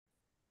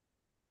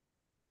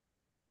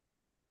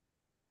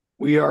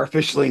We are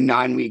officially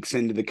 9 weeks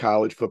into the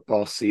college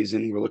football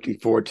season. We're looking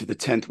forward to the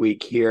 10th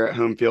week here at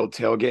Home Field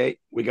Tailgate.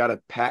 We got a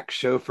packed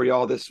show for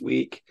y'all this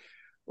week.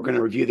 We're going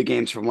to review the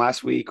games from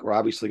last week. We're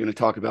obviously going to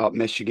talk about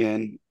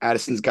Michigan.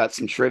 Addison's got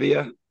some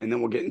trivia, and then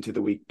we'll get into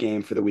the week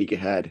game for the week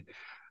ahead.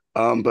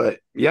 But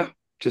yeah,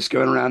 just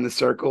going around the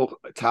circle.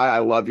 Ty, I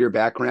love your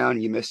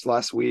background. You missed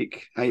last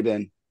week. How you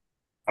been?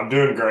 I'm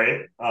doing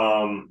great.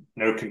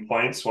 No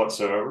complaints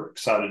whatsoever.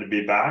 Excited to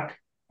be back.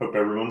 Hope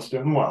everyone's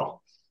doing well.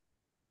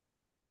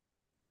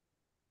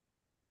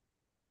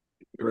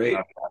 Great.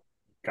 I've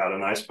got a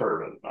nice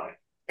bourbon. I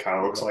kind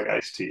of looks like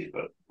iced tea,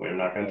 but we're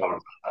not going to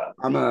talk about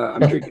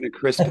I'm drinking a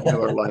crisp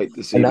Miller Lite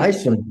this A evening.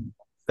 nice one.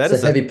 That It's a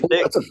is a heavy pour.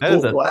 thick. That's a That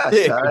is full a glass,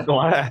 thick Ty.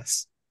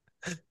 glass.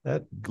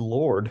 That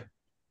Lord.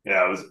 that.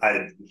 Yeah, I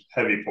had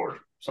heavy pour.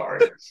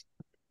 Sorry.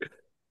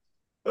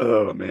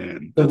 Oh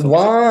man, So that's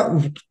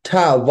awesome.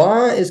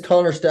 why is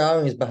Connor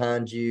Stallings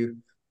behind you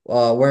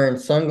wearing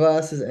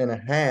sunglasses and a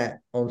hat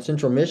on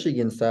Central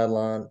Michigan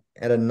sideline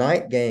at a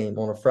night game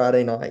on a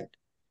Friday night?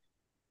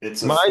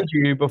 It's a Mind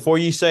you, before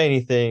you say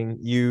anything,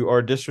 you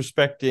are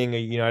disrespecting a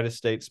United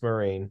States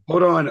Marine.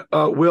 Hold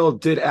on. Will,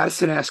 did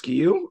Addison ask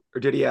you or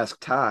did he ask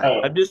Ty?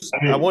 oh, I just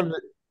I I mean, wanted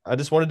I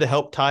just wanted to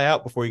help Ty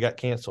out before he got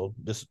canceled.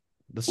 Let's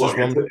just look,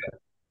 run.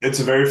 it's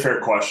a very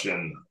fair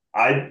question.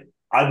 I'd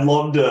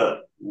love to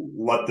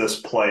let this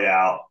play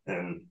out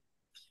in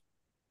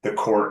the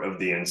court of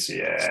the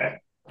NCAA.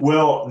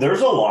 Well,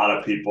 there's a lot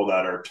of people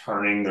that are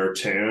turning their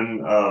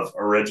tune of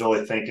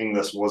originally thinking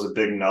this was a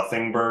big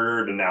nothing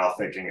burger to now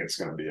thinking it's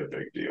going to be a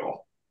big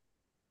deal.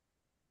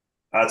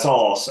 That's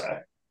all I'll say.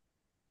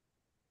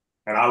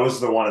 And I was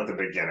the one at the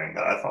beginning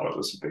that I thought it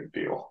was a big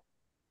deal.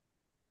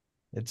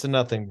 It's a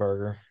nothing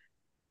burger.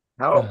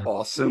 How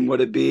awesome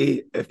would it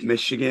be if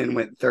Michigan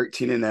went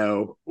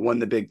 13-0, won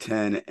the Big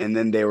Ten, and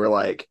then they were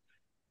like,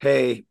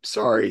 "Hey,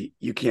 sorry,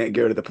 you can't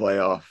go to the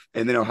playoff,"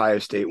 and then Ohio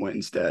State went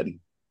instead.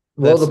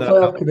 Well, That's the not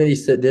how. playoff committee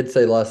did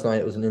say last night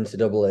it was an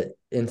NCAA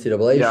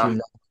issue, Yeah, not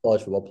a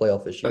college football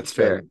playoff issue. that's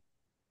So fair. they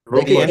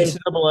Real The could quick, change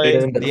NCAA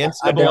it, but the I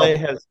doubt. NCAA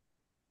has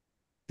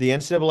the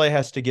NCAA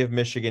has to give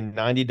Michigan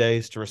 90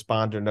 days to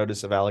respond to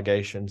notice of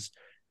allegations.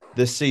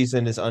 This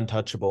season is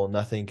untouchable.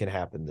 Nothing can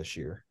happen this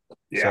year.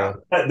 yeah,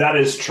 So that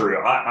is true.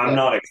 I'm Yeah.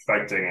 not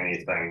expecting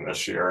anything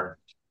this year.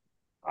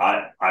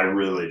 I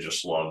really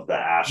just love the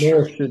Nor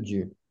asterisk. should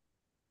you.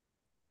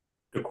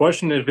 The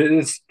question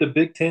is the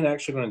Big Ten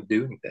actually going to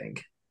do anything?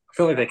 I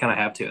feel like they kind of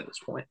have to at this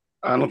point.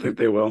 I don't think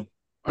they will.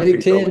 I Big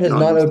think they'll Ten lean has on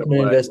not opened an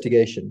NCAA.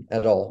 investigation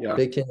at all. Yeah,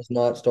 Big Ten has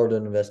not started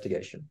an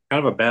investigation.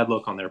 Kind of a bad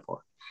look on their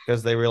part.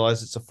 because they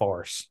realize it's a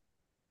farce.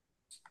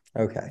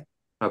 Okay.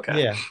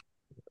 Okay. Yeah.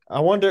 I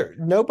wonder,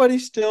 nobody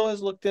still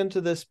has looked into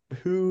this.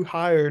 Who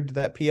hired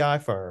that PI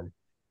firm?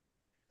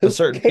 A Who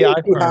certain cares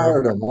PI who firm.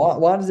 hired them?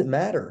 Why does it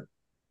matter?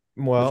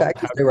 The Well,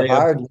 fact is they were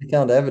hired and they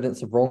found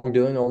evidence of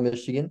wrongdoing on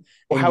Michigan.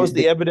 And how was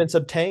the evidence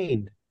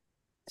obtained?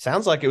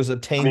 Sounds like it was I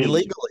obtained mean,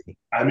 illegally.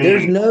 I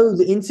there's mean, no,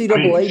 the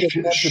NCAA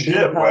doesn't have to be the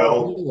shit. power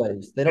Well,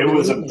 anyways. They it don't do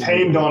was anything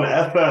obtained legally.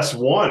 on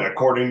FS1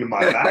 according to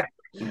my back.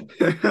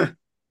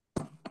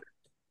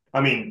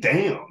 I mean,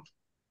 damn.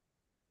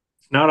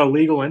 It's not a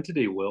legal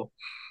entity, Will.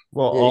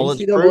 Well, Yeah, all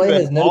it's NCAA proven,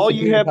 has no all you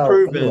subpoena have power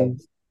proven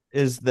anyways.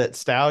 is that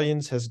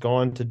Stallions has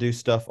gone to do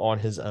stuff on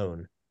his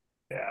own.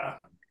 Yeah. I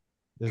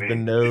There's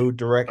been mean, no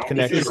direct don't get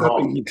this me is connection.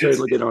 something wrong. he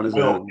totally did on his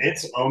Well, own.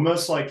 it's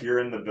almost like you're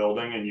in the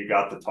building and you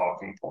got the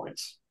talking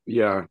points.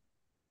 Yeah,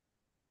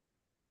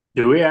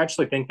 Do we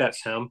actually think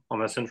that's him on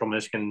the Central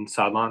Michigan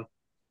sideline?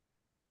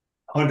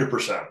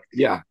 100%.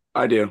 yeah,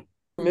 I do.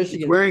 He's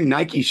Michigan. wearing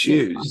Nike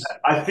shoes.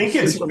 I think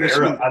it's Central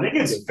Michigan. I think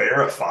it's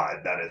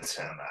verified that it's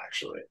him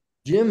actually.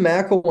 Jim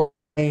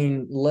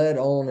McElwain led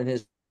on in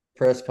his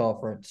press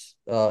conference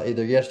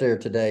either yesterday or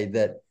today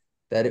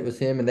that it was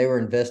him and they were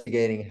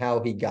investigating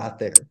how he got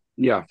there.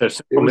 Yeah, So it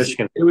Central was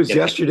Michigan. it was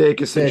yesterday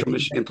because Yeah. Central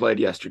Michigan played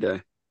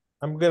yesterday.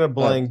 I'm gonna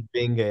blame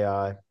Bing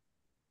AI.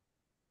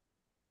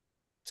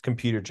 It's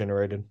computer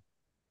generated.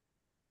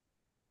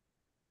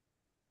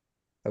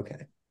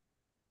 Okay.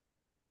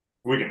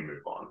 We can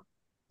move on.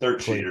 They're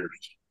Please.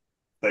 cheaters.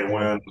 They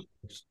win.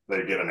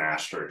 They get an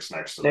asterisk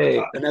next to their Hey,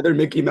 title. another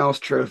Mickey Mouse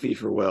trophy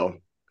for Will.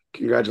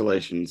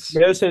 Congratulations.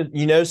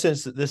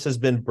 Since this has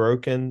been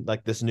broken,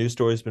 like this news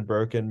story has been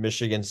broken,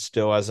 Michigan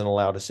still hasn't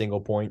allowed a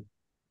single point.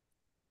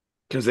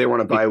 Because they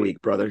want a bye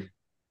week, brother.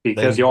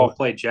 Because y'all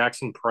played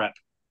Jackson Prep,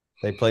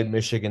 They played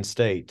Michigan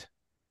State.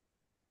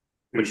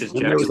 which is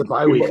And there was a Jackson.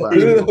 bye week last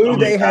Who, week. who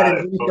they had Bad an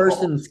at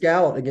in-person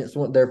scout against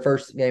their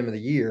first game of the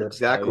year.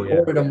 Exactly. Oh, yeah.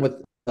 Recorded them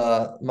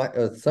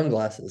with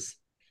sunglasses.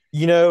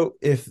 You know,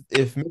 if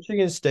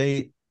Michigan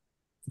State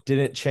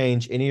didn't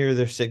change any of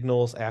their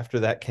signals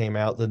after that came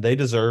out, then they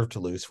deserve to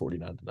lose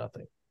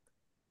 49-0.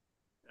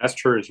 That's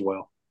true as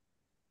well.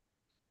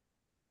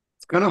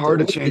 It's kind of hard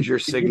to change your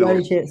Did you by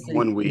any signals chance in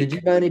 1 Did you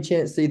week. by any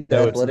chance see the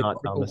No, it's athletic not,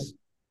 article? Thomas.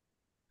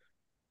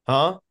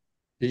 Huh?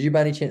 Did you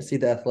by any chance see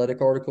the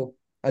athletic article?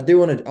 I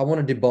want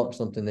to debunk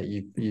something that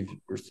you've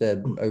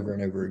said over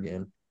and over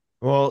again.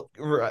 Well,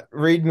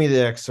 read me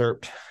the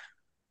excerpt.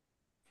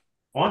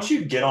 Why don't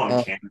you get on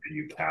Uh, camera,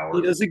 you He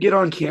coward? doesn't get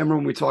on camera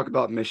when we talk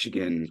about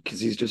Michigan because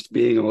he's just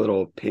being a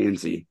little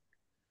pansy.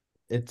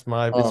 It's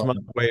my um,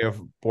 way of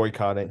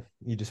boycotting.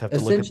 You just have to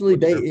look at Essentially,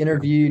 they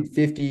interviewed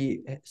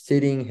 50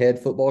 sitting head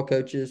football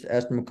coaches,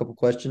 asked them a couple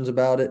questions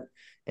about it,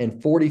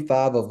 and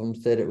 45 of them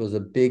said it was a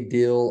big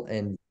deal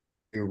and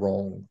you're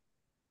wrong.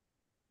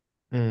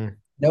 Mm,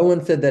 No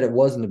one said that it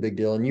wasn't a big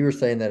deal, and you were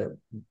saying that it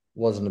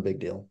wasn't a big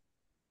deal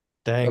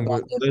dang,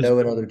 about them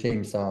knowing other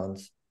team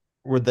signs.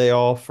 were they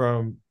all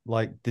from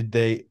like? Did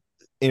they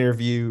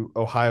interview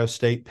Ohio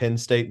State, Penn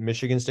State,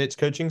 Michigan State's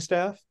coaching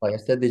staff? Like I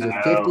said, these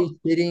are No. 50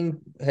 sitting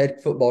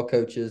head football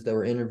coaches that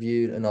were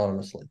interviewed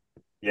anonymously.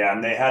 Yeah,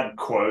 and they had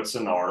quotes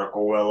in the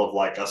article, Will, of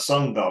like a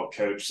Sun Belt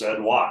coach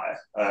said Y,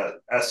 a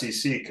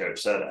SEC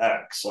coach said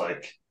X.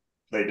 Like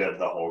they did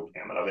the whole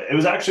gamut of it. It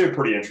was actually a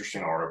pretty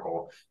interesting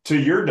article. To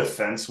your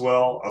defense,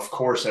 Will, of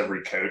course,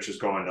 every coach is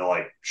going to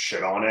like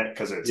shit on it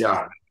because it's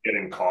not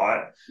getting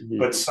caught. Mhm.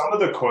 But some of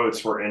the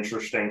quotes were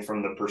interesting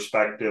from the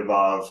perspective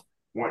of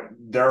when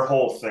their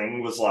whole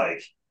thing was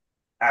like,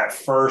 at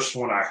first,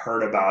 when I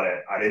heard about it,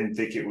 I didn't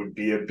think it would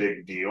be a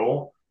big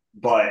deal.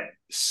 But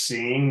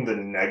seeing the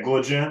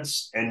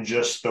negligence and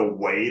just the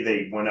way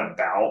they went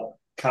about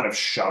kind of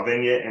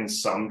shoving it in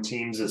some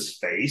teams'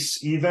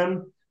 face,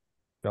 even.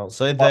 Don't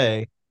say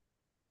they.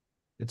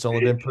 It's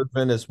only been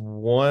proven as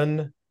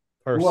one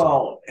person.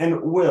 Well,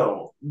 and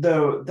Will,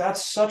 though,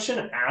 that's such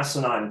an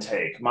asinine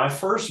take. My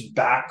first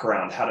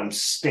background had him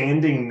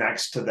standing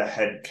next to the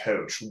head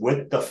coach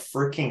with the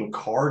freaking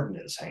card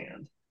in his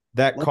hand.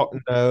 That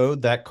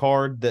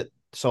card that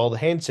saw the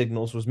hand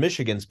signals was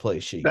Michigan's play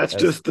sheet. That's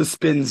just the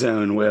spin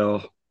zone,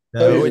 Will.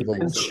 No, it's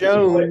been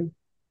shown.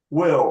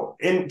 Will,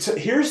 and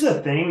here's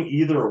the thing,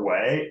 either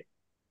way,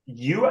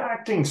 you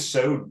acting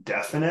so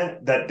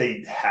definite that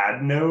they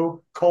had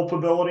no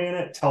culpability in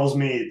it tells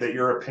me that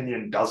your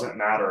opinion doesn't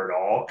matter at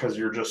all because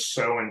you're just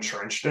so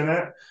entrenched in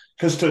it.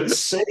 Because to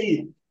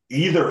say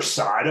either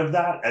side of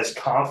that as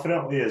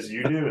confidently as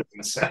you do is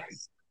insane.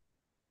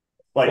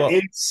 Like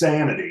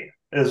insanity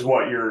is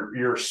what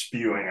you're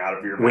spewing out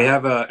of your mouth. We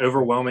have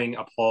overwhelming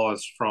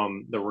applause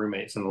from the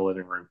roommates in the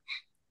living room.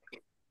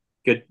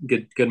 Good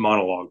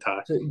monologue,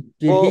 Ty. So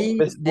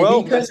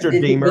Mr.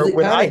 Deemer,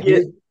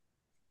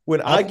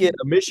 when I get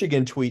a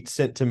Michigan tweet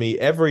sent to me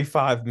every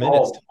 5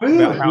 minutes,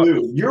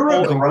 you're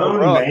a grown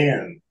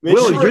man.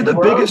 Will, you're the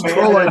biggest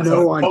troll I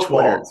know on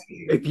Twitter.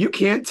 If you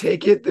can't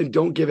take it, then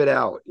don't give it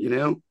out, you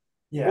know?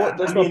 Yeah, well,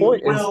 that's my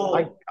point.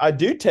 I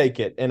do take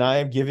it, and I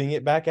am giving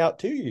it back out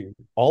to you.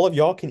 All of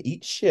y'all can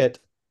eat shit.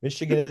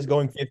 Michigan is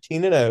going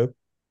 15-0,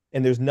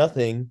 and there's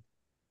nothing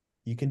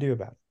you can do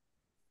about it.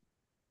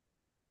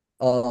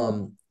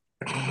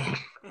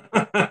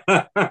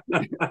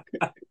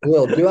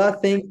 Will, do I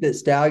think that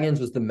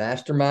Stallions was the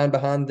mastermind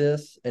behind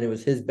this and it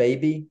was his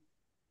baby?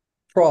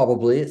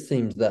 Probably. It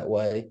seems that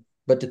way.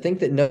 But to think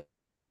that no one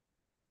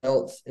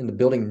else in the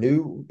building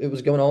knew it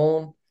was going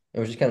on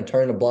and was just kind of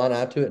turning a blind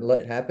eye to it and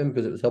let it happen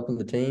because it was helping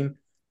the team.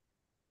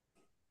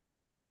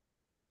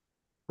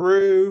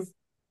 Prove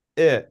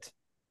it.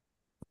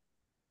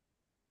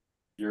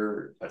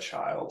 You're a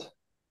child.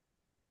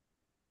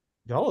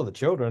 Y'all are the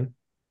children.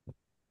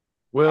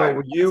 Well, I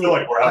feel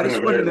like we're having a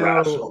very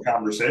rational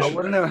conversation. I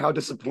want to know how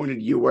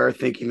disappointed you were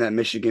thinking that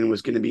Michigan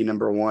was going to be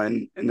number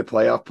one in the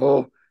playoff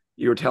poll.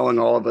 You were telling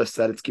all of us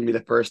that it's going to be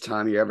the first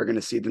time you're ever going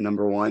to see the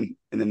number one,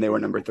 and then they were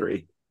number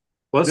 3.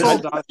 Let's all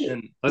dive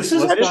in. This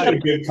is actually a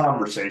good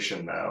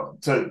conversation, though,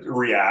 to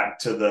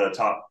react to the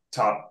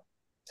top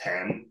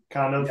 10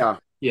 kind of.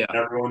 Yeah.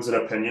 Everyone's an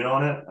opinion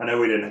on it. I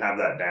know we didn't have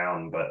that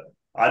down, but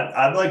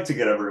I'd like to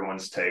get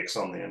everyone's takes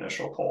on the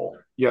initial poll.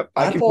 Yep,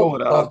 I can pull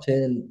it up.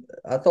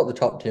 I thought the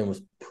top 10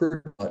 was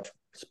pretty much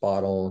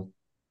spot on.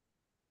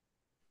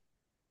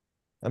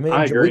 I mean,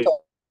 I agree.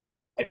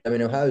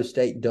 Ohio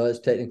State does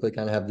technically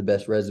kind of have the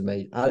best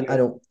resume. I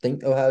don't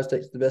think Ohio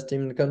State's the best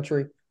team in the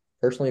country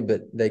personally,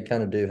 but they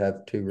kind of do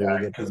have two really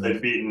good teams. Because they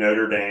beat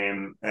Notre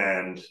Dame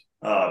and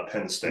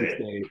Penn State.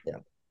 Yeah.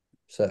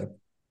 So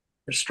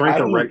their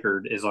strength of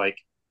record is like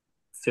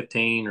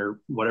 15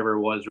 or whatever it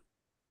was.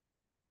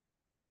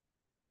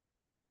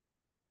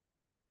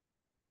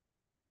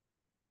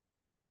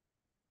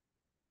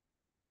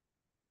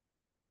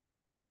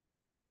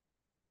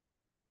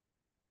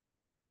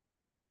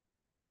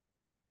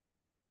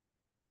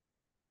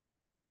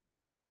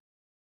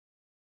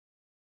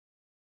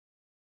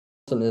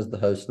 Is the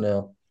host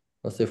now.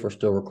 Let's see if we're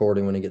still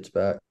recording when he gets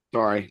back.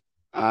 Sorry,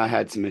 I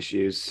had some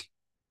issues.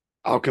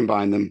 I'll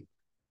combine them.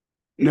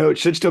 No, it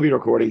should still be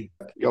recording.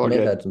 Y'all are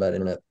good. Had some bad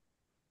internet.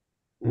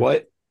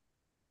 What?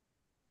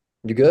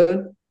 You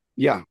good?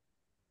 Yeah.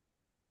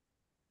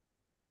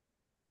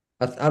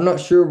 I'm not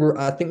sure.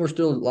 I think we're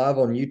still live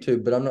on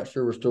YouTube, but I'm not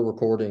sure we're still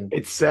recording.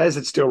 It says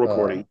it's still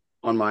recording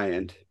on my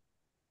end.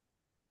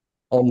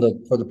 For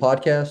the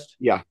podcast?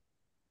 Yeah.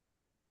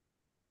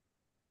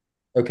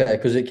 Okay,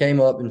 because it came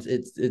up and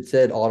it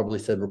said audibly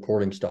said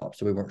recording stop,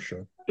 so we weren't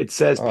sure. It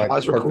says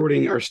pause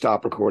recording or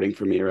stop recording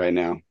for me right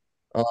now.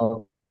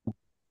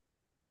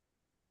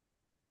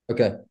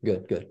 Okay,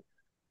 good.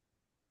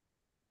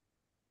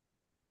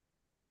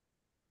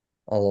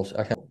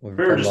 I can't. We We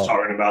were were talking just about.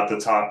 talking about the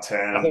top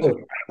 10, Oh,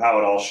 how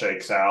it all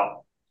shakes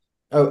out.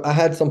 oh, I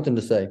had something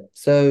to say.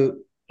 So,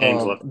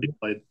 Games left to be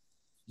played.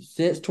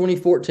 since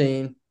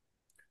 2014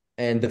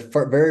 and the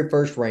very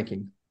first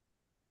ranking,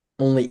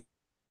 only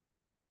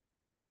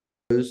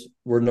those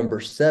were number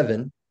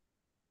 7.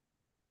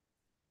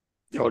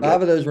 Y'all Five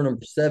good. of those were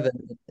number 7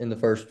 in the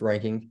first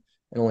ranking,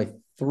 and only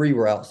 3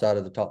 were outside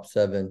of the top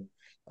 7.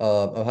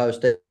 Ohio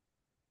State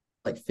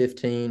like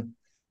 15.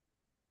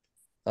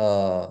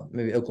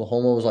 Maybe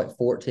Oklahoma was like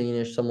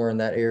 14-ish, somewhere in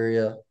that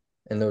area.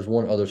 And there was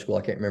one other school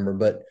I can't remember,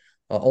 but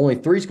only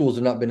 3 schools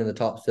have not been in the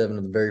top 7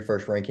 of the very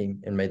first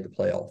ranking and made the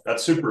playoff.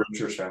 That's super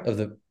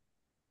interesting.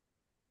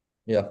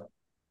 Yeah,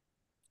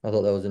 I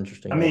thought that was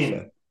interesting. I mean,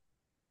 also.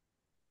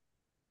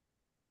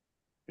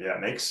 Yeah,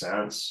 it makes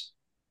sense.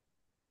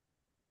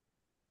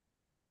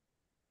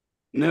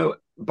 No,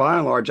 by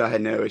and large, I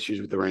had no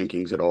issues with the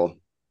rankings at all.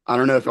 I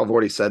don't know if I've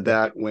already said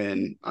that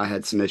when I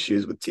had some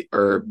issues with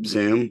or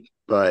Zoom,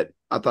 but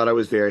I thought I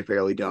was very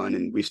fairly done,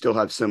 and we still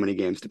have so many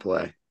games to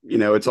play.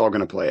 It's all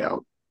going to play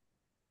out.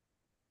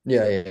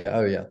 Yeah.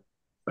 Oh, yeah.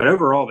 But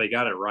overall, they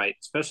got it right,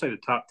 especially the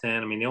top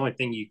 10. I mean, the only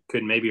thing you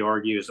could maybe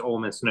argue is Ole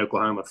Miss and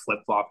Oklahoma flip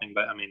flopping.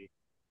 But I mean,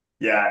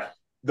 Yeah,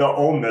 the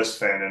Ole Miss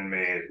fan in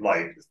me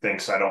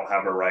thinks I don't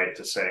have a right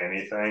to say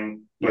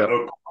anything, but Yep.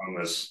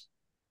 Oklahoma's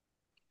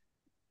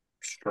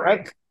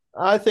strength.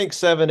 I think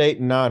 7, 8,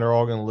 and 9 are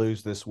all going to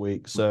lose this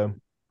week. So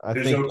I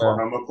Who's think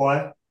Oklahoma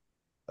play?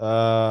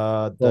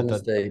 Oklahoma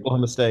State.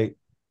 Oklahoma State.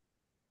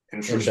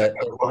 Interesting.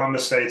 Oklahoma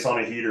State's on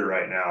a heater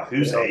right now.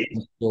 Who's 8?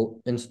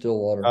 In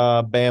Stillwater.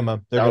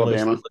 Bama. They're going to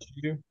Alabama. lose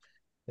to LSU.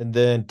 And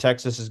then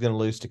Texas is going to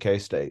lose to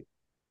K-State.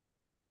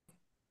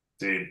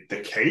 Dude,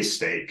 the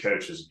K-State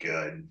coach is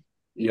good.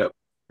 Yep.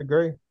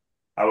 Agree.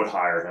 I would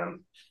hire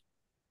him.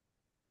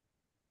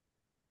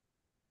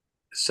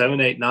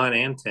 7, 8, 9,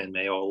 and 10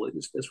 may all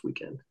lose this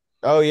weekend.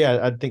 Oh, yeah.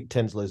 I think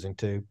 10's losing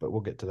too, but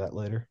we'll get to that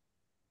later.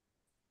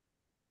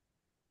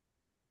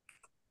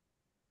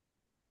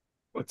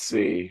 Let's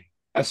see.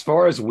 As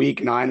far as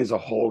week 9 as a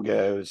whole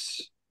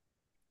goes,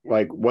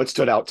 what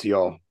stood out to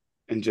y'all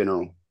in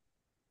general?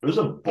 It was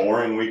a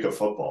boring week of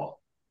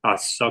football. I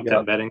sucked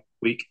at betting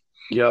week.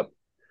 Yep.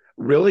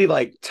 Really,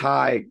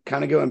 Ty,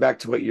 kind of going back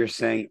to what you're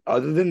saying,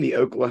 other than the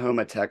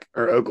Oklahoma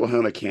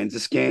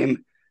Kansas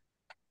game,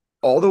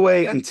 all the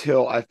way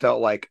until I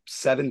felt like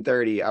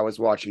 7:30, I was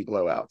watching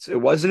blowouts. It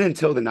wasn't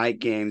until the night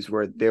games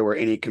where there were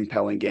any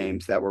compelling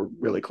games that were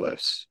really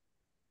close.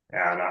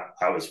 Yeah, and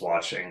I was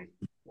watching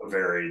a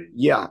very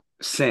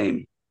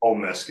same Ole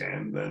Miss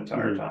game the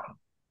entire time.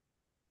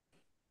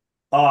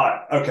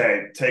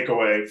 Okay,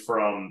 takeaway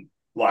from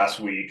last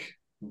week.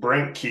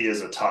 Brent Key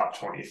is a top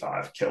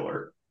 25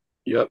 killer.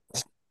 Yep.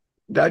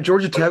 That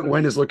Georgia Tech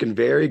win is looking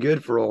very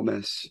good for Ole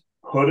Miss.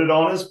 Put it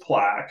on his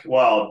plaque.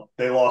 Well,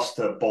 they lost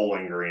to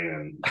Bowling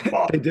Green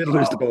and they did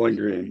lose to Bowling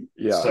Green.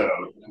 Yeah. So,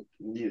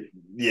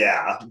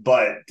 yeah.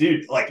 But,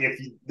 dude, if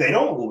they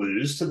don't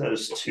lose to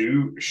those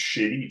 2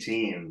 shitty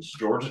teams,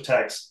 Georgia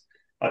Tech's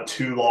a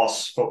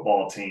 2-loss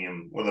football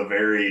team with a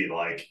very,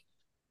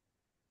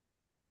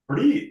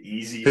 pretty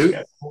easy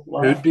schedule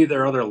left. Who'd be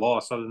their other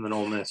loss other than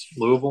Ole Miss?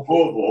 Louisville?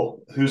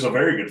 Louisville, who's a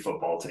very good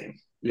football team.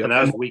 Yep. And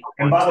that was week 1.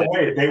 And by the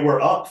way, they were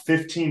up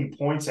 15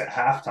 points at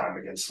halftime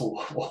against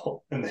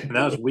Louisville. And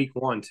that was week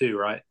 1 too,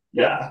 right?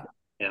 Yeah.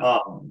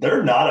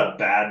 They're not a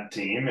bad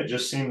team. It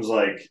just seems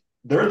like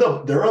they're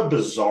a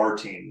bizarre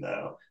team,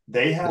 though.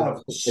 They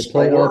have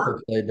played up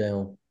or played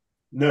down.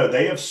 No,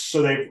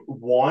 they've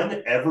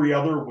won every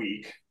other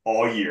week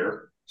all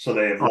year. So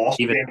they have lost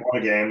a game,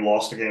 won a game,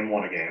 lost a game,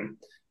 won a game.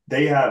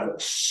 They have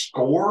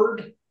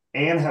scored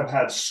and have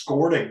had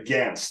scored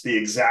against the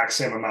exact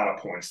same amount of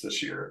points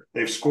this year.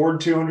 They've scored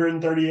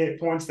 238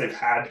 points. They've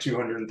had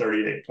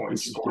 238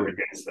 points scored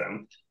against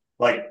them.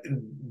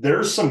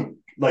 There's some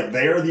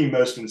they are the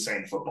most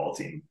insane football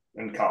team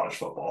in college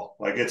football.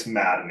 It's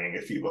maddening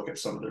if you look at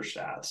some of their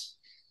stats.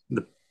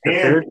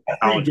 And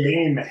every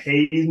game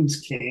Haynes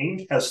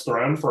King has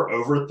thrown for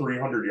over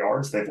 300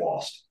 yards, they've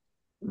lost.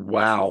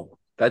 Wow.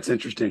 That's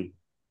interesting.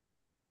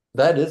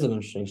 That is an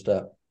interesting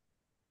stat.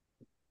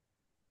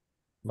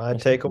 My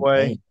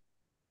takeaway,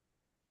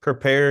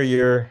 prepare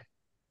your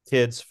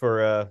kids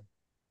for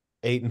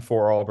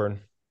 8-4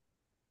 Auburn.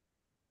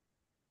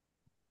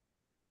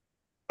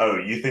 Oh,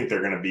 you think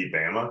they're going to beat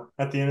Bama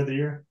at the end of the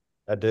year?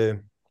 I do.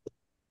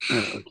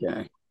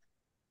 Okay.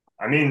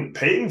 I mean,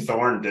 Peyton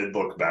Thorne did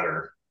look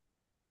better.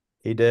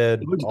 He did.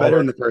 He looks better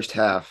in the first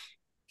half.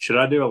 Should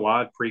I do a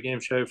live pregame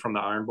show from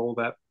the Iron Bowl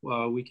that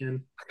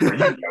weekend?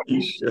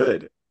 You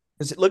should.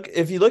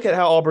 If you look at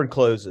how Auburn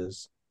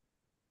closes,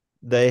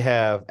 they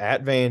have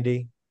at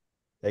Vandy,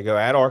 they go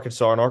at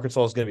Arkansas, and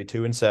Arkansas is going to be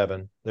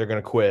 2-7. They're going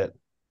to quit.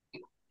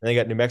 And they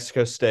got New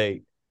Mexico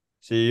State.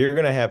 So you're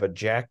going to have a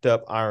jacked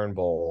up Iron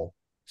Bowl,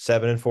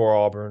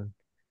 7-4 Auburn,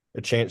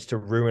 a chance to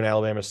ruin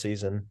Alabama's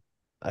season.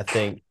 I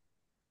think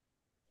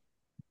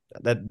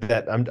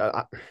that I'm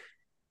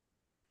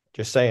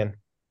just saying.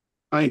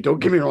 I mean, don't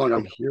get me wrong.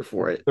 I'm here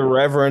for it. The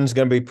Reverend's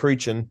going to be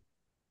preaching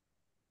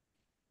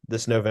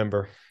this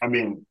November. I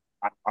mean,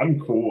 I'm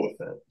cool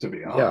with it, to be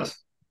Yeah, honest.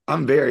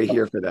 I'm very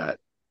here for that.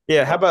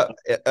 Yeah, how about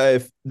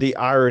if the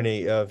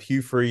irony of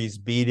Hugh Freeze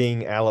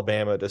beating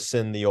Alabama to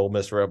send the Ole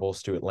Miss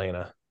Rebels to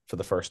Atlanta for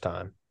the first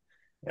time?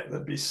 Yeah,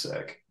 that'd be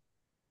sick.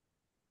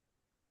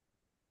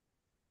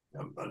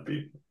 I'd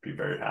be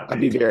very I'd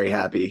be happy. very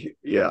happy.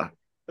 Yeah,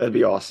 that'd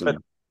be awesome. But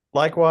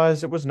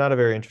likewise, it was not a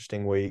very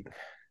interesting week.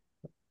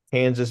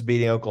 Kansas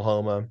beating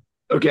Oklahoma.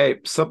 Okay,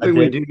 something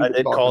we do need I to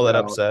did talk call that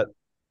about. upset.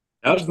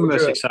 That was the most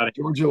Georgia, exciting.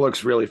 Georgia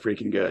looks really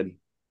freaking good.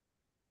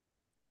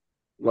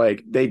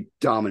 Like they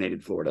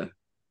dominated Florida.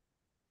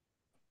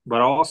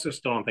 But I also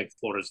still don't think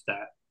Florida's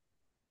that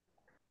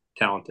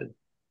talented.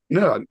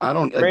 No, I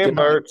don't. Graham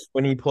Mertz,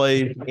 when he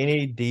plays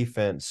any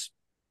defense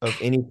of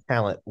any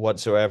talent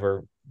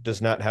whatsoever,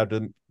 does not have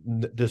to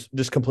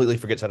just completely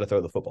forgets how to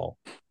throw the football.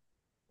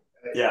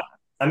 Yeah,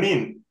 I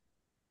mean,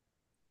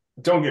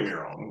 don't get me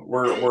wrong.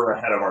 We're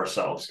ahead of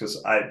ourselves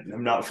because I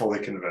am not fully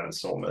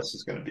convinced Ole Miss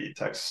is going to beat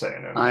Texas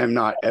A&M. I am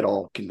not at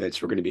all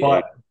convinced we're going to be.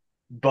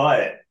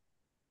 But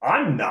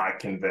I'm not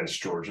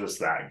convinced Georgia's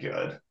that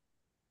good.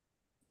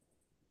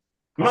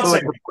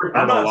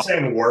 I'm not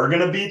saying we're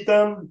going to beat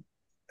them,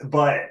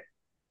 but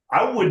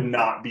I would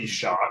not be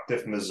shocked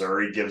if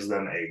Missouri gives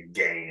them a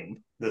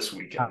game this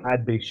weekend.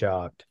 I'd be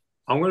shocked.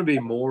 I'm going to be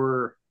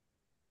more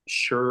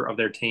sure of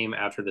their team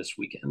after this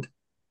weekend.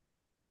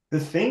 The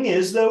thing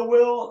is, though,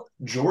 Will,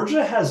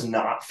 Georgia has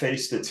not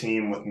faced a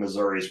team with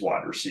Missouri's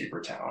wide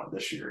receiver talent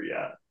this year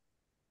yet.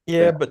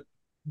 Yeah, but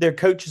their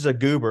coach is a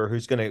goober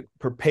who's going to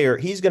prepare.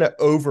 He's going to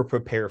over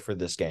prepare for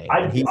this game.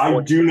 I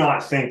do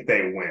not think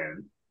they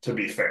win, to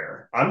be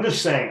fair. I'm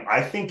just saying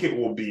I think it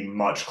will be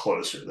much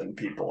closer than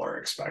people are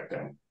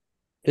expecting.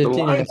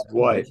 15 and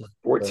what?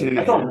 14 and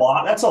a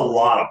half. That's a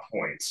lot of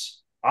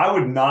points. I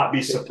would not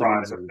be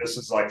surprised if this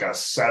is like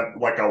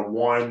a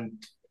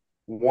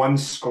one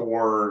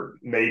score,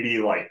 maybe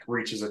like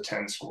reaches a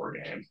 10-score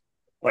game,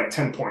 like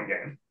 10-point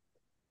game.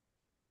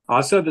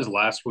 I said this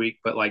last week,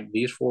 but like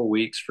these 4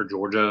 weeks for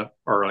Georgia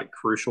are like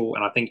crucial,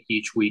 and I think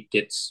each week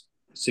gets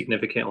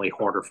significantly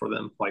harder for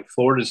them. Like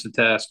Florida's the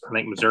test. I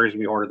think Missouri's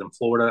gonna be harder than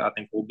Florida. I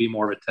think will be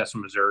more of a test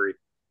in Missouri.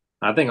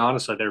 I think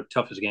honestly their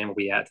toughest game will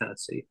be at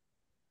Tennessee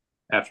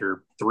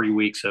after 3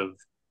 weeks of.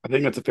 I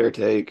think that's a fair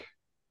take.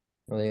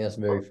 I think that's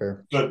very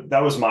fair. But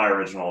that was my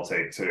original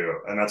take too,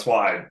 and that's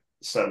why I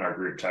said in our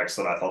group text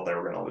that I thought they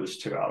were going to lose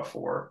 2 out of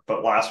 4.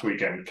 But last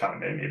weekend kind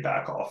of made me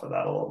back off of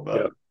that a little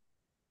bit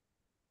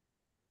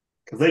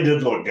because they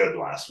did look good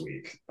last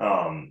week.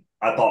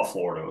 I thought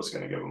Florida was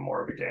going to give them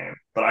more of a game,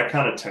 but I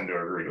kind of tend to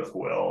agree with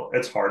Will.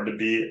 It's hard to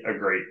beat a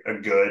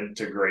good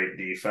to great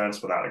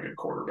defense without a good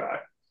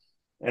quarterback,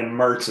 and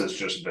Mertz is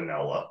just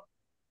vanilla.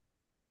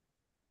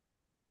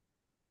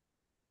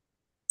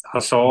 I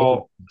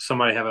saw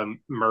somebody have a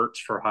Mertz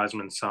for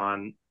Heisman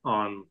sign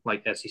on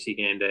like SEC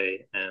game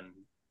day, and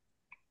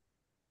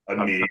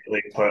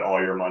immediately put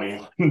all your money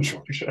on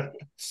Georgia.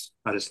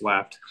 I just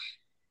laughed.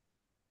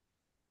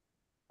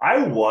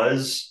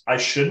 I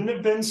shouldn't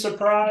have been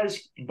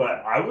surprised,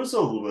 but I was a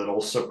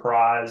little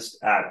surprised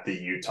at the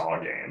Utah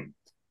game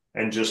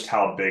and just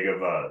how big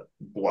of a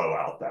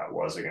blowout that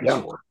was against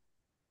Oregon.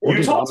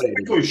 Utah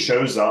typically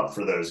shows up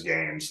for those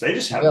games. They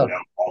just have no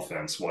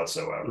offense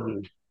whatsoever.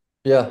 Mm-hmm.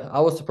 Yeah, I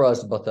was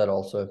surprised about that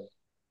also.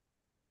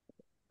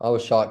 I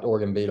was shocked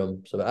Oregon beat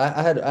them. So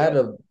I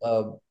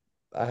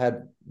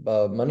had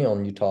money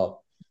on Utah.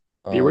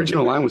 The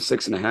original line was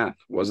 6.5,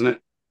 wasn't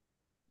it?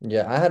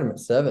 Yeah, I had them at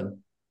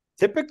 7.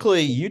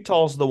 Typically,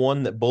 Utah's the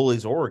one that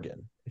bullies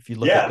Oregon. If you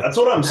look, that's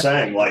what I'm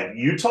saying. Like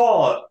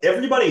Utah,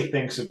 everybody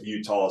thinks of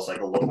Utah as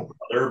like a little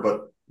brother,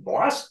 but the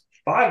last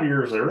 5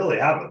 years they really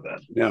haven't been.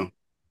 No,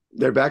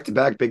 they're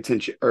back-to-back Big Ten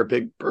or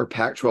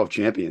Pac-12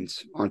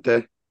 champions, aren't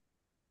they?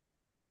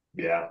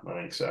 Yeah, I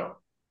think so.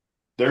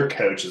 Their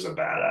coach is a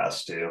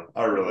badass too.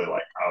 I really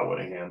like Kyle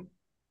Whittingham.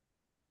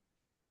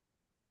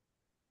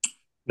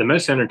 The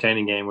most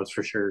entertaining game was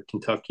for sure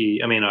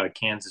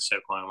Kansas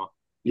Oklahoma.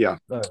 Yeah.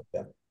 Oh,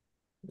 yeah.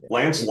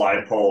 Lance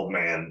Leipold,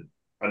 man,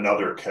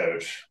 another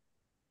coach.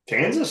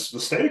 The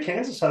state of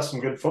Kansas has some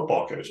good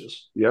football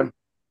coaches. Yeah. If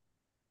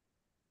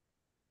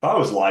I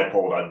was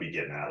Leipold, I'd be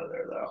getting out of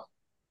there though.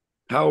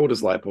 How old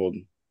is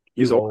Leipold?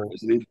 He's old,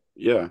 isn't he?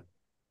 Yeah.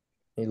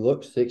 He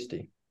looks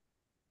 60.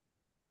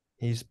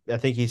 I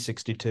think he's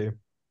 62.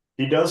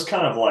 He does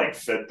kind of like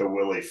fit the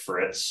Willie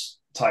Fritz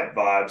type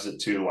vibes at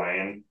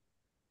Tulane.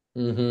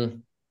 Mm-hmm.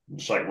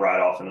 Just like right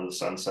off into the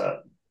sunset.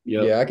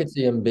 Yep. Yeah, I could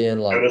see him being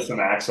like. Go to some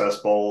access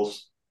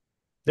bowls.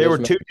 There were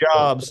 2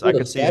 jobs I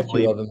could see him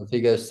of him if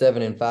he goes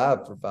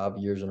 7-5 for 5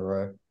 years in a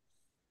row.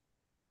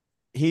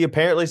 He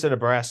apparently is a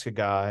Nebraska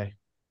guy,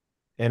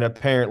 and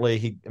apparently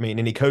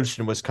he coached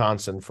in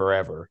Wisconsin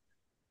forever.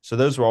 So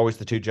those were always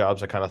the 2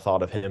 jobs I kind of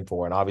thought of him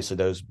for, and obviously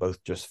those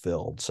both just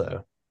filled.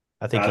 So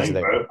I think he's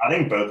there. I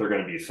think both are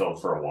going to be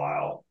filled for a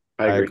while.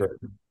 I agree.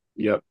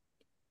 Yep.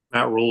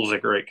 Matt Rule's a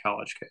great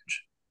college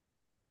coach.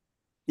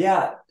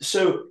 Yeah,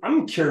 so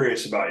I'm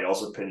curious about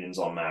y'all's opinions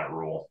on Matt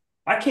Rule.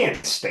 I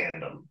can't stand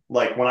him.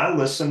 Like when I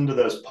listen to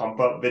those pump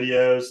up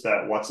videos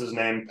that what's his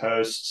name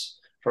posts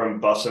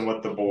from Bussin'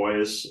 with the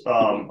Boys Will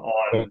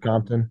on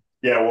Compton.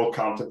 Will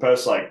Compton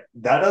post. Like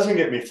that doesn't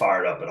get me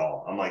fired up at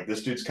all. I'm like,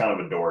 this dude's kind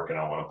of a dork, and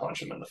I want to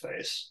punch him in the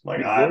face.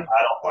 Like I don't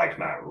like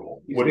Matt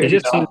Rule. He's What do He very you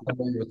just seems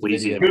With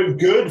lazy. video.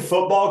 good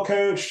football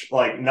coach?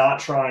 Like not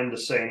trying to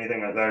say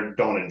anything like that.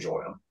 Don't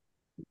enjoy him.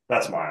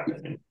 That's my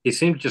opinion. He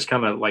seems just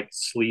kind of like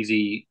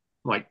sleazy,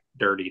 like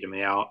dirty to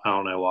me. I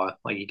don't know why.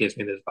 Like he gives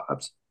me those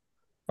vibes.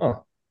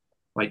 Oh,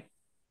 Like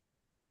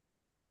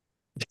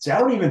See, I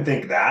don't even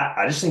think that.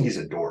 I just think he's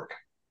a dork.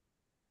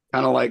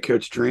 kind of like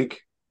Coach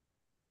Drink.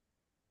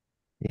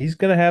 he's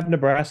gonna have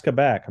Nebraska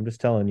back. I'm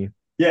just telling you.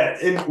 Yeah,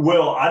 and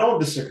Will, I don't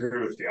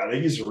disagree with you. I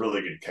think he's a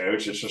really good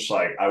coach. It's just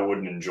like I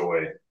wouldn't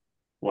enjoy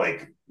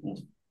like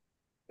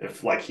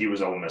if like he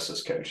was Ole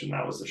Miss's coach and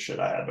that was the shit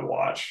I had to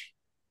watch.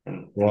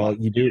 And Well,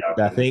 you do.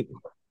 I think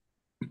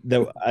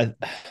that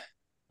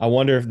I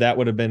wonder if that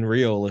would have been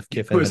real if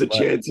Kiffin There was a had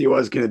left. chance he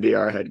was going to be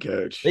our head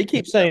coach. They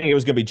keep saying it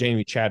was going to be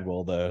Jamie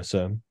Chadwell though.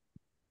 So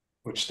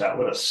which that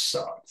would have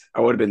sucked.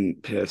 I would have been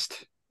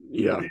pissed.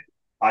 Yeah.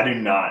 I do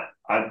not.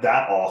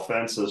 That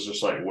offense is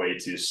just like way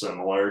too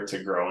similar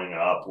to growing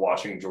up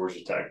watching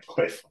Georgia Tech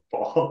play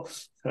football,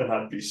 and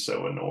I'd be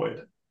so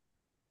annoyed.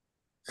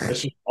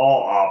 It's just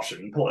all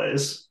option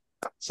plays.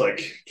 It's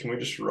like, can we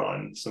just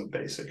run some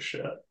basic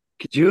shit?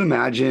 Could you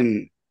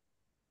imagine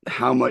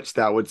how much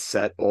that would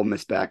set Ole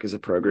Miss back as a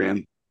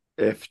program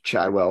if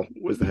Chadwell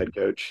was the head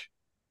coach?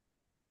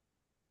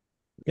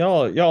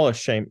 y'all are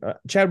ashamed.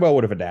 Chadwell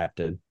would have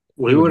adapted.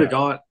 we would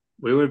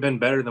have been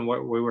better than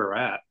what we were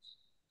at.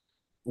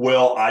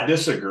 Well, I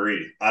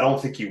disagree. I don't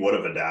think he would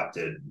have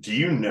adapted. Do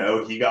you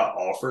know he got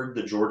offered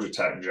the Georgia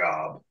Tech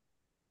job,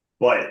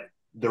 but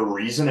the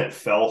reason it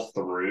fell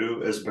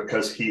through is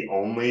because he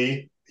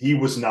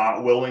was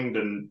not willing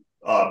to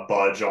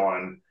budge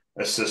on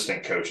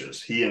assistant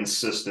coaches. He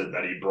insisted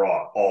that he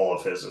brought all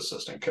of his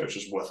assistant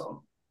coaches with him.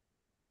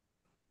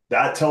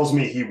 That tells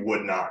me he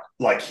would not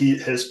like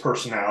his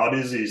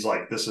personalities. He's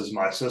like, this is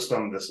my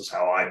system. This is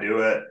how I do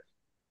it.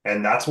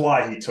 And that's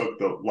why he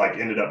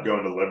ended up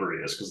going to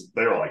Liberty is because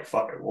they were like,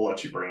 fuck it, we'll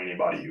let you bring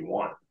anybody you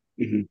want.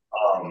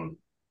 Mm-hmm.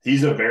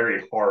 He's a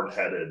very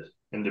hard-headed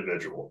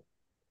individual.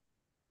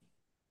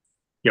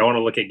 Y'all want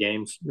to look at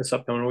games this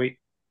upcoming week?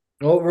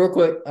 Oh, real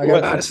quick.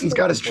 Addison's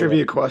got his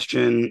trivia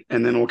question,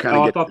 and then we'll kind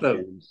of I get thought to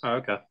that. Oh,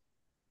 okay.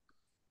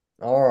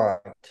 All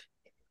right.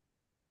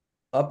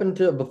 Up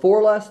until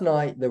before last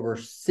night, there were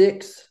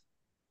 6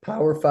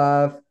 Power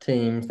 5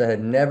 teams that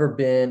had never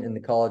been in the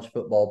college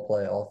football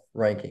playoff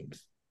rankings.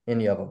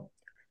 Any of them.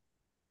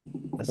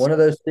 One of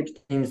those 6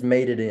 teams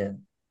made it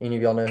in. Any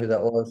of y'all know who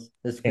that was?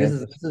 This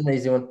is an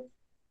easy one.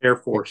 Air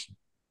Force,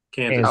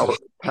 Kansas,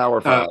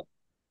 Power 5.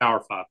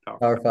 Power 5.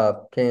 Power 5,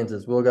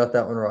 Kansas. Will got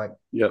that one right.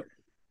 Yep.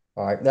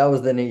 All right, that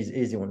was the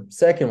easy one.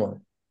 Second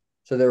one.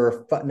 So there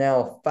were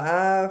now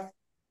 5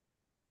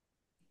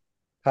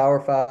 Power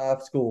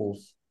 5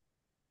 schools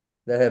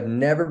that have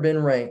never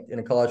been ranked in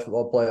a college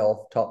football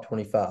playoff top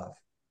 25.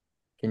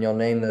 Can y'all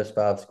name those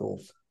 5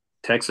 schools?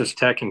 Texas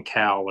Tech and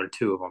Cal are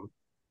 2 of them.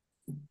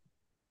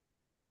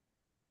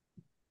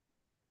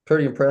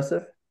 Pretty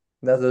impressive.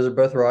 Those are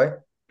both right.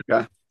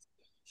 Okay.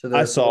 So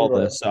I saw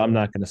this, so I'm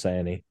not going to say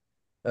any.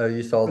 Oh,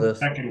 you saw this?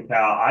 Second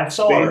Cal. I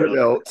saw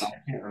Vanderbilt. it.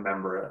 I can't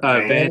remember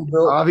it.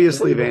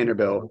 Obviously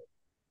Vanderbilt.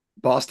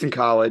 Boston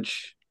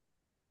College.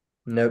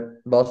 Nope.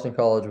 Boston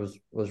College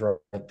was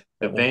ranked.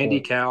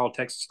 Vandy, Cal,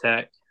 Texas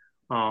Tech.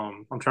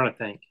 I'm trying to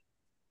think.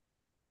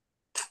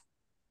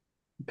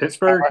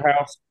 Pittsburgh.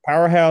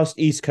 Powerhouse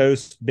East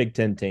Coast Big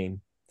Ten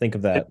team. Think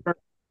of that.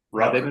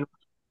 Rutgers.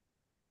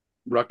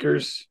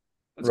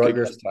 That's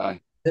Rutgers. Good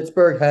tie.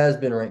 Pittsburgh has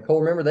been ranked.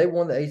 Cole, remember they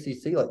won the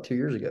ACC like 2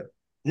 years ago.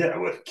 Yeah,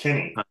 with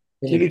Kenny.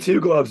 Kenny 2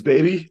 gloves,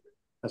 baby.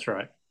 That's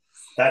right.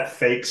 That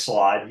fake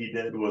slide he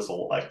did was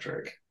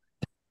electric.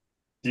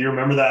 Do you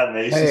remember that in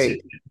the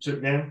ACC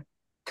championship game?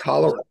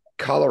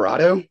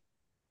 Colorado?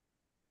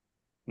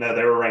 No,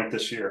 they were ranked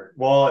this year.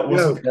 Well, it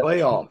wasn't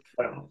playoff.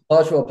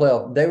 College football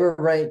playoff. They were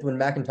ranked when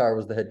McIntyre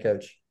was the head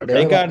coach.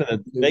 They got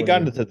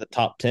into the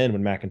top 10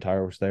 when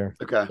McIntyre was there.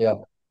 Okay. Yeah.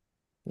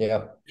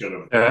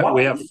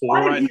 We have 4.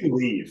 Why did he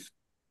leave?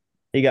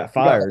 He got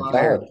fired.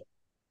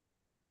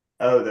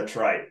 Oh, that's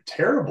right.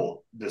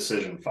 Terrible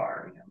decision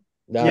firing him.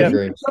 I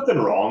agree. Something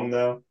wrong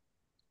though.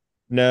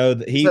 No,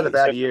 he had a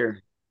bad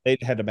year. They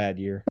had a bad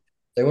year.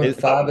 They went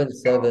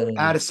 5-7.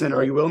 Addison,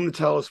 are you willing to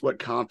tell us what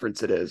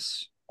conference it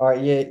is? All right,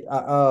 yeah,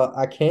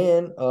 I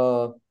can.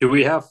 Do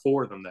we have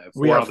 4 of them though?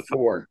 We have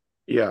 4.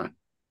 Yeah.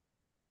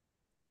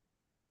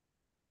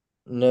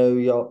 No,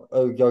 y'all.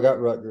 Oh, y'all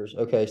got Rutgers.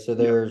 Okay, so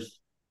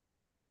there's.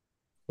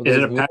 Is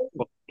it a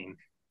Pac-12 team?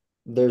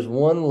 There's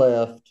one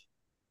left.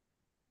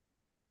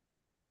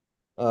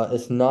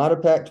 It's not a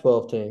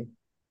Pac-12 team.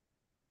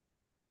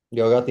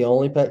 Y'all got the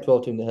only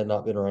Pac-12 team that had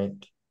not been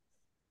ranked.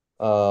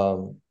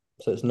 So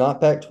it's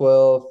not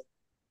Pac-12,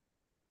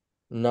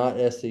 not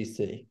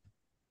SEC.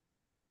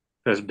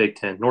 That's Big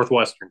Ten.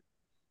 Northwestern.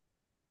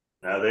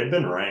 No, they've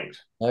been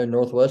ranked. No,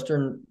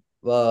 Northwestern,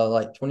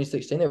 like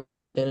 2016, they were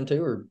 10-2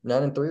 or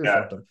 9-3 or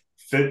something.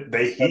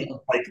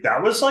 That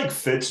was like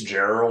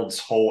Fitzgerald's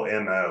whole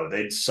MO.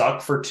 They'd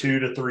suck for 2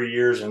 to 3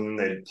 years and then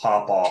they'd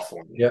pop off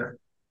one year.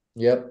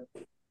 Yep.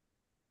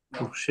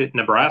 Oh shit,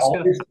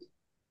 Nebraska.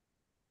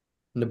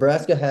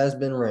 Nebraska has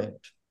been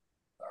ranked.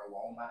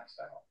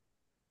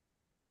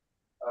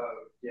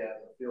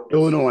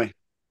 Illinois.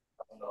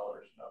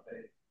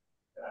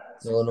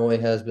 Illinois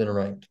has been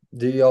ranked.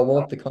 Do y'all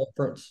want the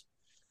conference?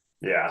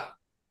 Yeah.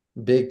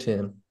 Big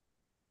Ten.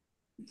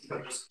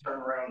 Just turn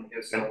around and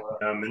get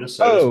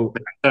Minnesota. Oh,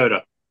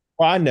 Minnesota.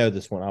 well, I know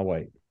this one. I'll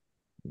wait.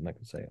 I'm not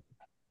gonna say it.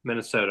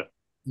 Minnesota.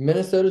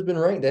 Minnesota's been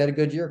ranked. They had a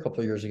good year a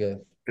couple of years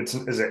ago.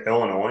 Is it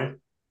Illinois?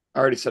 I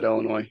already said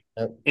Illinois.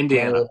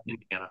 Indiana.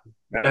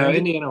 No,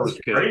 Indiana was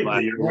good. Great.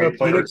 We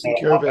played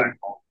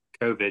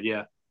COVID,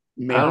 yeah.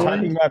 I'm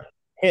talking about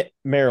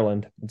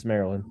Maryland. It's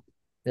Maryland.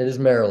 It is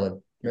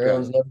Maryland.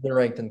 Maryland's never been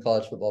ranked in the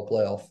college football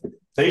playoff.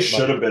 They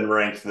should have been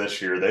ranked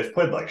this year. They've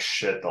played like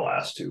shit the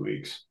last 2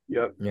 weeks.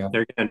 Yep. Yeah.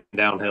 They're going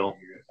downhill.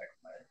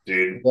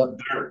 Dude,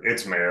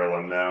 it's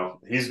Maryland now.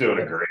 He's doing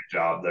a great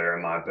job there,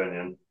 in my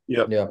opinion.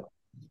 Yep. Yeah.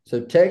 So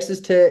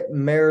Texas Tech,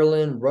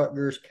 Maryland,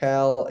 Rutgers,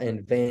 Cal,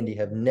 and Vandy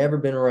have never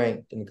been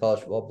ranked in the college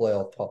football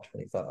playoff top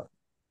 25.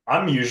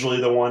 I'm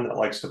usually the one that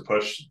likes to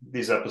push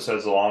these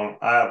episodes along.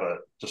 I have a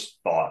just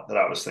thought that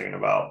I was thinking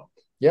about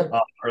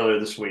earlier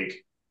this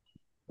week.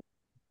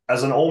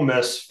 As an Ole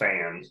Miss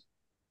fan,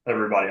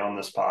 everybody on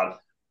this pod,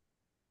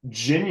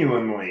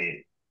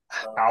 genuinely,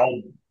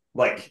 I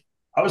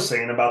was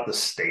saying about the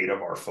state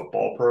of our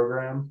football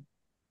program.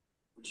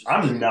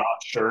 I'm not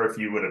sure if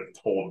you would have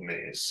told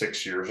me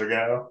 6 years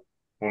ago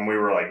when we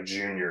were like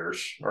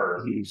juniors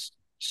or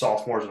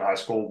sophomores in high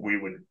school, we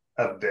would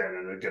have been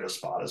in as good a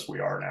spot as we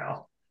are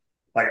now.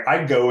 Like,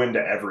 I go into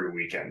every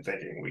weekend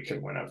thinking we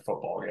could win a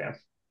football game.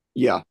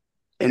 Yeah.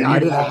 And I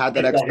didn't have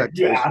that expectation. If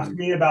you asked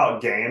me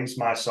about games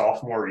my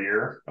sophomore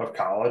year of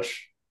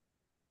college,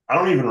 I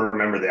don't even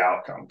remember the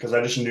outcome because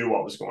I just knew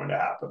what was going to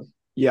happen.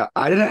 Yeah,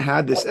 I didn't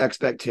have this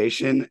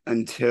expectation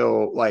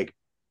until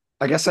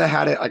I guess I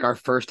had it like our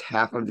first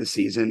half of the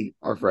season,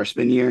 our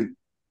freshman year,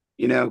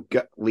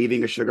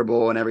 leaving a Sugar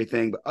Bowl and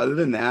everything. But other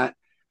than that,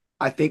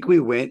 I think we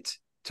went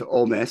to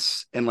Ole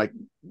Miss in like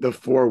the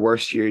 4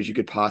 worst years you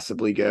could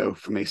possibly go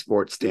from a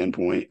sports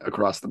standpoint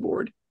across the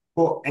board.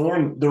 Well,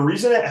 and the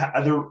reason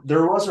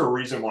there was a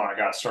reason why I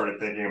got started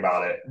thinking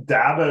about it.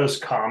 Dabo's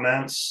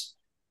comments,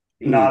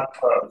 not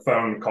a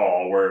phone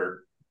call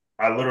where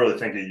I literally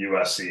think a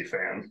USC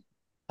fan.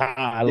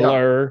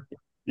 Tyler.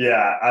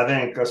 Yeah, I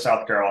think a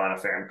South Carolina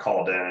fan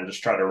called in and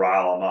just tried to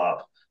rile them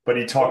up. But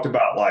he talked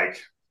about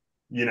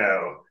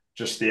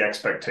just the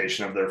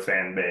expectation of their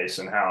fan base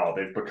and how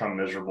they've become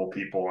miserable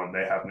people and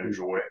they have no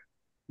joy.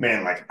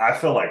 Man, I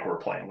feel like we're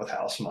playing with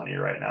house money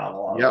right now in a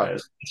lot of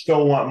ways.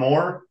 Still want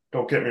more.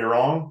 Don't get me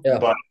wrong,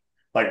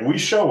 but we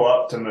show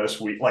up to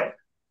most weeks.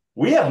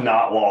 We have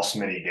not lost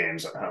many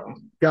games at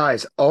home.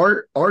 Guys,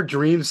 our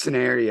dream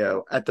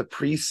scenario at the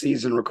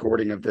preseason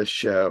recording of this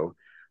show,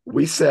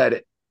 we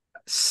said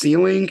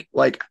ceiling,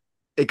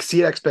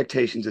 exceed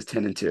expectations is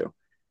 10-2.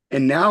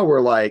 And now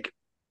we're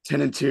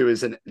 10-2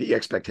 is the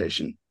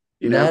expectation.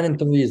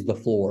 9-3 is the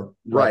floor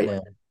right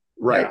now.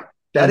 Right. Yeah.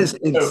 That is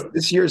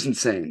this year's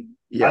insane.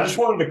 Yeah. I just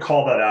wanted to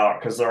call that out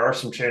because there are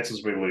some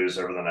chances we lose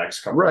over the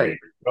next couple of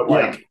weeks.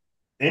 But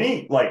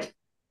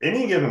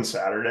any given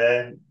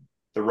Saturday,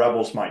 the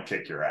Rebels might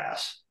kick your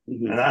ass.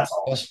 Mm-hmm. And that's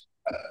awesome.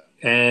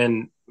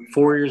 And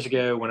 4 years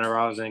ago, whenever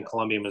I was in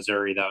Columbia,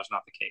 Missouri, that was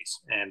not the case.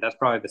 And that's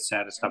probably the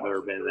saddest I've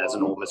ever been as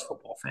an Ole Miss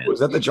football fan. Was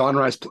that John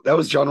Rice? That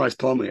was John Rice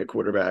Plumlee at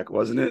quarterback,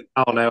 wasn't it?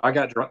 I don't know. I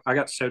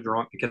got so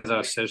drunk because I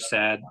was so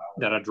sad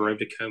that I drove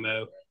to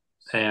Como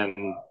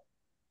and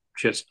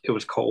it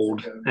was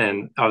cold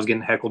and I was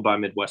getting heckled by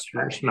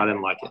Midwesterners and I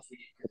didn't like it.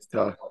 It's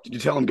tough. Did you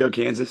tell them go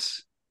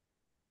Kansas?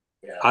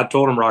 I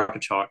told them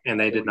Rocket Chalk and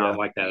they did not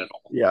like that at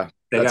all. Yeah,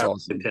 that's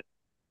awesome.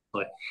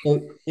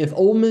 So if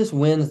Ole Miss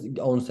wins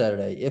on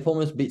Saturday, if Ole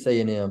Miss beats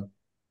A&M,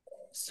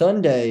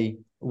 Sunday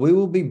we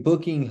will be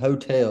booking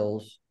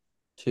hotels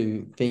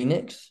to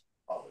Phoenix,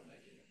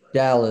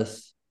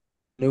 Dallas,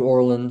 New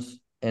Orleans,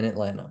 and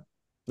Atlanta.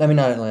 I mean,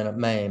 not Atlanta,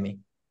 Miami.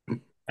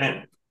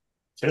 Man,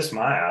 kiss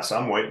my ass.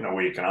 I'm waiting a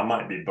week, and I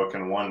might be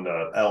booking one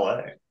to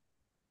LA.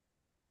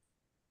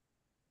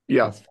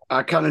 Yeah,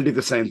 I kind of do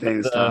the same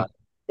thing this time.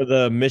 For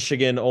the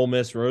Michigan Ole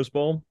Miss Rose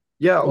Bowl?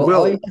 Yeah,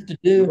 well, all you have to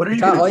do, what are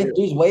you all you have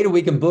to do is wait a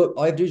week and book.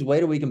 All you have to do is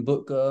wait a week and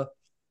book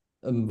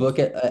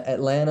at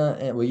Atlanta.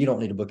 And well, you don't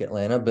need to book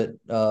Atlanta, but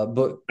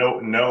book.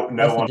 No one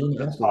on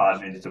this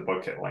pod needs to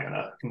book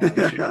Atlanta.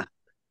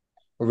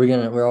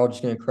 We're all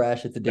just gonna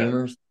crash at the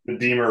Deemers. The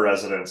Deemer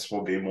residents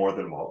will be more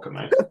than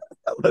welcoming.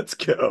 Let's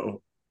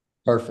go.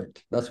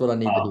 Perfect. That's what I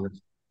need to hear.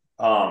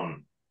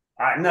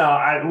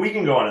 We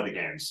can go on to the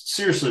games.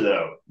 Seriously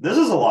though, this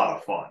is a lot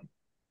of fun.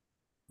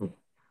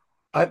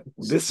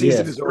 This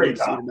season has already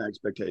exceeded my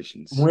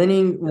expectations.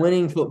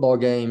 Winning football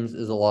games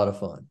is a lot of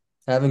fun.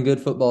 Having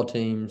good football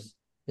teams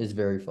is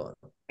very fun.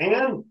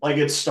 And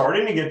it's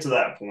starting to get to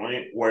that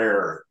point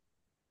where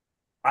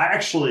I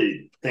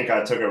actually think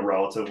I took a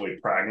relatively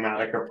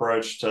pragmatic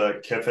approach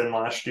to Kiffin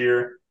last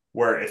year.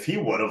 where if he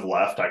would have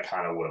left, I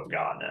kind of would have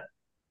gotten it.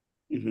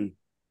 Mm-hmm.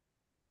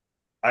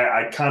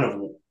 I kind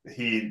of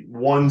he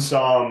won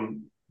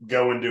some,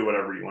 go and do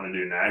whatever you want to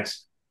do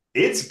next.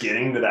 It's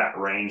getting to that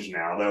range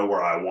now though,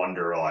 where I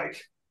wonder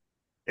like,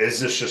 is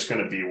this just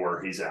going to be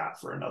where he's at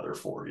for another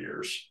 4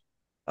 years?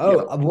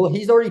 Oh, well,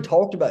 he's already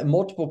talked about in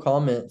multiple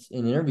comments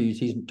in interviews.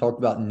 He's talked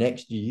about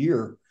next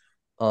year,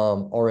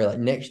 or like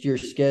next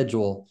year's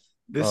schedule.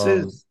 This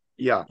is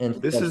and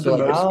this stuff. is So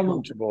the like most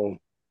comfortable.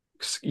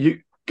 You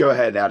go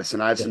ahead,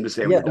 Addison. I have something to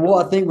say. yeah. Well,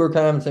 I think we're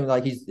kind of saying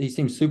like he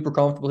seems super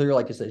comfortable here.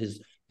 Like I said,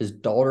 his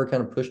daughter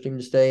kind of pushed him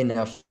to stay.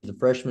 Now she's a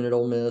freshman at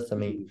Ole Miss. I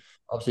mean,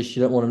 obviously she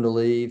didn't want him to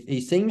leave.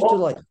 He seems to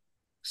like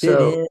fit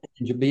in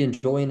and be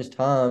enjoying his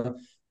time.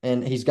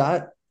 And he's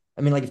got,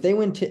 I mean, like if they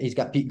win, he's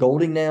got Pete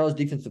Golding now as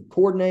defensive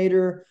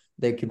coordinator.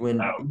 They could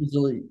win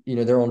easily. You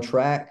know, they're on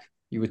track.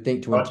 You would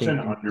think to win. Such an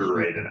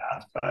underrated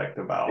aspect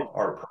about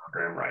our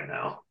program right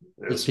now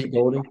is Pete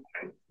Golding.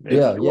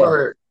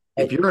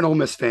 If you're an Ole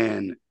Miss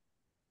fan,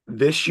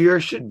 this year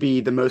should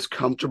be the most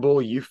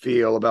comfortable you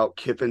feel about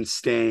Kiffin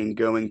staying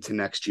going to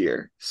next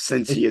year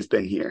since he has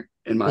been here,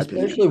 in my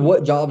opinion. Especially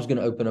what job's going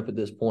to open up at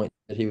this point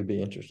that he would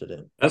be interested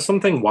in. That's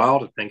something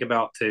wild to think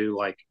about too.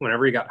 Like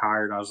whenever he got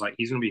hired, I was like,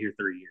 he's going to be here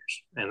 3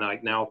 years. And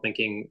like now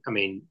thinking, I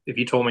mean, if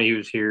you told me he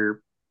was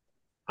here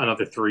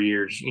another 3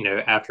 years, you know,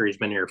 after he's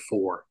been here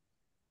 4,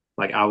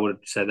 like I would have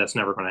said that's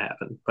never going to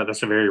happen. But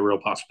that's a very real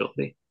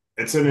possibility.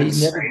 It's an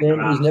he's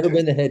never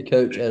been the head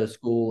coach at a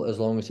school as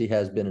long as he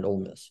has been at Ole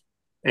Miss.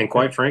 And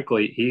quite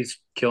frankly, he's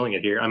killing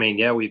it here. I mean,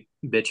 yeah, we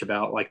bitch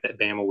about like that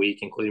Bama week,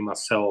 including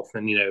myself.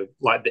 And, you know,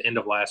 like the end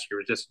of last year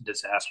was just a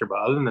disaster. But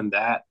other than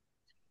that,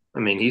 I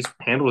mean, he's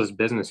handled his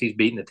business. He's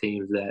beaten the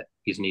teams that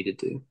he's needed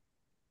to.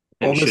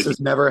 Ole Miss has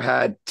never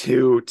had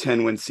 2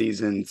 10-win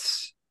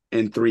seasons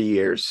in 3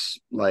 years,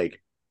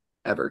 like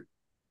ever.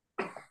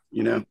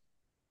 You know?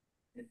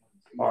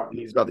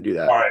 He's about to do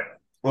that. All right.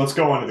 Let's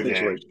go on to the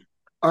game.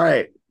 All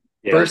right.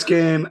 Yeah. First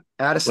game,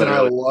 Addison,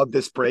 I love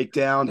this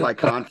breakdown by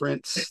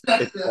conference.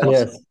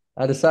 Yes,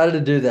 I decided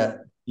to do that.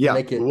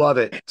 Yeah, love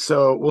it.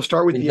 So we'll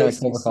start with the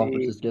ACC.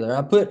 Conferences together.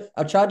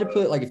 I tried to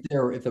put like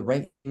if the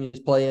ranking is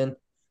playing,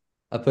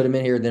 I put them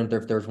in here. Then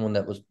if there's one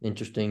that was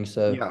interesting,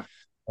 so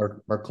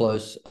or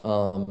close.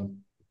 But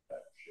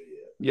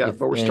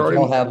we're starting. If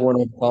y'all have one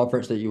in the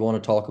conference that you want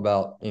to talk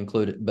about,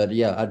 include it. But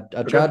yeah,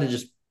 I tried to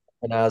just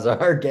organize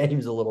our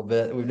games a little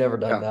bit. We've never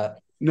done that.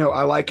 No,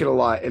 I like it a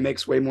lot. It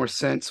makes way more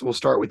sense. We'll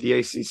start with the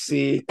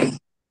ACC.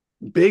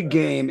 Big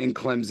game in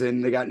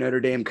Clemson. They got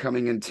Notre Dame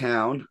coming in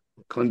town.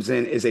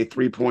 Clemson is a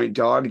 3-point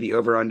dog. The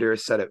over-under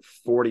is set at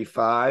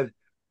 45.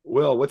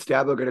 Will, what's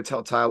Dabo going to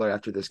tell Tyler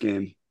after this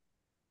game?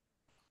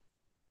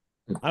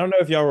 I don't know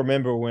if y'all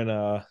remember when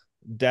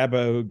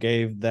Dabo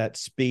gave that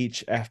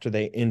speech after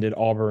they ended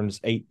Auburn's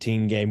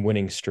 18-game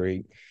winning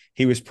streak.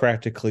 He was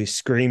practically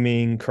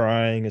screaming,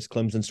 crying as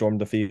Clemson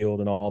stormed the field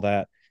and all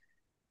that.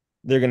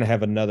 They're going to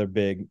have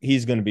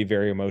he's going to be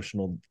very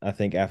emotional, I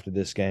think, after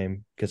this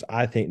game, because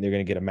I think they're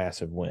going to get a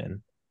massive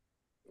win.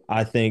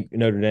 I think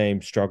Notre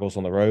Dame struggles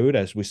on the road,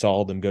 as we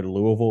saw them go to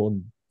Louisville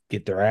and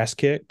get their ass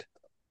kicked.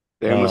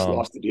 They almost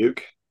lost to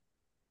Duke.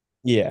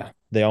 Yeah,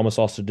 they almost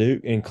lost to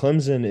Duke. And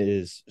Clemson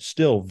is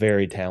still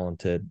very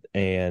talented,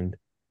 and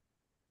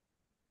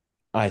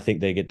I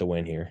think they get the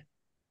win here.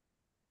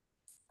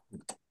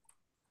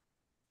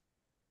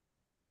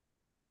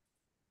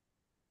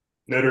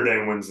 Notre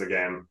Dame wins the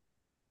game.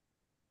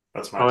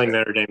 That's my I think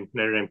Notre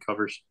Dame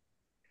covers.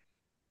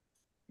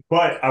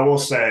 But I will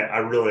say I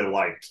really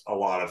liked a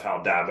lot of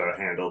how Dabo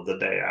handled the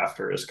day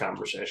after his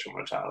conversation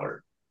with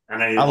Tyler.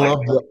 And I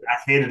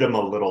hated him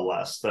a little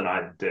less than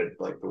I did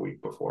like the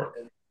week before.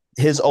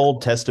 His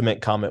Old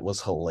Testament comment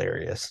was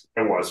hilarious.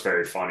 It was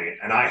very funny.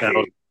 And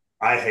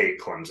I hate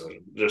Clemson.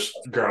 Just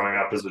growing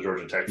up as a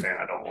Georgia Tech fan,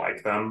 I don't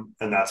like them.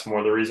 And that's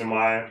more the reason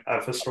why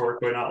I've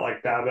historically not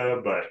liked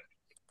Dabo. But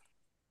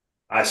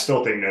I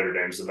still think Notre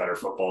Dame's the better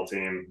football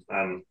team,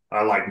 and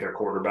I like their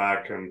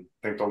quarterback and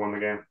think they'll win the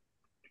game.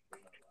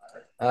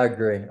 I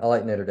agree. I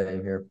like Notre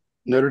Dame here.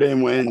 Notre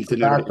Dame wins.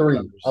 By 3.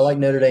 I like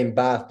Notre Dame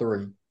by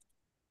 3.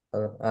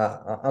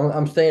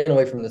 I'm staying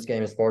away from this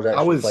game as far as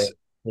actually playing.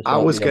 I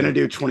was going to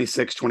do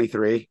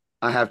 26-23.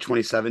 I have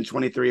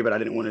 27-23, but I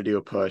didn't want to do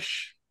a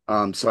push.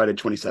 So I did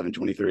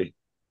 27-23.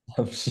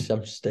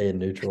 I'm staying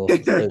neutral.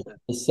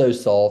 It's so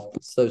soft.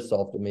 It's so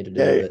soft of me to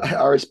do it.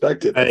 I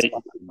respect it. Hey,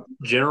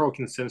 general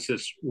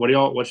consensus. What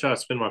should I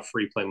spend my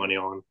free play money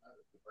on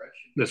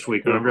this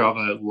week? Remember, I have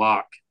a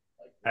lock.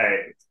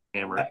 Hey,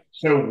 hammer.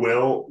 So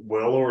Will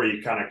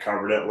already kind of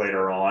covered it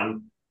later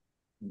on.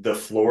 The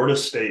Florida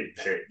State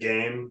Pitt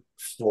game.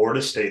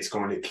 Florida State's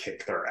going to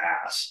kick their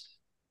ass.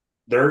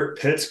 Their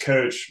Pitt's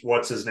coach,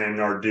 what's his name,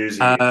 Narduzzi.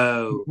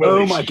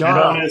 Oh my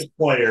God! On his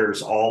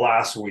players all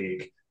last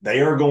week.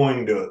 They are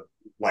going to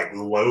like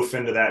loaf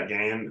into that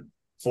game.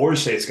 Florida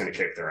State's going to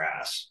kick their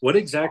ass. What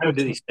exactly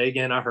did he say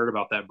again? I heard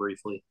about that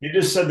briefly. He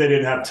just said they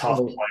didn't have tough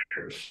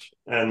players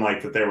and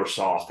like that they were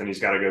soft, and he's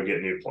got to go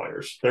get new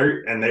players. They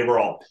were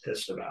all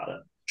pissed about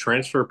it.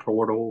 Transfer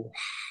portal.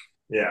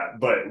 Yeah,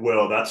 but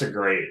Will, that's a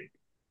great.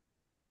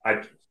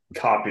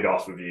 copied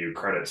off of you.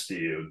 Credits to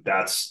you.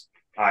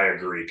 I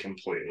agree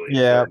completely.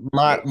 Yeah,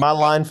 my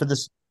line for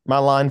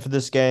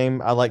this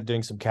game, I like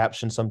doing some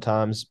captions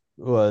sometimes,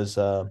 was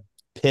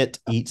Pitt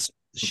eats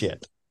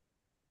shit.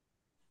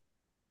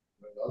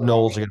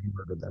 Knowles are gonna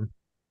murder them.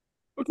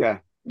 Okay.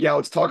 Yeah,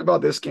 let's talk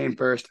about this game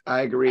first.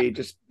 I agree,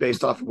 just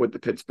based off of what the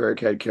Pittsburgh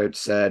head coach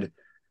said.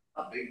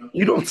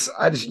 You don't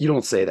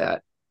say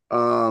that.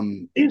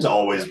 He's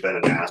always been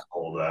an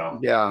asshole, though.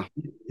 Yeah.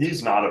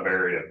 He's not a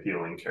very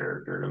appealing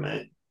character to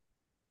me.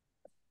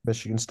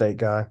 Michigan State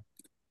guy.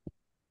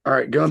 All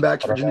right, going back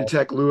to Virginia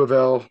Tech,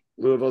 Louisville.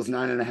 Louisville's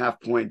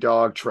 9.5-point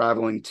dog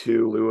traveling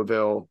to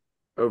Louisville.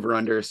 Over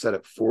under set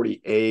at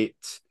 48.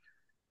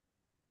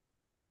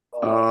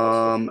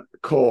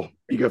 Cole,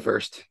 you go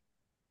first.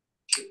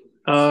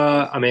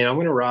 I mean, I'm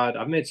gonna ride.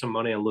 I've made some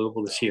money on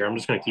Louisville this year. I'm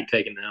just gonna keep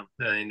taking them.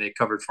 I mean, they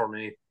covered for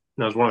me.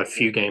 That was one of the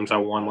few games I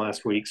won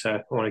last week, so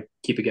I want to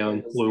keep it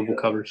going. Louisville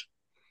covers.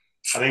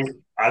 I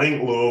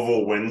think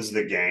Louisville wins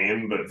the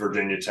game, but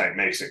Virginia Tech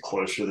makes it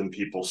closer than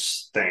people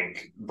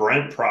think.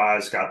 Brent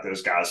Pry's got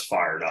those guys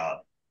fired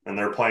up, and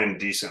they're playing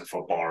decent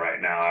football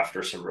right now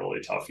after some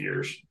really tough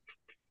years.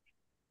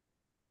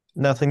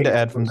 Nothing to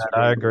add from that.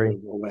 I agree.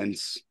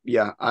 Wins.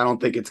 Yeah, I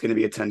don't think it's going to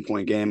be a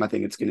 10-point game. I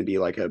think it's going to be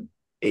like a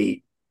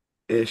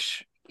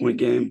 8-ish point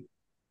game.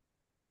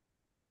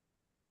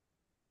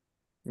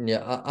 Yeah,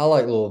 I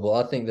like Louisville.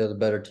 I think they're the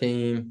better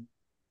team.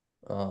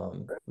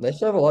 They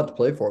still have a lot to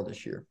play for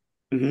this year.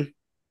 Mm-hmm.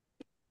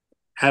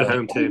 At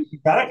home too. You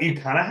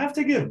kind of have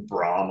to give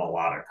Brom a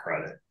lot of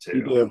credit too.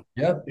 You do.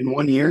 Yeah. In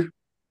 1 year.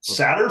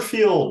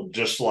 Satterfield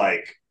just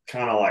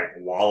kind of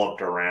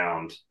walloped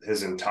around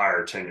his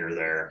entire tenure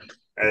there,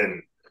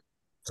 and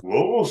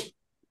Louisville's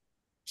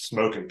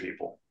smoking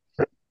people.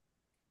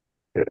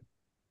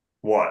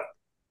 What?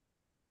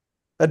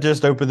 I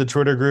just opened the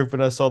Twitter group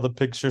and I saw the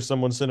picture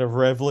someone sent of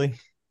Revley.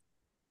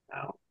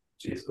 Oh,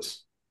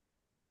 Jesus.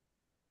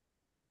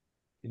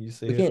 Can you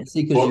see We it? can't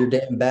see because your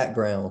damn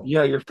background.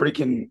 Yeah, your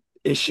freaking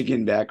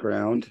Michigan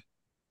background.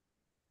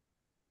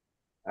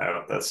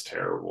 Oh, that's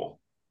terrible.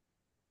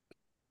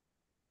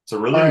 It's a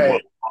really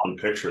well-drawn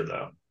picture,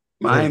 though.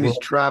 Miami's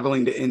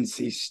traveling to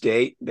NC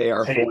State. They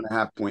are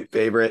 4.5-point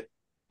favorite.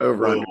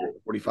 Over under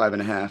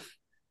 45.5.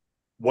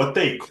 What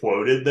they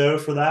quoted, though,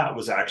 for that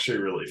was actually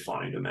really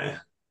funny to me.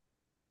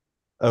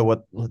 Oh,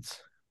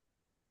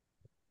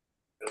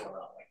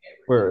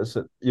 where is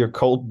it? Your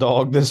cold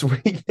dog this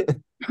week?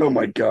 Oh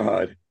my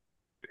God.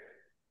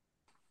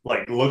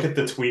 Look at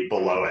the tweet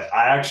below it.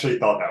 I actually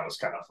thought that was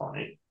kind of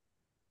funny.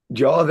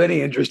 Do y'all have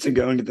any interest in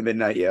going to the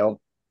Midnight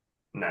Yell?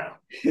 No,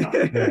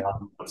 not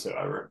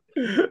whatsoever.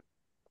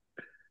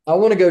 I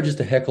want to go just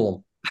to heckle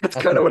them. That's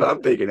kind of what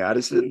I'm thinking,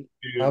 Addison.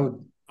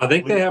 I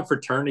think they have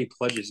fraternity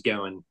pledges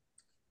going.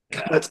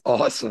 Yeah. That's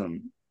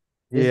awesome.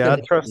 Yeah,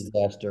 I trust.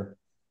 Disaster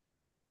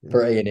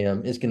for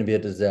A&M. It's going to be a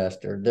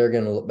disaster. They're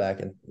going to look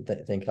back and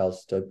think how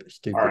stupid.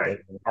 All right.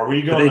 Are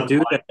we going? They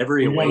do that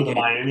every away game.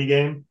 Miami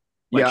game.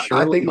 Yeah,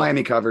 I think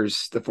Miami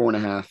covers the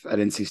 4.5 at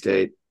NC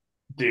State.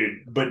 Dude,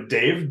 but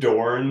Dave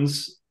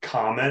Dorn's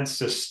comments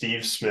to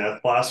Steve Smith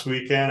last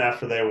weekend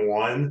after they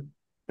won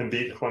and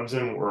beat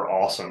Clemson were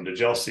awesome. Did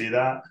y'all see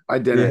that? I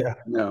didn't. Yeah.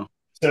 No.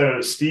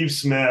 So Steve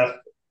Smith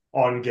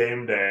on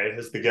game day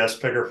is the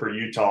guest picker for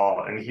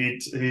Utah, and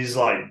he's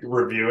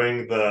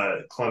reviewing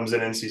the Clemson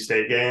NC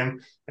State game,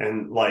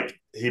 and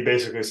he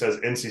basically says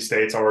NC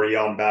State's already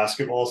on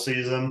basketball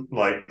season,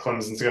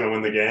 Clemson's going to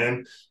win the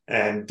game.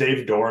 And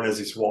Dave Dorn, as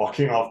he's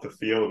walking off the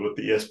field with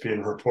the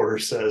ESPN reporter,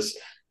 says,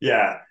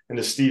 "Yeah, and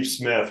to Steve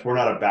Smith, we're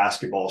not a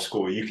basketball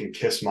school. You can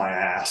kiss my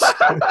ass."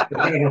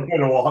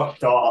 And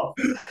walked off.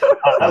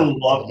 I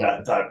love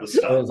that type of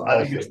stuff.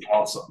 I think it's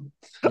awesome.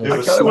 I kind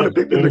of want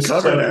to pick them to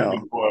cover now.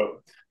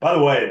 By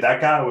the way,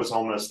 that guy was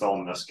almost the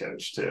Ole Miss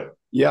coach too.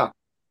 Yeah,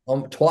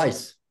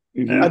 twice.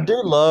 Mm-hmm. I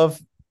do love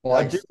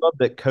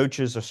that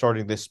coaches are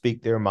starting to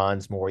speak their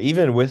minds more.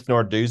 Even with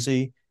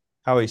Narduzzi,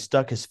 how he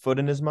stuck his foot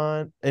in his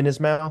mouth. At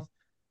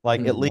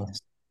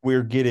least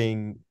we're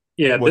getting.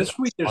 Yeah, this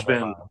week there's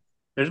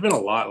been a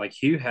lot.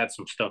 Hugh had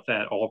some stuff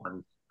at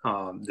Auburn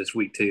this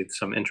week too.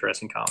 Some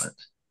interesting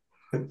comments.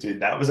 Dude,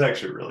 that was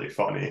actually really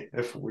funny.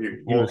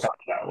 We'll talk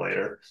about that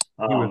later.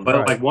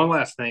 But one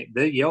last thing,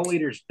 the Yell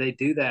leaders, they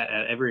do that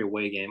at every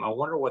away game. I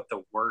wonder what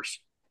the worst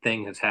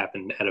thing has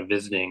happened at a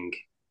visiting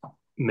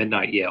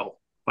Midnight Yell.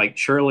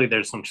 Surely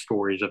there's some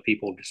stories of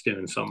people just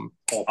doing some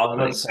awful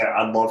things.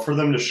 I'd love for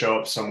them to show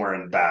up somewhere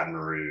in Baton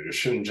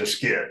Rouge and just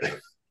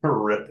get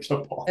ripped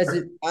apart.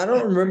 I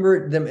don't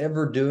remember them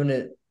ever doing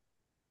it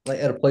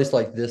at a place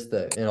like this,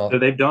 though. So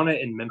they've done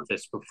it in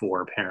Memphis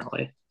before,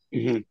 apparently.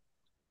 Mm-hmm.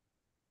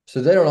 So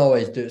they don't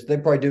always do it. So they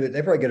probably do it.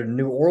 They probably go to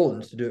New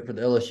Orleans to do it for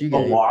the LSU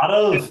game.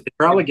 They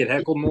probably get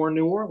heckled more in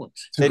New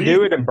Orleans. They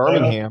do it in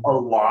Birmingham. A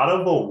lot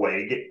of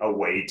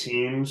away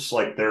teams,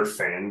 their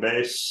fan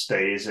base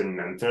stays in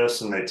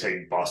Memphis and they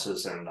take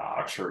buses into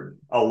Oxford.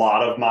 A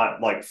lot of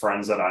my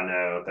friends that I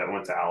know that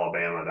went to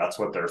Alabama, that's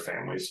what their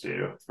families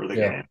do for the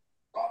game.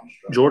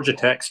 Georgia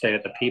Tech stayed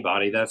at the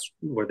Peabody. That's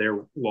where their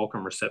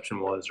welcome reception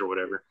was or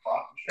whatever.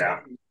 Yeah.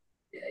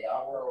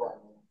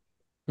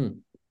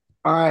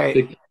 All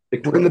right.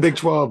 Big We're in the 12. Big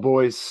 12,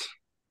 boys.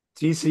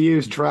 TCU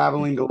is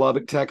traveling to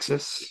Lubbock,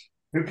 Texas.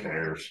 Who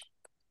cares?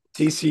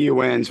 TCU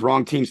wins.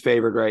 Wrong team's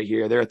favored right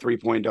here. They're a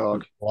 3-point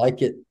dog. I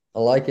like it. I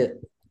like it.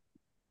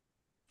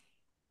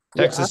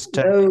 Texas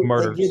I Tech know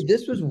murders.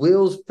 this was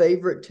Will's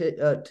favorite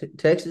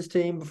Texas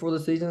team before the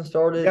season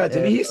started. Yeah,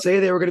 didn't and he say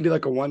they were going to be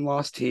like a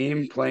one-loss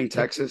team playing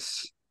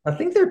Texas? I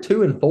think they're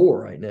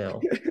 2-4 right now.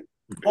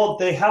 Well,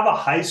 they have a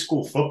high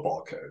school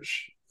football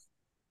coach.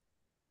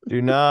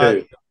 Do not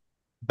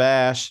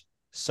bash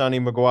Sonny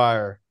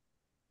McGuire.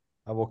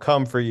 I will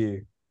come for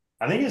you.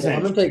 I think his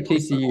I'm name's going to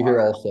take TCU here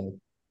also.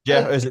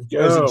 Jeff, is it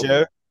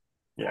Joe?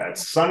 Yeah,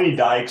 it's Sonny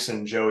Dykes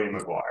and Joey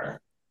McGuire.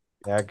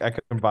 Yeah, I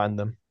combine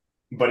them.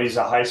 But he's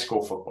a high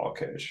school football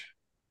coach.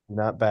 Do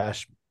not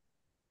bash.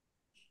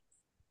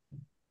 I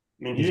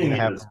mean, He's he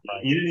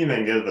didn't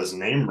even give his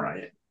name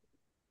right.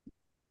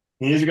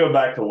 He needs to go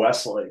back to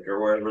Westlake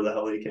or wherever the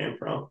hell he came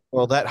from.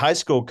 Well, that high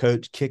school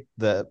coach kicked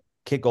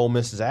Ole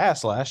Miss's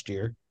ass last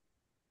year.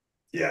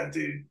 Yeah,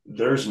 dude.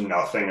 There's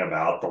nothing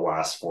about the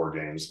last 4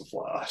 games of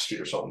last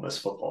year's Ole Miss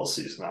football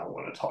season I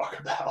want to talk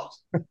about.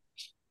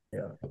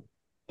 Yeah.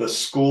 The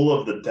school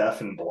of the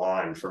deaf and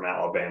blind from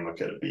Alabama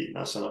could have beaten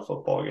us in a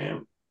football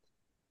game.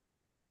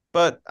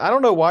 But I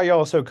don't know why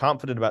y'all are so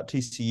confident about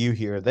TCU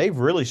here. They've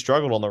really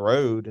struggled on the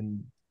road,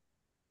 and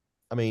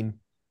I mean,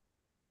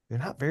 they're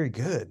not very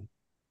good.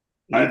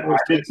 I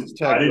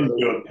didn't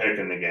do a pick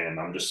in the game.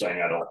 I'm just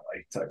saying I don't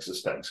like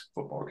Texas Tech's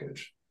football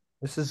coach.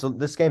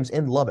 This game's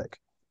in Lubbock.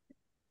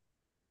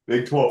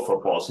 Big 12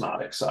 football is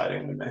not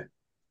exciting to me.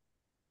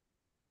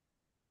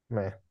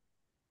 Man.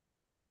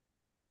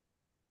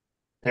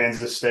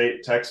 Kansas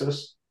State,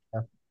 Texas.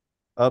 Yeah.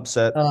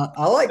 Upset.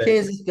 I like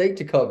Kansas State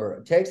to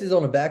cover. Texas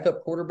on a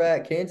backup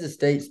quarterback. Kansas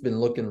State's been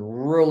looking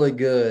really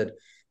good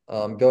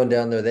going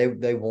down there.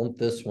 They want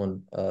this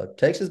one.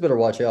 Texas better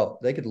watch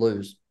out. They could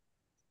lose.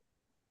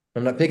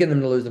 I'm not picking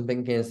them to lose. I'm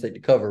picking Kansas State to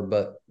cover,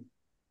 but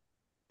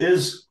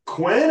is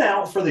Quinn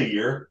out for the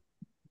year?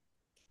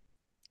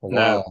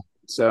 No.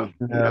 So,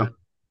 no.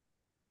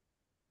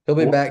 He'll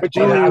be back.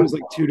 Virginia was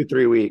like 2 to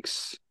 3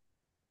 weeks.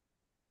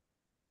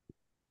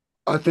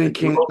 I think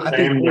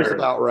Will's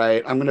about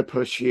right. I'm going to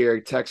push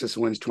here. Texas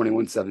wins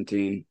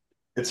 21-17.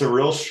 It's a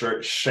real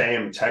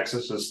shame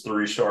Texas's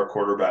 3-star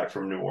quarterback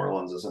from New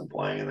Orleans isn't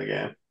playing in the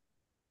game.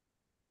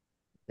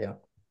 Yeah.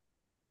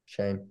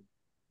 Shame.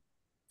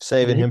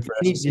 Saving him for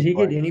Did he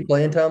get any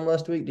playing time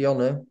last week? Do y'all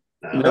know?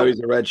 No, he's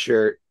a red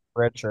shirt.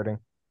 Red shirting.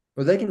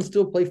 Well, they can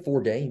still play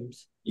 4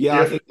 games.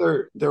 Yeah, I think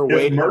they're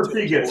waiting. If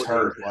Murphy gets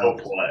hurt, he'll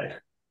play.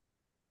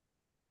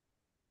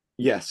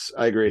 Yes,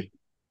 I agree.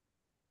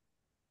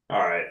 All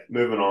right,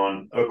 moving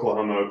on.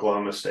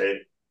 Oklahoma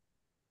State.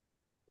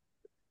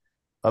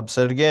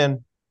 Upset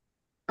again.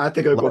 I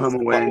think Oklahoma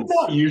wins.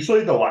 Not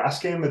usually the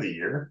last game of the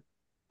year.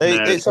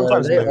 They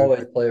sometimes they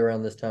always play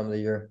around this time of the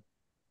year.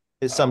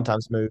 It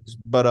sometimes moves,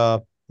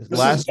 but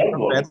last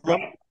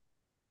Bedlam.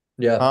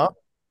 Yeah. Huh?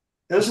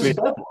 This is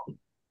Bedlam.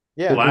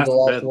 Yeah. Could be the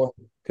last one.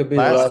 Could be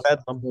last the last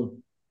Bedlam.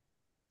 one.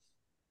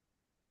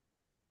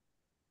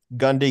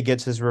 Gundy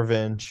gets his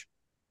revenge.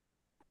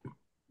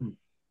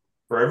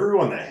 For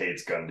everyone that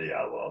hates Gundy,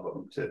 I love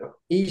him too.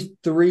 He's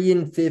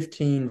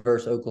 3-15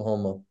 versus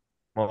Oklahoma.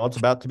 Well, it's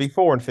about to be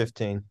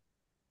 4-15.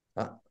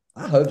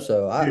 I hope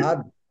so.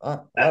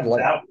 I'd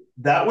like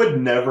that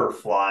would never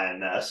fly in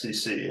the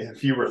SEC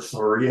if you were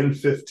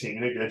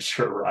 3-15 against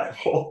your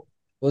rival.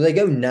 Well, they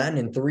go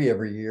 9-3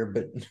 every year,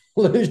 but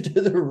lose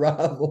to the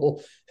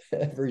rival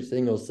every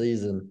single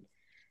season.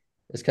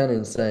 It's kind of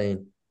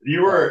insane.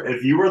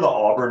 If you were the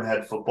Auburn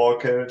head football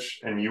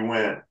coach and you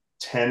went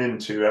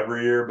 10-2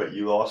 every year, but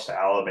you lost to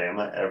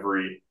Alabama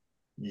every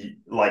fifth, you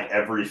won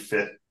every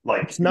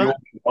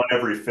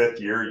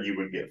 5th year, you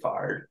would get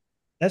fired.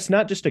 That's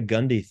not just a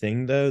Gundy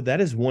thing, though. That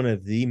is one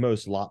of the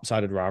most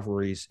lopsided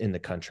rivalries in the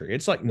country.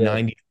 It's like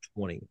 90-20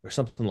 or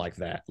something like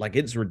that. Like,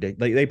 it's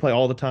ridiculous. They play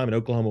all the time, and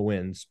Oklahoma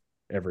wins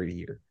every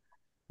year.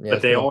 Yeah,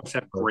 but they always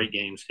have great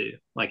games, too.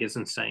 Like, it's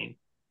insane.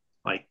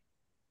 Like,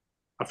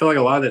 I feel like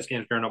a lot of those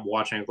games growing up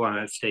watching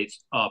Oklahoma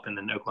State's up, and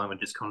then Oklahoma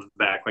just comes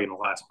back like in the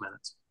last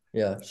minutes.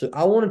 Yeah, so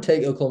I want to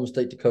take Oklahoma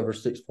State to cover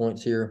 6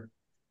 points here.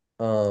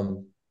 Like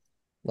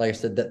I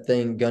said, that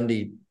thing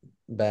Gundy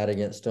bad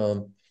against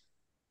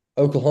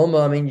Oklahoma.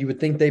 I mean, you would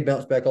think they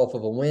bounce back off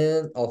of a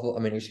win.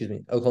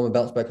 Oklahoma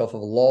bounced back off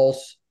of a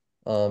loss.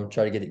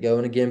 Try to get it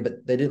going again,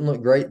 but they didn't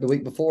look great the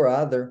week before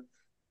either.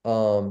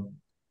 And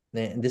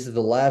this is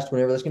the last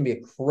whenever. That's going to be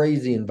a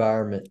crazy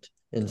environment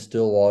in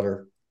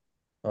Stillwater.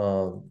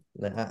 I'm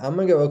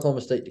going to go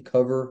Oklahoma State to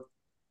cover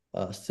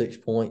 6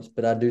 points,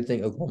 but I do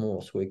think Oklahoma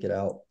will squeak it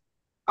out.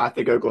 I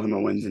think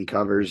Oklahoma wins and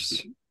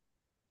covers.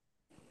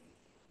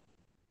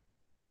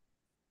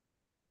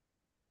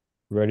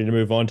 Ready to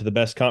move on to the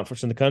best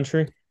conference in the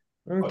country?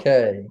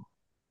 Okay.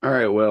 All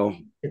right, well.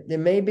 It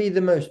may be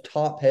the most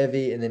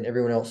top-heavy, and then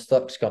everyone else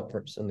sucks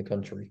conference in the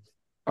country.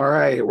 All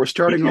right, we're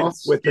starting off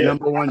with the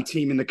number 1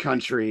 team in the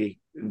country,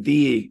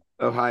 the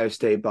Ohio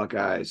State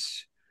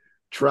Buckeyes.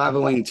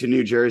 traveling to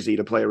New Jersey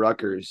to play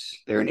Rutgers.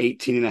 They're an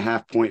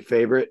 18.5-point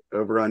favorite.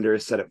 Over under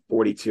is set at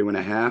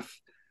 42.5.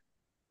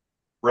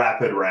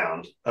 Rapid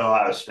round.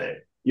 Ohio State.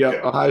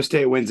 Yep. Go. Ohio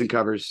State wins and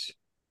covers.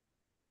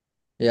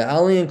 Yeah, I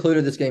only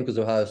included this game because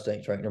Ohio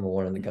State's ranked number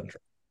 1 in the country.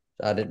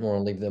 I didn't want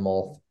to leave them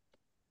off.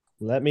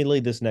 Let me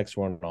lead this next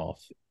one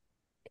off.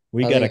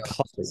 We I got a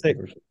think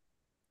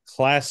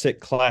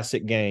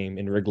classic game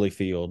in Wrigley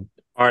Field.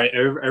 All right,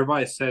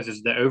 everybody says,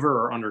 is the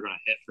over or under going to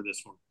hit for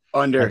this one?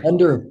 Under.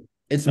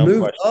 It's No moved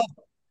question.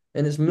 up,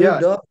 and it's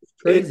moved up. It's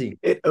crazy.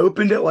 It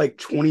opened at like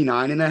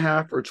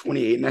 29.5 or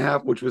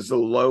 28.5, which was the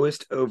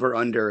lowest over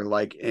under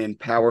like in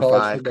Power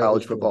Five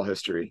college football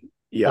history.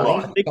 Yeah.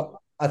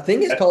 I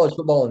think it's college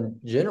football in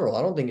general.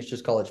 I don't think it's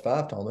just college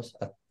 5, Thomas.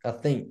 I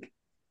think.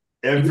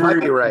 You might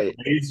be right.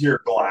 Raise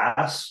your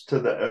glass to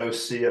the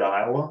OC at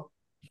Iowa.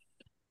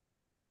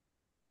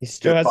 He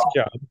still has a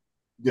job.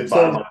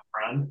 Goodbye, my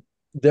friend.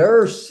 There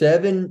are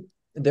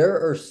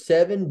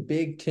seven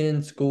Big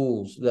Ten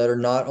schools that are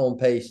not on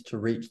pace to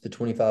reach the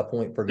 25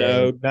 point per game.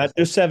 No, not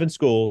just 7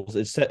 schools.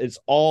 It's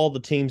all the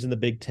teams in the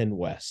Big Ten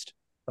West,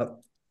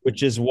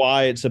 which is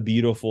why it's a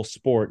beautiful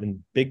sport.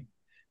 And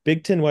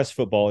Big Ten West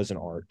football is an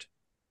art.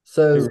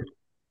 So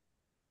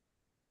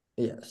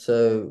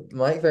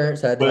Mike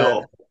Ferentz had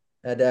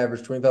to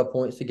average 25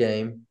 points a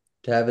game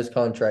to have his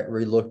contract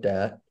relooked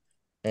at,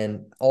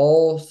 and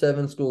all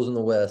 7 schools in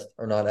the West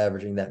are not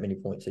averaging that many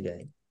points a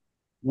game.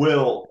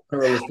 Will,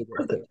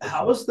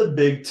 how is the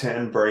Big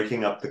Ten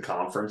breaking up the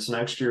conference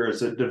next year?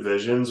 Is it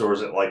divisions or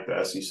is it like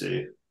the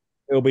SEC?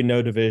 There'll be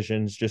no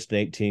divisions, just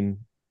an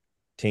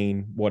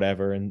 18-team,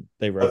 whatever, and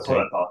they rotate. That's what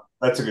I thought.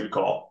 That's a good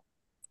call.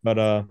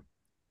 But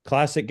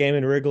classic game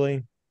in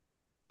Wrigley,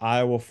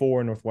 Iowa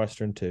 4,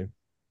 Northwestern 2.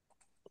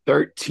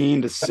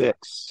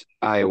 13-6,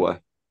 Iowa.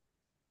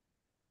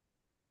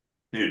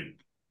 Dude,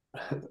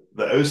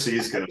 the OC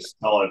is going to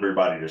tell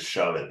everybody to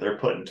shove it. They're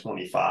putting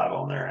 25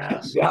 on their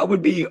ass. That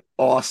would be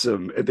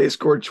awesome if they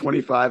scored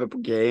 25 a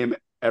game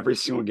every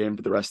single game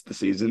for the rest of the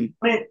season.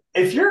 I mean,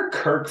 if you're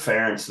Kirk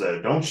Ferentz,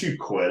 though, don't you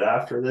quit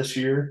after this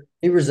year?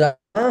 He resigned.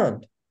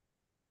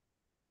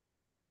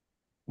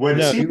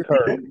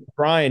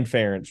 Brian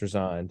Ferentz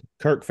resigned.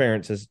 Kirk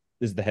Ferentz is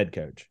the head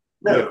coach.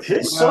 No,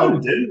 his son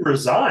didn't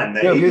resign.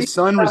 His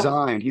son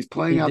resigned. He's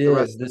playing out the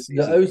rest of the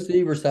season.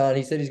 The OC resigned.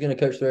 He said he's going to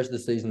coach the rest of the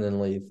season and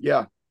leave.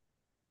 Yeah.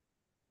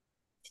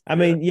 I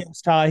mean,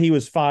 yes, Ty, he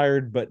was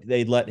fired, but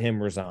they let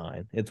him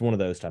resign. It's one of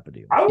those type of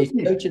deals. I was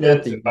coaching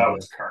at the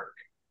Kirk.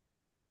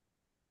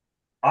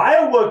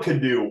 Iowa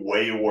could do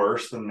way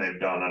worse than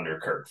they've done under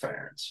Kirk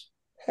Ferentz.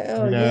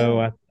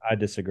 I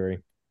disagree.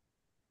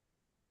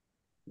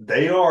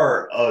 They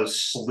are a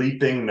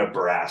sleeping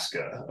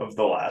Nebraska of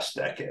the last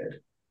decade.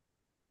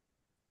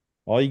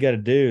 All you got to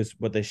do is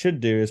what they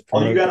should do is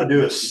all you got to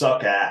do is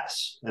suck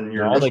ass,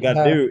 and all they got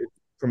to do is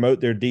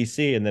promote their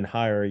DC and then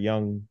hire a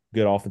young,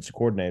 good offensive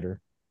coordinator,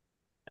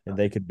 and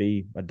they could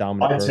be a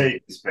dominant. My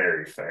take is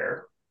very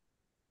fair.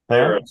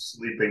 They're a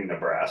sleeping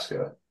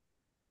Nebraska.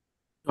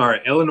 All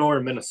right, Illinois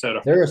or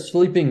Minnesota? They're a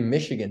sleeping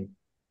Michigan.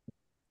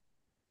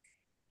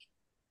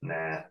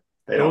 Nah.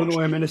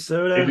 Illinois,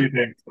 Minnesota.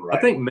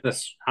 I think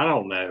Minnesota. I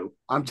don't know.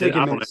 I'm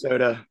taking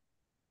Minnesota.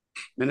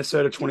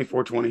 Minnesota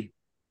 24-20.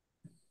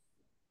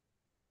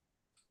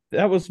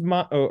 That was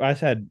my. Oh, I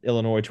had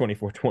Illinois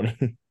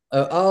 24-20. I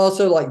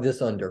also like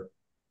this under.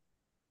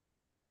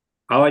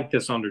 I like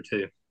this under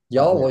too.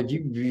 Y'all, what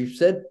you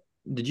said?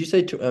 Did you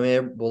say? The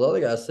other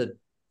guy said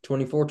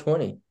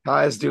 24-20.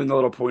 Ty is doing the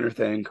little pointer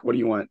thing. What do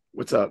you want?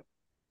 What's up?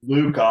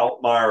 Luke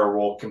Altmaier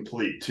will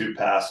complete 2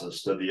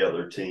 passes to the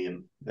other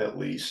team at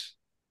least.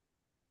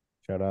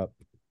 Shut up.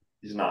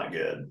 He's not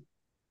good.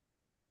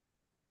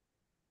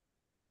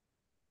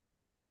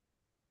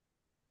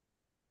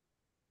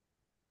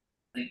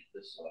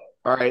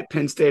 All right,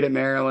 Penn State at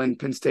Maryland.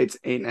 Penn State's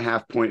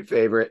 8.5-point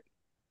favorite.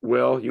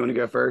 Will, you want to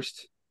go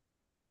first?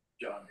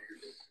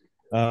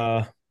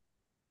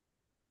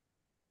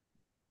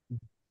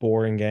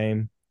 Boring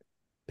game.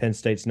 Penn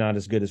State's not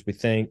as good as we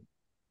think,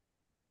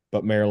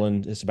 but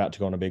Maryland is about to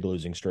go on a big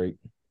losing streak.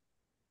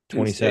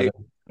 27-17,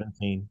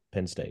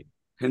 Penn State.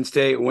 Penn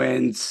State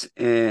wins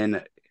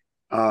in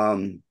a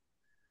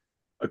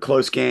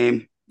close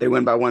game. They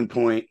win by 1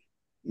 point.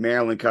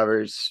 Maryland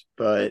covers,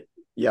 but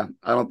yeah,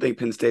 I don't think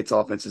Penn State's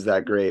offense is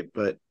that great,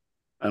 but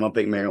I don't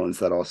think Maryland's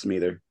that awesome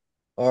either.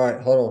 All right,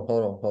 hold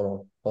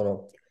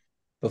on.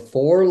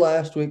 Before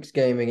last week's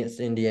game against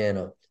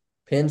Indiana,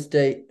 Penn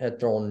State had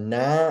thrown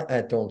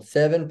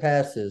 7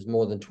 passes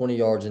more than 20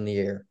 yards in the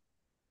air.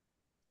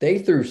 They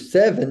threw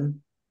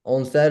 7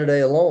 on Saturday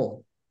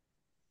alone.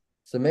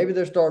 So maybe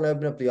they're starting to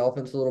open up the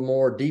offense a little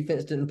more.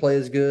 Defense didn't play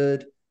as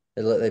good.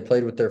 They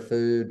played with their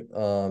food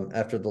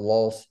after the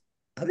loss.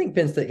 I think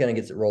Penn State kind of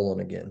gets it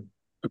rolling again.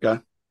 Okay.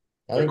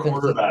 I think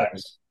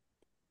quarterbacks.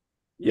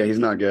 Yeah, he's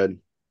not good.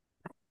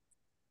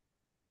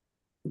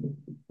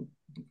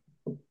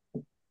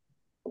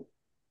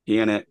 He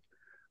in it.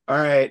 All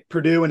right,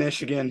 Purdue and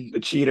Michigan, the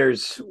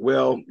cheaters.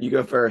 Will, you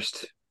go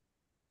first.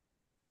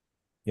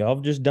 Y'all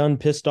have just done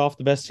pissed off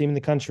the best team in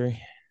the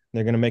country.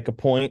 They're going to make a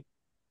point.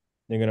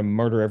 They're going to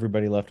murder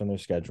everybody left on their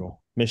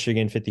schedule.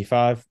 Michigan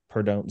 55,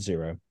 Purdue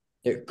 0.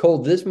 Yeah, Cole,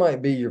 this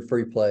might be your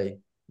free play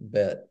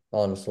bet,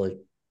 honestly.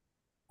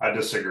 I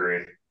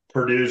disagree.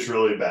 Purdue's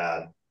really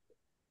bad.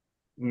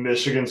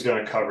 Michigan's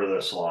going to cover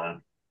this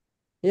line.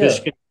 Yeah.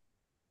 Michigan,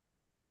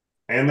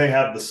 And they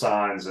have the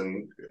signs,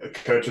 and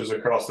coaches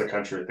across the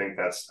country think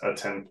that's a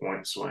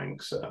 10-point swing.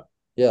 So,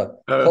 yeah.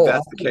 Oh, Cole, if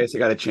that's the case, I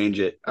got to change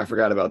it. I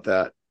forgot about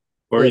that.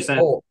 what are you saying?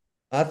 Cole,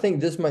 I think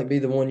this might be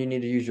the one you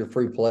need to use your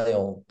free play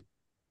on.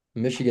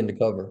 Michigan to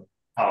cover.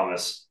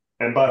 Thomas.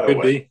 And by the Could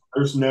way, be.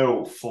 there's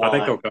no I think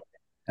flying they'll cover.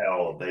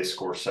 hell they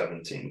score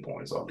 17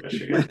 points on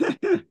Michigan.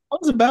 I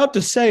was about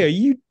to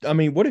say,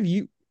 what have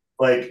you?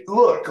 Like,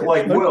 look,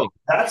 like, smoking. Will,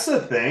 that's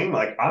the thing.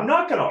 Like, I'm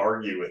not going to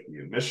argue with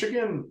you.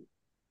 Michigan,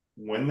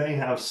 when they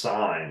have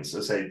signs,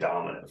 is a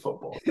dominant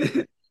football.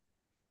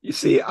 You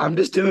see, I'm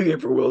just doing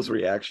it for Will's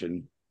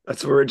reaction.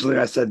 That's originally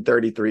I said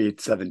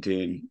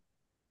 33-17.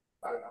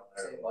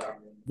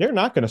 They're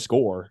not going to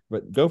score,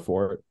 but go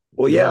for it.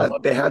 Well, yeah,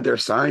 they had their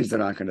signs. They're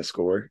not going to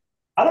score.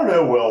 I don't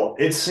know, Will.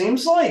 It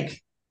seems like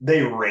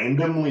they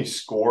randomly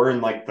score in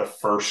like the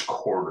first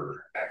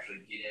quarter.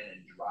 Actually get in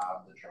and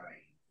drive the train.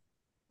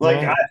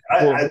 Like,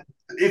 No.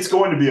 it's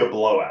going to be a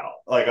blowout.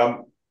 Like,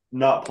 I'm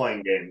not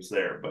playing games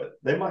there, but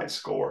they might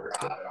score.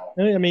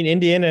 I mean,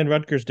 Indiana and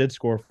Rutgers did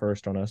score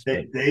first on us.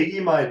 But They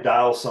might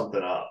dial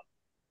something up.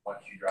 Once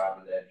you drive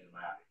to the edge of the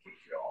map, it kicks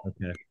you off.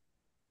 okay.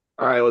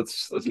 All right,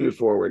 let's move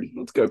forward.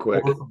 Let's go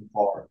quick.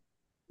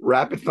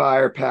 Rapid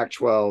fire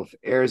Pac-12.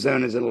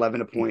 Arizona's an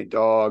 11-point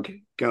dog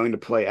going to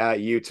play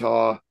at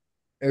Utah.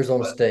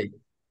 Arizona State.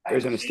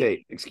 Arizona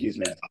State, excuse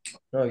me.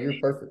 No, you're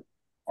perfect.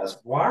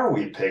 Why are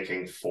we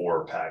picking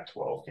 4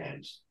 Pac-12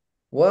 games?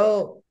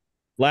 Well,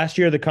 Last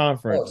year, the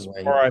conference, Oh,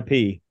 Wayne.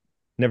 RIP.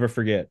 Never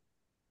forget.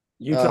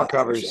 Utah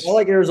covers. I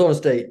like Arizona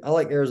State.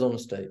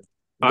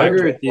 I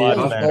agree with you. Lives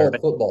That's matter.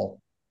 solid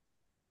football.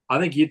 I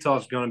think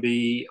Utah's going to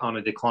be on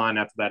a decline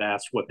after that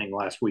ass whipping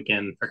last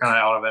weekend. They're kind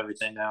of out of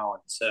everything now,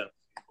 and so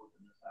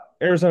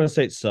Arizona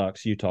State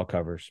sucks. Utah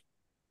covers.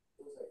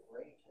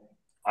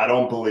 I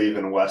don't believe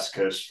in West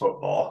Coast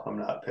football. I'm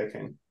not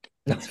picking.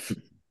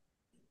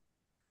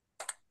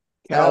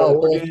 Cal,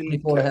 Oregon.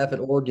 24.5 at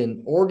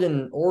Oregon.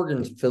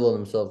 Oregon's feeling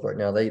themselves right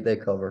now. They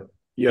cover.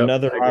 Yep,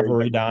 Another I agree.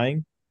 rivalry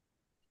dying.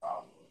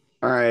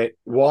 All right,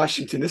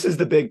 Washington. This is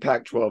the big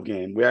Pac-12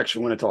 game. We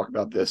actually want to talk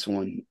about this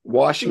one.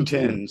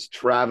 Washington's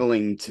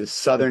traveling to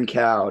Southern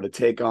Cal to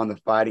take on the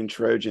Fighting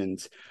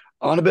Trojans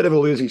on a bit of a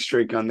losing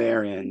streak on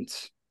their end.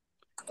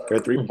 They're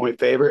a 3-point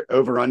favorite.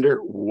 Over under.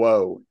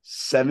 Whoa,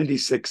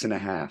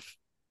 76.5.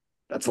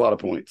 That's a lot of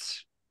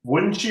points.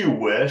 Wouldn't you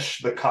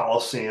wish the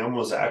Coliseum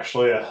was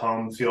actually a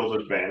home field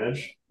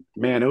advantage?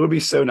 Man, it would be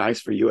so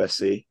nice for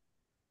USC.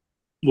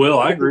 Will,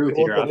 I agree with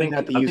you here. Or I they think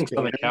have to use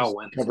Southern banners Cal to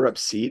wins. cover up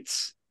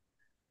seats.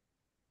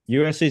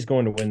 USC is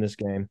going to win this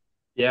game.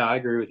 Yeah, I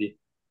agree with you.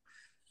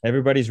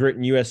 Everybody's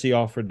written USC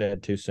off for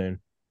dead too soon.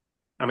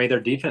 I mean,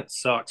 their defense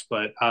sucks,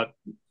 but I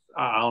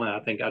don't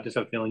know. I just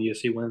have a feeling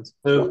USC wins.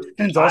 So,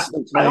 Washington's also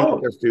been playing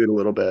with their food a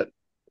little bit.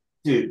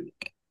 dude,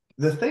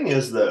 the thing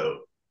is, though,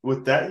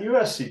 with that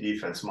USC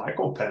defense,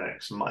 Michael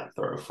Penix might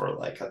throw for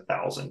like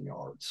 1,000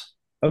 yards.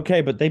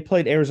 Okay, but they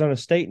played Arizona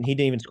State and he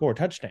didn't even score a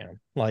touchdown.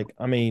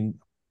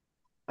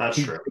 That's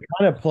he true.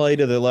 kind of play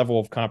to the level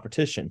of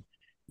competition.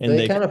 And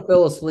They kind of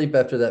fell asleep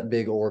after that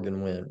big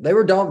Oregon win. They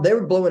were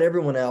blowing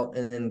everyone out,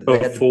 and then they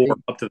had the Before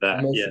up to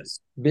that, yes.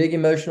 big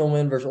emotional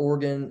win versus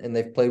Oregon, and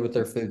they've played with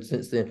their food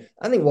since then.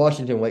 I think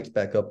Washington wakes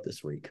back up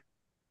this week.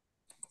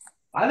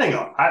 I think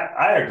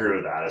I agree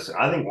with Addison.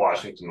 I think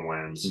Washington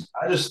wins.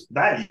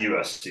 That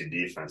USC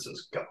defense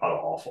is god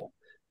awful.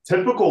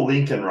 Typical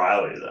Lincoln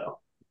Riley, though.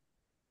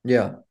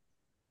 Yeah,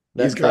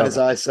 He's got his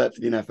eyes set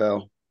for the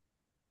NFL.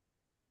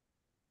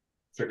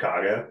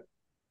 Chicago.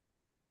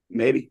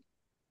 Maybe.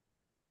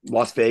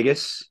 Las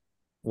Vegas.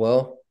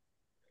 Well,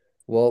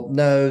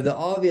 no. The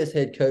obvious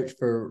head coach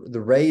for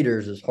the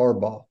Raiders is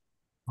Harbaugh.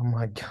 oh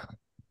my God.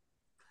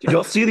 Did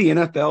y'all see the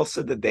NFL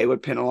said that they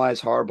would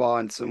penalize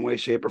Harbaugh in some way,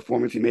 shape, or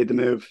form if he made the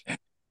move?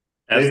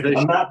 They've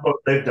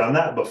done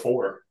that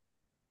before.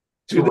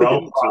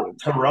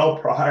 Terrell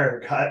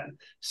Pryor got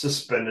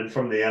suspended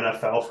from the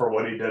NFL for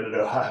what he did at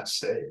Ohio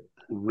State.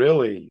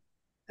 Really?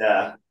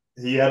 Yeah.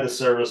 He had to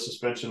serve a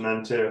suspension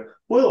then, too.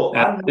 Will,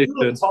 Yeah, I'm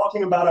literally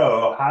talking about an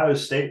Ohio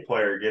State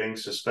player getting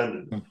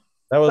suspended.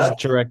 That was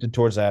directed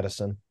towards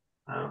Addison.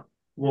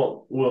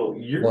 Well,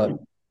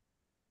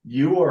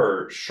 you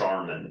are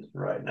Charmin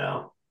right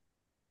now.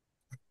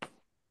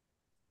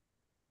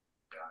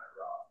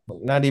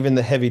 Not even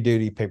the heavy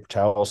duty paper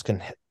towels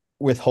can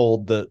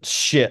withhold the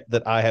shit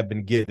that I have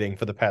been getting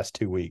for the past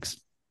 2 weeks.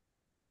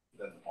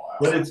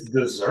 But it's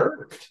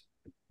deserved.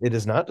 It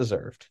is not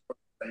deserved.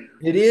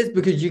 It is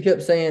because you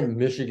kept saying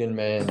Michigan,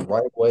 man,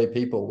 right away,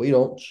 people. We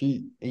don't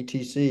cheat.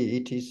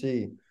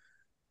 etc.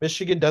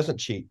 Michigan doesn't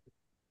cheat.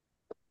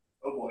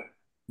 Oh boy.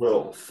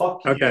 Well,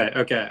 fuck you. Okay.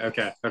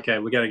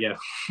 We got to go.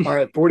 All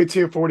right,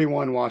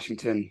 42-41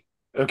 Washington.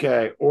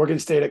 Okay, Oregon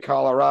State at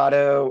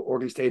Colorado.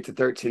 Oregon State's a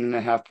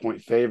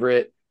 13.5-point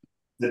favorite.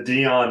 The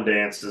Dion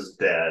dance is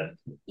dead.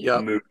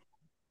 Yep.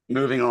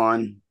 Moving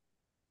on.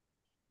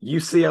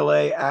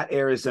 UCLA at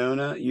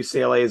Arizona.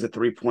 UCLA is a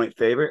 3-point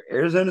favorite.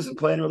 Arizona's been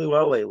playing really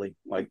well lately.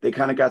 Like they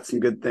kind of got some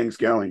good things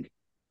going.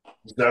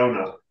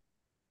 Zona.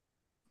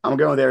 I'm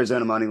going with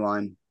Arizona money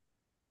line.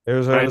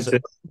 Arizona,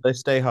 they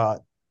stay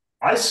hot.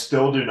 I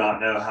still do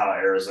not know how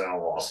Arizona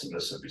lost to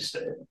Mississippi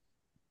State.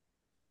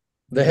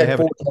 They had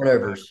 4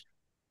 turnovers.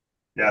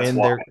 That's And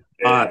why.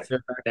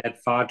 They had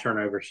 5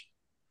 turnovers.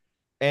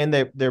 And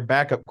their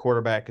backup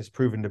quarterback has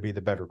proven to be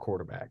the better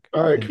quarterback.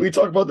 All right, can we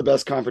talk about the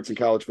best conference in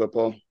college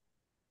football?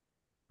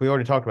 We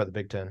already talked about the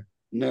Big Ten.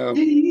 No.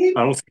 I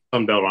don't see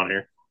Sun Belt on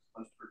here.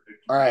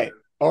 All right.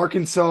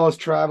 Arkansas is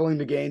traveling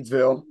to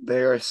Gainesville.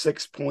 They are a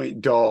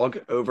 6-point dog.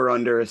 Over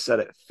under is set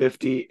at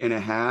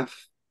 50.5.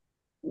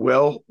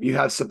 Will, you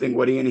have something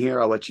witty in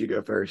here? I'll let you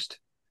go first.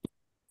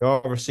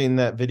 Y'all ever seen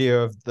that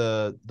video of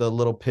the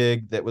little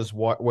pig that was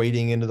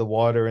wading into the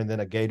water and then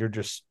a gator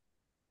just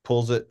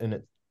pulls it and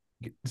it's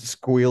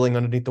squealing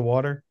underneath the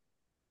water?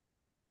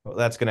 Well,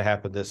 that's going to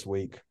happen this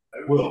week.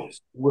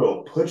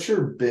 Will, put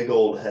your big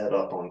old head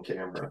up on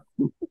camera.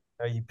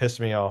 Oh, you pissed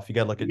me off. You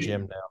got to look at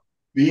Jim now.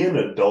 Be an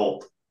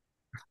adult.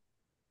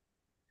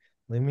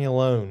 Leave me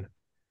alone.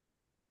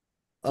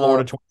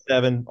 Florida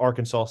 27,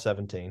 Arkansas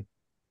 17.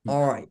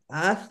 All right.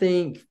 I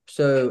think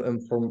so.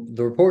 From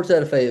the reports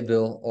out of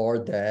Fayetteville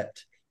are that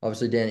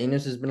obviously Dan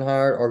Enos has been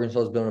hired. Arkansas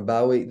has been on a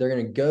bye week. They're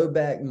going to go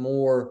back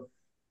more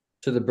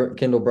to the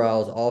Kendall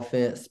Briles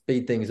offense,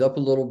 speed things up a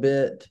little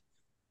bit.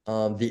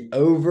 The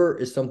over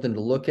is something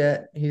to look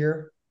at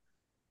here.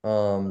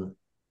 And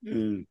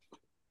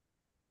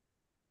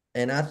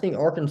I think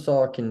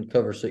Arkansas can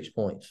cover 6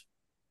 points.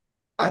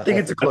 I think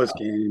it's a close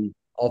game.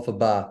 Off a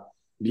bye.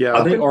 Yeah.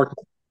 I think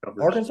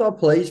Arkansas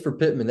plays for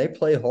Pittman. They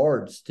play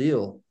hard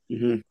still.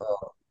 Mm-hmm.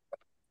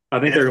 I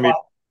think they're going to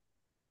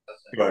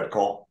be. Go ahead,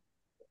 Cole.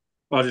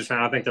 I was just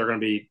saying, I think they're going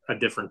to be a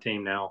different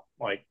team now.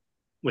 Like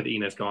with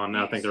Enos gone,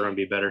 I think they're going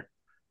to be better.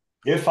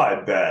 If I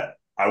bet,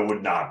 I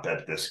would not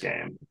bet this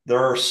game.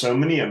 There are so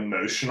many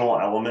emotional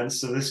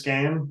elements to this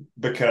game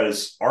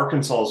because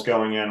Arkansas is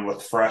going in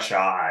with fresh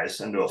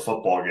eyes into a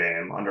football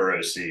game under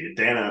OC.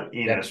 Dan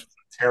Enos was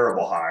a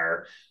terrible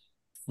hire.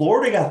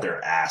 Florida got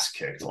their ass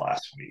kicked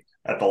last week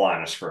at the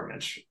line of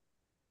scrimmage.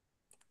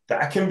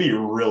 That can be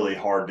really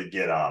hard to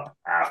get up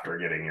after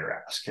getting your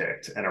ass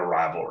kicked in a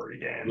rivalry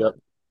game. Yep.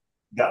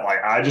 That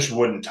I just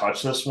wouldn't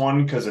touch this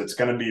one because it's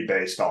going to be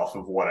based off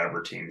of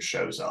whatever team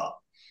shows up.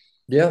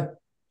 Yeah,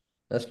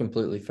 that's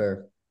completely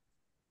fair.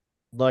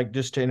 Like,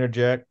 just to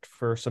interject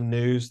for some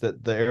news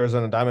that the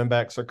Arizona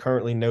Diamondbacks are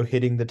currently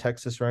no-hitting the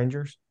Texas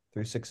Rangers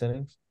through 6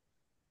 innings.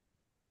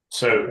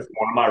 So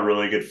one of my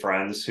really good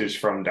friends who's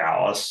from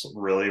Dallas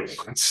really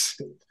wants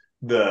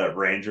the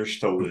Rangers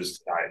to lose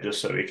tonight just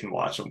so he can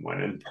watch them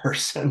win in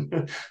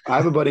person. I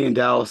have a buddy in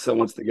Dallas that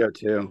wants to go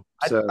too.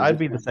 So I'd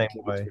be the same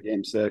way.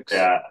 Game 6.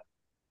 Yeah.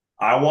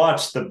 I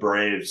watched the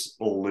Braves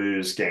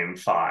lose game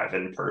 5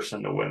 in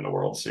person to win the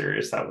World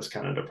Series. That was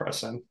kind of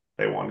depressing.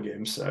 They won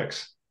game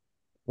 6.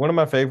 One of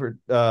my favorite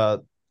I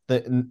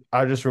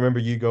just remember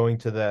you going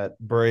to that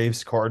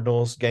Braves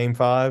Cardinals game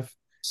 5.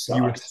 Sucks.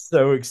 You were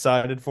so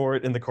excited for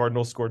it, and the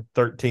Cardinals scored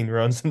 13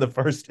 runs in the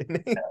first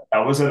inning.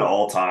 That was an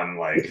all-time,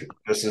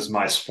 this is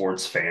my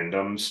sports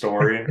fandom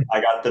story.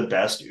 I got the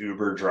best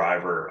Uber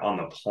driver on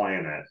the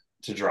planet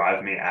to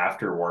drive me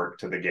after work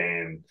to the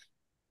game.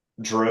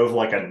 Drove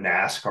like a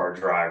NASCAR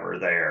driver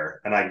there,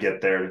 and I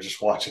get there to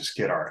just watch us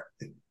get our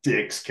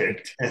dicks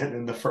kicked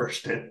in the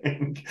first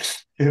inning.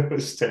 It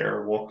was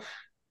terrible.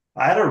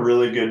 I had a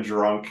really good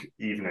drunk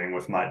evening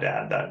with my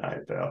dad that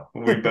night, though.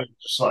 We both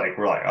just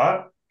we're like,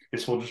 I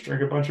guess we'll just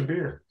drink a bunch of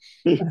beer.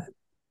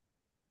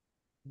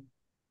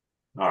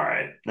 All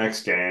right,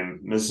 next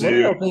game, Mizzou. What do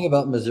y'all think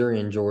about Missouri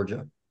and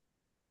Georgia?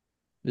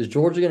 Is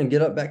Georgia going to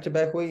get up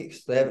back-to-back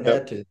weeks? They haven't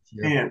had to this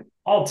year. Man,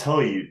 I'll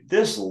tell you,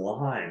 this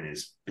line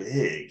is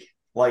big.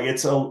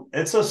 It's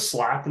a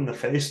slap in the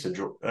face to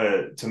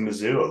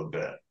Mizzou a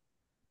bit.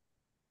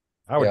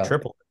 I would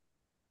triple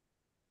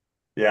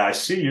it. Yeah, I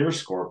see your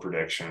score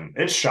prediction.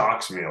 It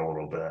shocks me a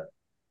little bit.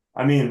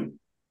 I mean,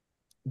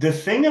 the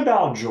thing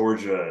about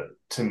Georgia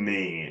to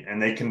me, and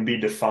they can be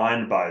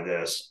defined by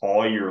this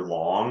all year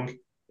long,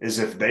 is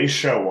if they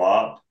show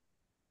up,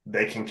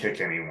 they can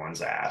kick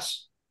anyone's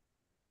ass.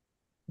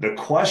 The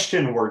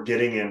question we're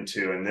getting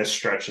into in this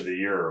stretch of the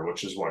year,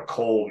 which is what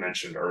Cole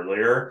mentioned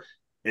earlier,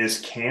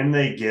 is can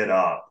they get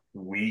up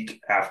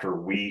week after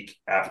week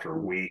after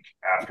week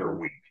after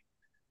week?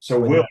 So,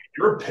 Will,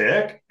 your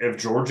pick, if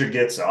Georgia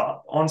gets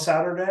up on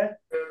Saturday,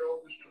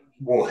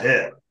 will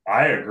hit.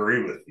 I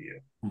agree with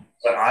you.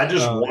 But I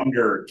just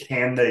wonder,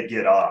 can they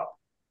get up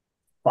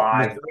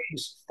 5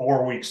 weeks,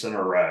 4 weeks in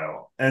a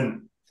row?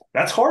 And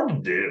that's hard to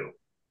do,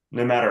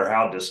 no matter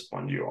how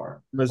disciplined you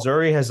are.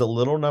 Missouri has a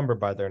little number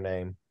by their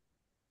name.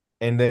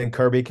 And then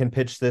Kirby can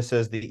pitch this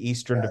as the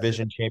Eastern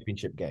Division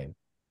Championship game.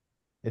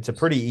 It's a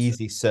pretty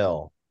easy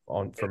sell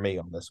for me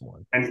on this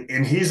one.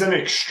 And he's an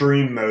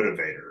extreme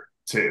motivator,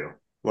 too.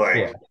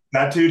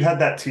 That dude had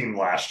that team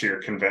last year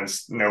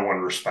convinced no one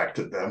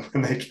respected them,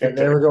 and they And kicked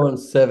they it. were going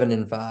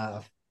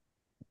 7-5.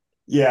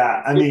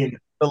 Yeah, I mean,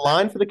 The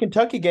line for the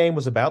Kentucky game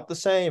was about the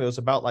same. It was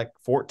about like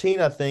 14,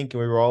 I think,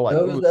 and we were all like,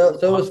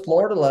 So was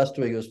Florida last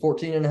week. It was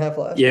 14.5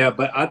 last Yeah, week.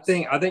 but I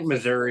think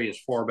Missouri is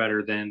far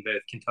better than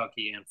both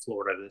Kentucky and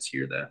Florida this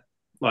year. Though,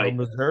 like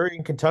Missouri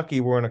and Kentucky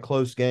were in a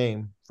close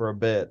game for a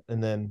bit,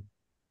 and then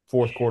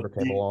fourth quarter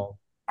came along.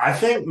 I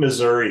think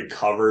Missouri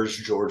covers.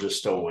 Georgia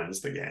still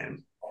wins the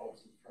game.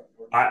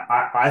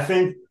 I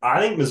think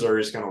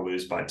Missouri's going to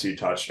lose by 2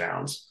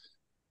 touchdowns.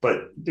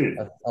 But, dude,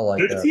 I like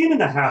that.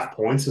 15.5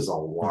 points is a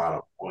lot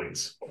of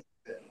points.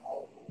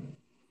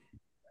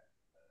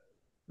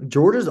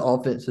 Georgia's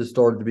offense has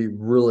started to be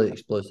really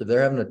explosive.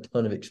 They're having a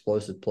ton of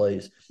explosive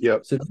plays.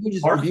 Yep. So if you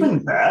just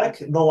Marvin Beck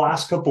the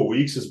last couple of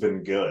weeks has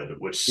been good,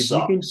 which if you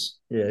can, sucks.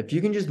 if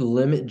you can just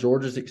limit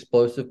Georgia's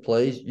explosive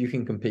plays, you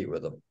can compete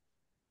with them.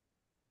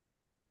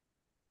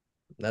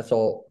 That's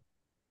all.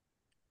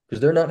 Because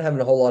they're not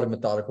having a whole lot of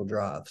methodical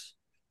drives.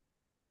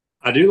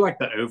 I do like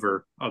the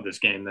over of this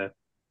game though.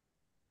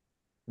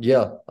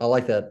 Yeah, I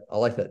like that. I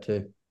like that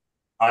too.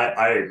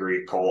 I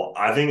agree, Cole.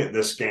 I think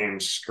this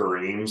game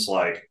screams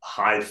like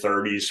high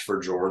 30s for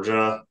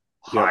Georgia,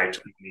 high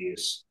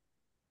 20s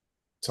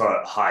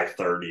to high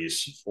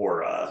 30s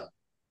for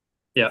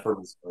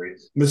Missouri.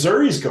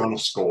 Missouri's going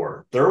to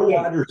score. Their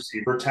wide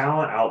receiver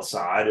talent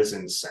outside is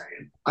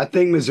insane. I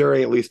think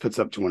Missouri at least puts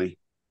up 20.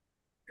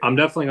 I'm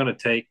definitely going to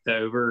take the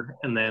over,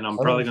 and then I'm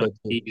probably going to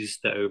so too. tease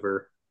the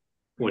over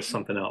with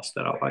something else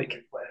that I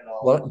like.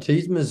 Well,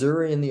 tease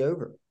Missouri in the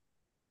over.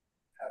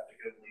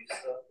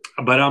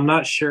 But I'm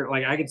not sure.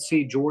 Like, I could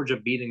see Georgia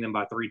beating them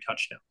by 3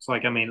 touchdowns.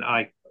 Like, I mean,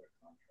 I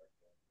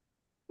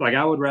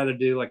would rather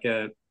do like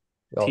a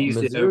tease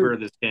it over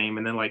this game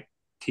and then like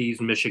tease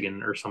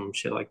Michigan or some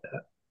shit like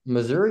that.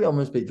 Missouri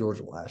almost beat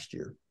Georgia last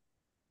year.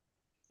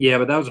 Yeah,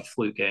 but that was a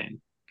fluke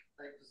game.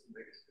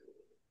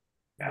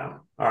 Yeah.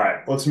 All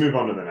right. Let's move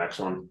on to the next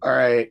one. All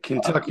right.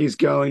 Kentucky's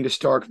going to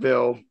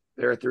Starkville.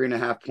 They're a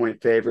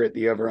 3.5-point favorite.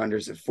 The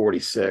over-under's at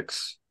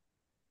 46.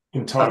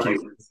 Kentucky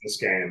wins this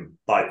game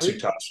by 2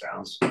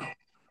 touchdowns.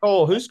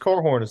 Oh, whose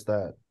car horn is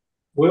that?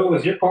 Will,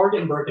 is your car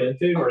getting broken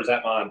into, or is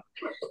that mine?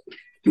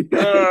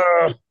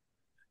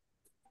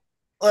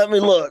 Let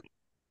me look.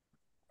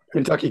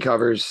 Kentucky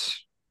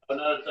covers. Oh,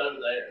 no, it's over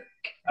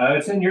there.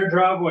 It's in your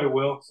driveway,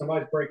 Will.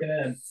 Somebody's breaking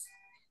in.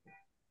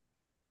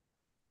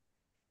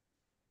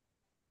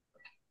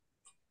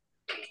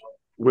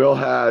 Will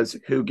has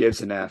who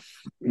gives an F.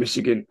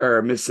 Michigan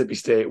or Mississippi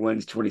State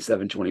wins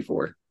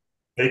 27-24.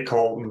 Hey,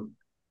 Colton.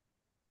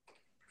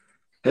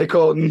 Hey,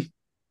 Colton.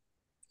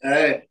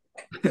 Hey,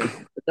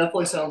 it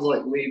definitely sounds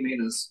like Lee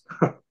Mina's.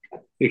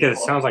 Because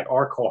it sounds like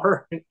our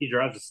car. He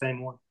drives the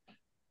same one.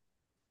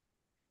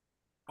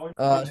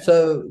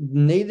 So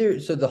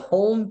the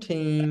home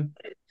team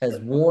has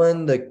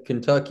won the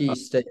Kentucky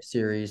State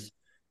Series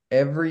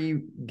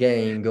every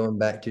game going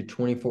back to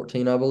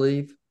 2014, I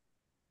believe.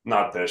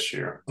 Not this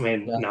year. I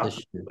mean, Not not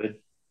this year.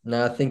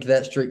 Now I think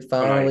that streak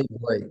finally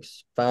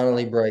breaks.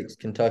 Finally breaks.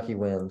 Kentucky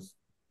wins.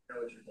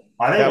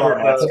 I think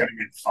Arnett's going to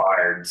get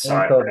fired.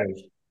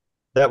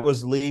 That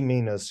was Lee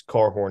Mina's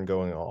car horn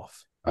going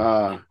off.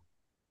 I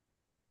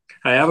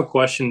have a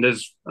question.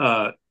 Does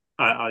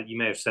you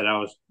may have said I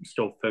was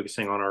still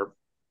focusing on our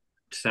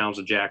sounds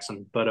of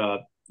Jackson,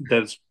 but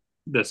does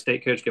the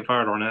state coach get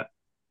fired, Arnett?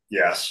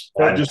 Yes,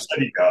 I just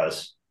said he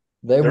does.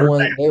 They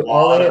won.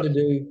 All they had to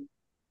do.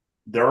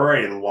 There are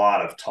a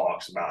lot of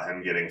talks about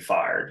him getting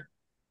fired.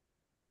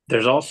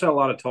 There's also a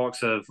lot of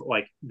talks of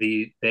like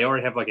they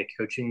already have like a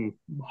coaching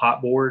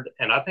hot board,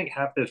 and I think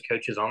half those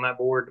coaches on that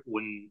board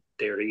wouldn't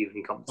dare to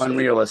even come.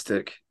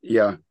 Unrealistic.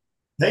 Yeah.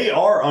 They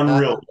are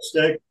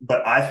unrealistic,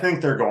 but I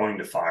think they're going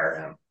to fire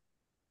him.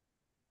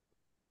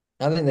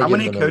 I think how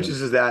many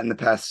coaches is that in the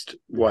past,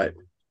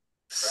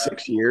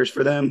 6 years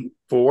for them?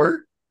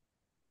 4?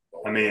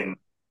 I mean,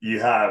 you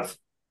have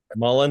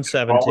Mullen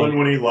 17. Mullen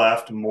when he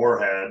left,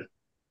 Moorhead,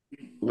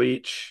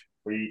 Leach,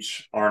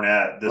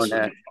 Arnett.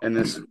 And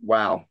this.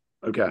 Wow.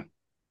 Okay.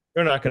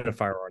 They're not going to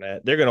fire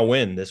Arnett. They're going to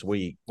win this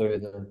week.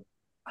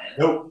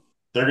 Nope.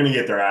 They're going to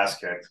get their ass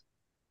kicked.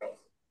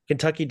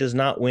 Kentucky does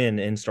not win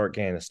in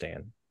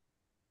Starkganistan.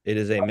 It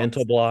is a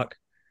mental block.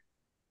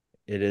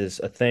 It is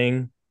a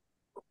thing.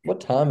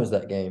 What time is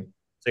that game?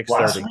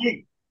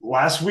 6:30.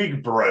 Last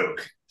week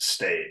broke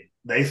State.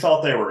 They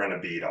thought they were going to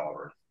beat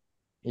Auburn.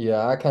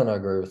 Yeah, I kind of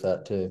agree with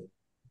that too.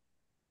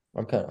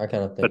 I kind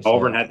of think. But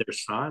Auburn had their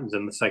signs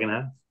in the second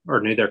half,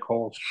 or knew their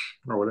calls,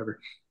 or whatever.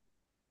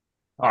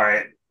 All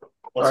right.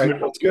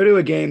 Let's go to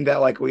a game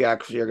that we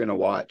actually are going to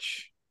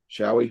watch,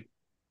 shall we?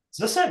 Is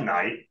this at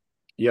night?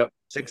 Yep.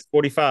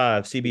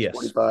 6:45 CBS.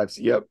 45.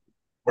 Yep.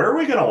 Where are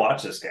we going to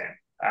watch this game?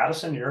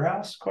 Addison, your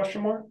house?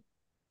 Question mark.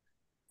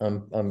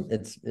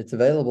 It's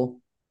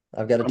available.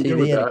 I've got a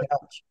TV and a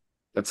couch.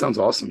 That sounds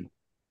awesome.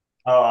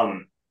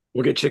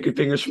 We'll get chicken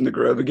fingers from the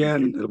Grove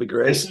again. It'll be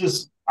great.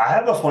 I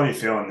have a funny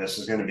feeling this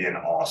is going to be an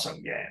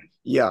awesome game.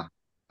 Yeah.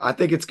 I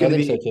think it's going to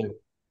be so too.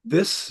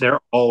 They're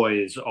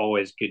always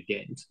good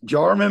games. Do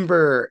y'all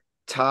remember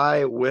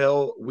Ty,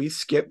 Will, we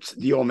skipped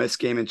the Ole Miss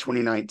game in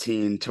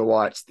 2019 to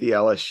watch the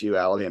LSU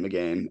Alabama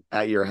game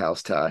at your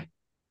house, Ty.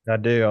 I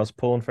do. I was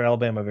pulling for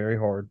Alabama very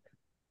hard,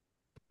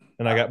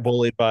 and I got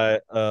bullied by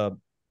a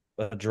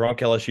drunk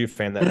LSU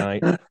fan that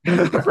night.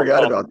 I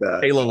forgot about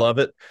that. Kayla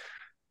Lovett.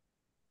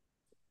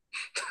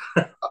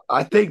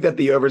 I think that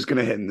the over is going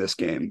to hit in this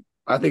game.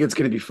 I think it's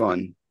going to be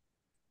fun.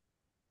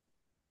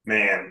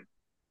 Man,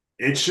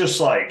 it's just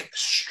like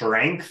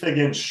strength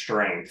against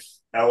strength.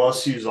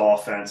 LSU's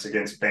offense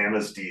against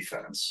Bama's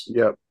defense.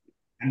 Yep.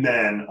 And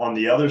then on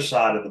the other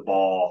side of the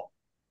ball,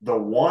 the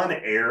one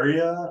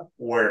area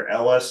where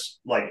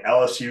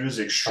LSU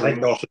is I extremely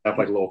think they also have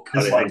like a little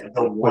is cut like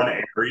the one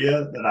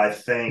area that I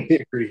think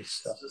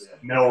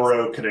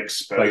Milroe could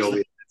expose.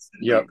 Like,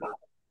 Yep.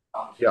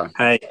 Yeah.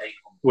 Hey,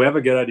 we have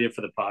a good idea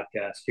for the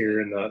podcast here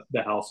in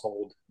the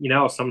household. You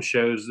know, some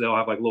shows they'll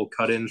have like little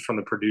cut-ins from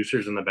the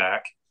producers in the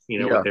back. You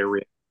know, with their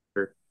reactor.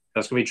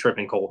 That's gonna be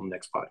Tripping Colton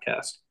next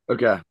podcast.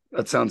 Okay,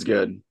 that sounds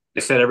good.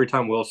 They said every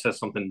time Will says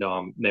something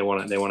dumb, they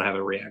want to have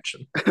a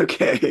reaction.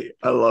 Okay,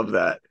 I love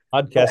that.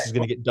 Podcast is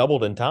going to get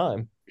doubled in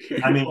time.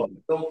 I mean,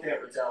 Still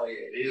can't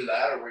retaliate. Either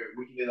that or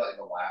we can do like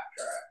a laugh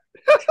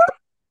track.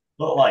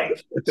 but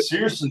like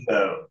seriously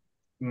though,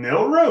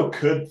 Milroe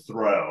could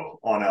throw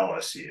on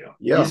LSU.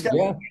 Yeah. He's got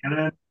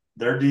cannon.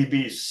 Their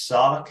DBs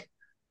suck.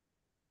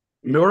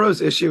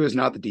 Milroe's issue is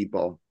not the deep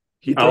ball.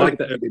 I like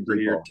the over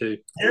here too.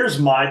 Here's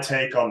my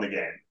take on the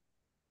game.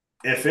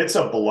 If it's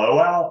a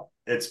blowout,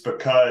 it's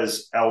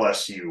because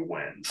LSU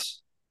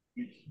wins.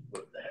 If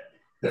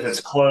it's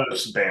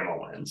close, Bama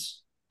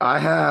wins. I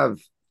have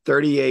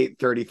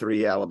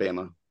 38-33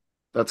 Alabama.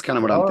 That's kind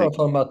of what I I'm don't know if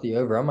thinking. I'm about the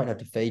over. I might have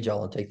to fade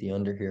y'all and take the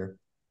under here.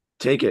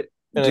 Take it.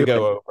 And Do then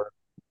go it.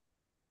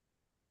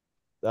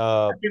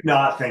 over. I do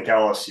not think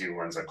LSU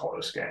wins a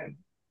close game.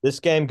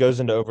 This game goes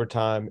into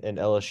overtime and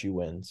LSU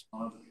wins.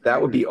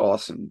 That would be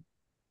awesome.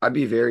 I'd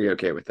be very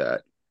okay with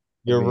that.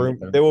 Your room,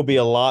 there will be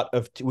a lot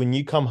of when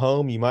you come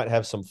home, you might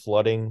have some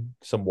flooding,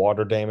 some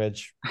water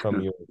damage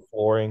from your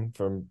flooring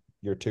from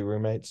your two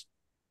roommates.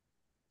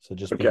 So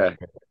just be Okay.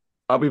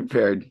 I'll be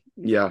prepared.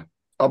 Yeah.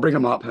 I'll bring a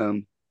mop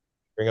home.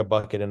 Bring a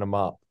bucket and a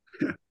mop.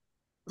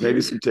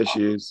 Maybe some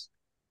tissues.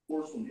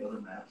 All right.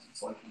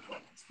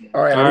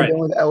 All Are we right.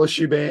 going with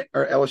LSU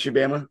or LSU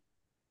Bama?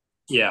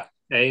 Yeah,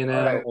 A&M.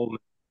 Right. Ole Miss.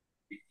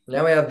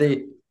 Now we have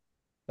the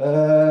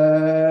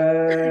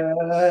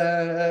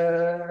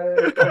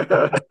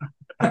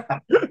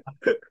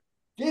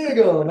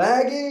giggle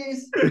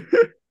Aggies.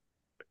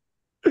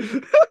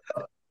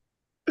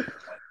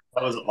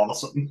 That was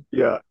awesome.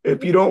 Yeah.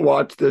 If you don't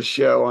watch this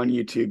show on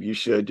YouTube, you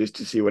should just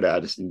to see what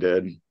Addison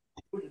did.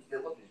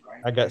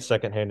 I got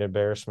secondhand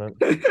embarrassment.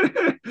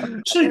 I'm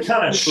actually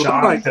kind of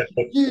shocked that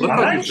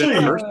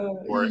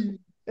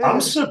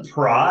I'm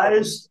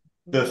surprised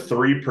the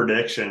three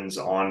predictions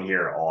on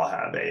here all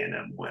have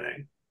A&M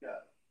winning.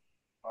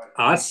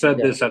 I said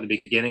this at the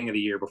beginning of the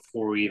year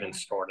before we even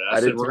started. I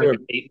said we're going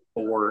to be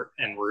 8-4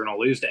 and we're going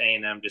to lose to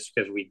A&M just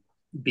because we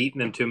beaten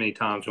them too many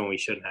times when we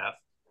shouldn't have.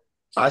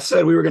 I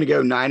said we were going to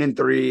go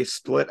 9-3,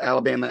 split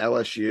Alabama,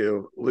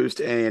 LSU, lose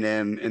to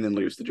A&M, and then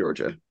lose to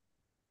Georgia.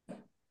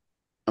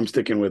 I'm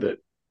sticking with it.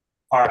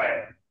 All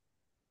right.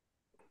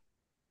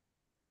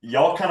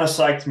 Y'all kind of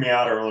psyched me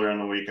out earlier in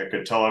the week. I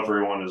could tell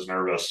everyone is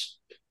nervous.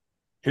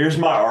 Here's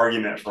my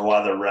argument for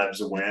why the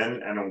Rebs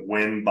win and a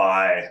win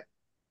by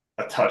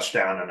a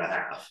touchdown and a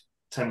half.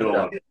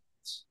 10-11.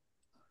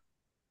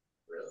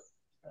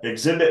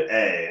 Exhibit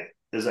A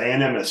is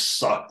A&M is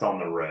sucked on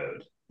the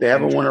road. They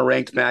haven't won a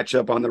ranked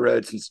matchup on the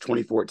road since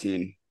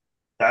 2014.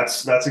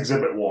 That's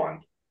exhibit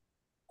one.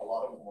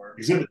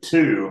 Exhibit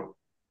two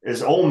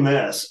is Ole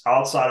Miss,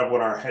 outside of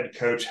when our head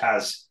coach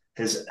has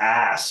his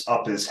ass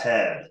up his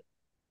head,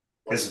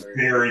 is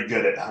very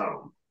good at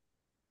home.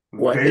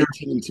 What,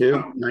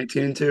 18-2?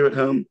 19-2 at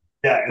home?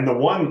 Yeah, and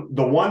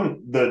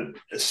the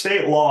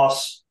state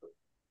loss,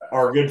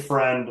 our good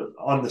friend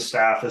on the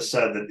staff has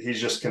said that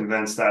he's just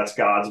convinced that's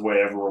God's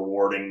way of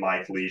rewarding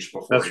Mike Leach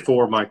before. That's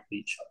for Mike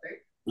Leach.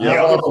 The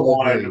other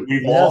one,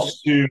 we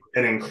lost to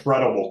an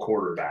incredible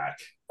quarterback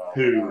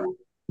who,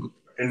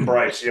 in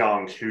Bryce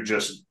Young, who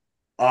just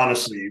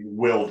honestly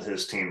willed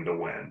his team to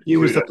win. He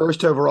was the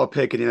first overall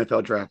pick in the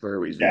NFL draft for a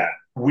reason. Yeah,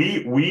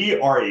 we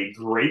are a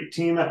great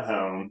team at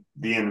home.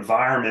 The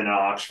environment in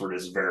Oxford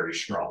is very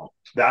strong.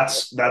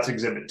 That's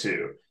exhibit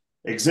two.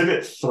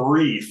 Exhibit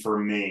three for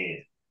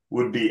me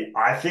would be,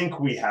 I think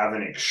we have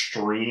an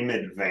extreme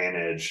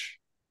advantage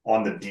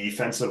on the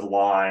defensive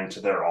line to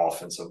their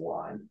offensive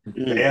line.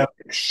 Mm-hmm. They have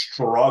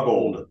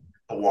struggled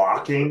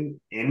blocking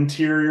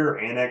interior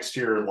and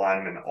exterior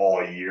linemen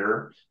all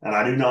year, and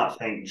I do not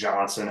think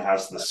Johnson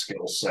has the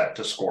skill set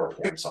to score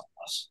points on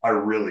us. I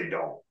really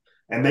don't.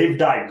 And they've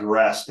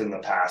digressed in the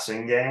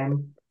passing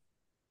game.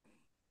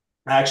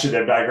 Actually,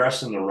 they've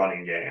digressed in the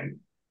running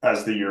game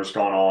as the year's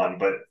gone on,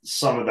 but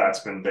some of that's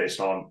been based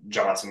on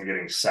Johnson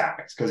getting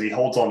sacked because he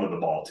holds onto the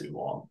ball too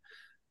long.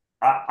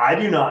 I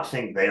do not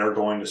think they are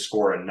going to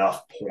score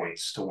enough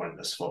points to win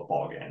this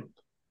football game.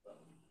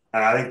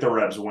 And I think the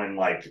Rebs win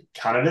like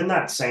kind of in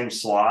that same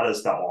slot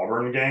as the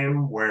Auburn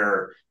game,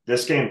 where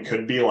this game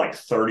could be like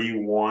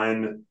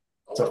 31-14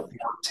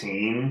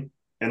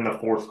 in the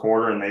fourth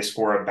quarter, and they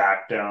score a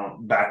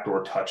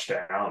backdoor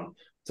touchdown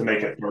to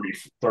make it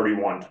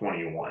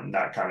 31-21,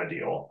 that kind of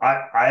deal.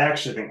 I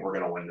actually think we're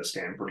going to win this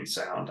game pretty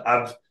sound.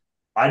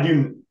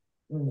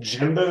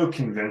 Jimbo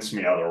convinced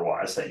me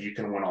otherwise that you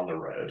can win on the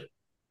road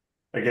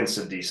against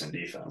a decent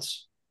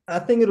defense. I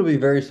think it'll be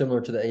very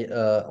similar to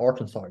the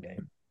Arkansas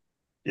game.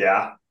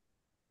 Yeah.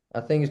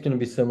 I think it's going to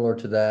be similar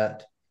to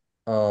that.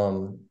 I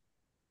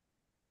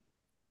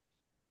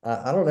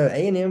don't know.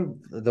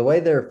 A&M, the way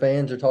their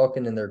fans are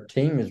talking and their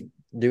team is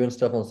doing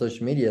stuff on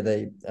social media,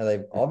 they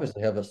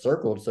obviously have us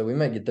circled, so we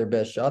might get their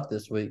best shot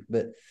this week.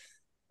 But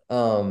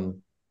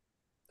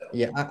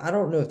yeah, I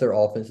don't know if their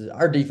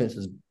our defense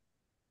is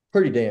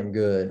pretty damn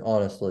good,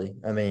 honestly.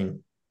 I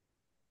mean,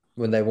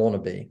 when they want to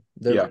be.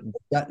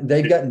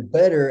 They've gotten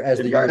better as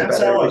the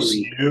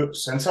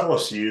years since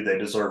LSU, they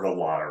deserve a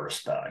lot of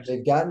respect.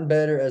 They've gotten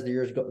better as the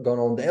years gone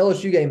on. The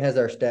LSU game has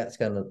our stats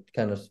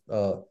kind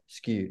of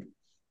skewed.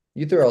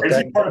 You throw out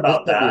Crazy part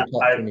about that,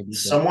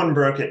 defense. someone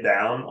broke it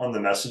down on the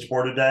message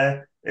board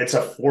today. It's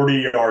a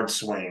 40-yard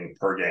swing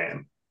per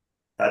game.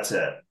 That's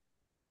it.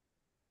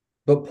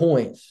 But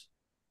points.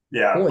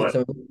 Yeah. Points.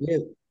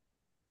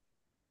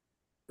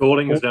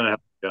 Golding has done a hell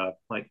of a job,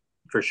 like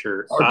for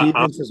sure. Our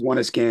defense has won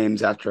its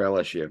games after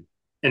LSU.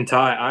 And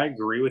Ty, I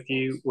agree with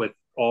you with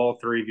all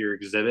three of your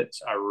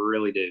exhibits. I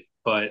really do.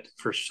 But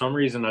for some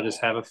reason, I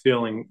just have a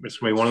feeling it's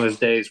going to be one of those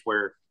days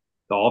where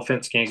the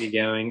offense can't get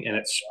going and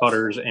it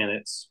sputters and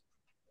it's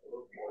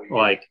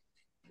like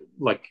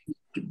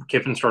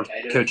Kiffin starts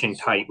coaching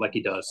tight like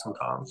he does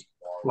sometimes.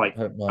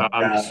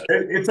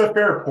 It's a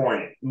fair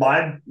point.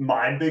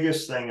 My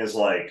biggest thing is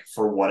like,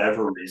 for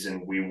whatever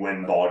reason, we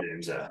win ball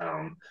games at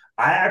home.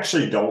 I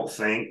actually don't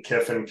think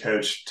Kiffin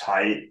coached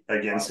tight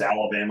against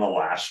Alabama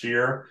last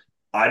year.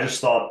 I just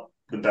thought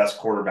the best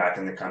quarterback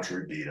in the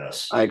country beat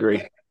us. I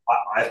agree.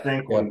 I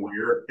think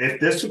if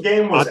this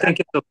game was, I think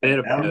it's a bit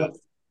of both.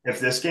 If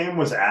this game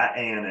was at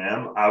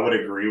A&M, I would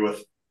agree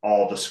with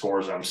all the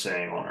scores I'm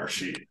seeing on our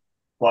sheet.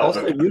 But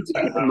also, you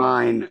keep in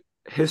mind,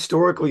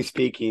 historically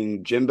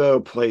speaking, Jimbo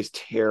plays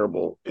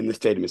terrible in the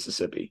state of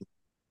Mississippi.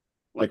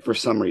 Like, for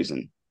some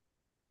reason.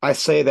 I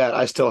say that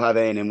I still have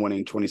A&M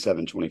winning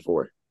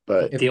 27-24.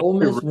 But if Ole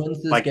Miss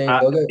wins this game,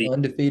 they'll go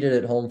undefeated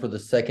at home for the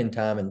second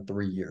time in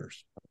 3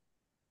 years.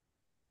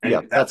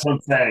 Yeah, that's what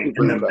I'm saying.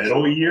 In the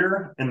middle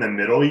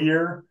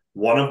year,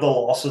 one of the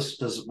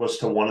losses was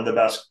to one of the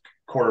best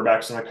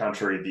quarterbacks in the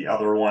country. The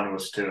other one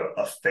was to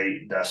a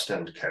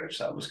fate-destined coach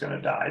that was going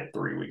to die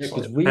 3 weeks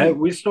later.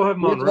 We still have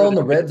Monroe in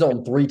the red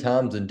zone 3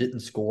 times and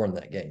didn't score in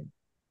that game.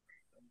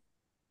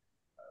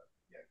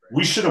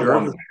 We should have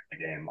won the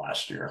game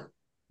last year.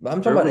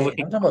 I'm talking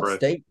about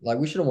state. Like,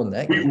 we should have won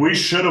that game. We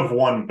should have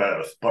won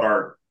both, but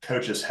our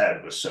coach's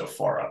head was so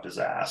far up his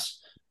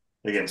ass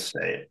against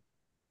state.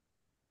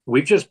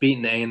 We've just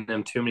beaten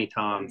A&M too many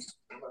times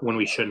when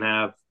we shouldn't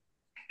have.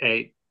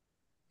 I.e.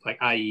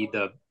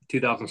 the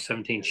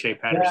 2017 Shea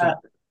Patterson. Yeah,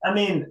 I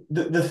mean,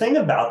 the thing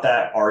about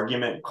that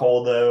argument,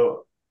 Cole,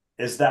 though,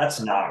 is that's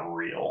not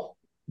real.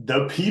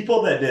 The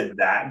people that did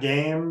that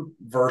game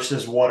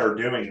versus what are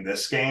doing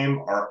this game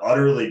are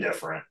utterly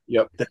different.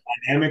 Yep. The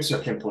dynamics are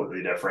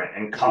completely different.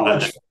 And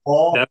college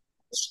football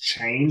has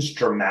changed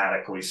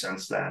dramatically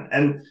since then.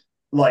 And,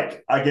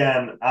 like,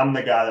 again, I'm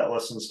the guy that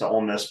listens to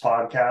Ole Miss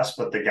podcasts,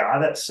 but the guy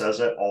that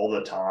says it all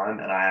the time,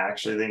 and I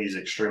actually think he's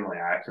extremely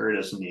accurate,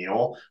 is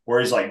Neil,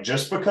 where he's like,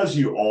 just because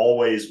you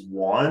always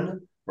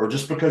won or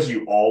just because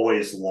you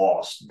always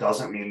lost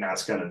doesn't mean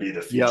that's going to be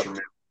the future. Yep.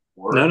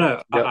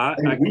 No. Yep. I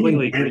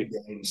completely agree.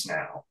 Games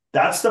now.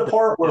 That's the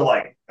part where,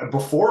 like,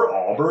 before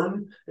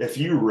Auburn, if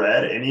you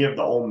read any of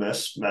the Ole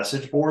Miss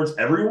message boards,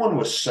 everyone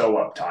was so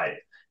uptight.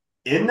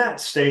 In that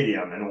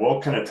stadium, and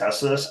Will can attest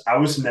to this, I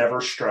was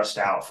never stressed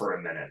out for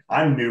a minute.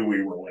 I knew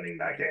we were winning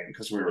that game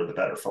because we were the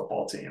better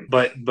football team.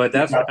 But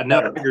that's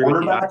another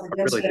quarterback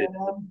against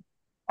A&M.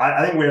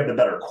 I think we have the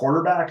better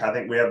quarterback. I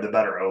think we have the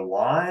better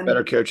O-line.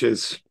 Better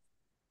coaches.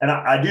 And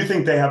I do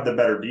think they have the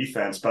better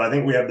defense, but I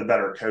think we have the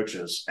better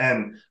coaches.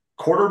 And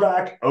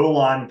quarterback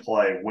O-line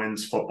play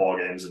wins football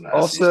games in the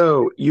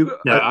Also, SEC. you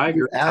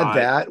add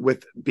that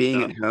with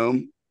being at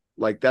home,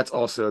 like, that's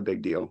also a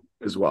big deal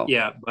as well.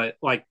 Yeah, but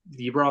like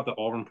you brought up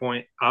the Auburn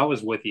point, I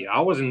was with you.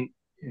 I wasn't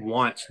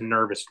once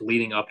nervous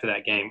leading up to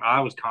that game. I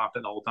was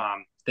confident the whole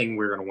time, thinking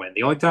we were going to win.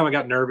 The only time I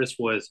got nervous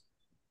was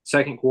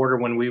second quarter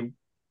when we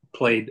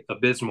played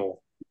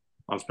abysmal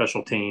on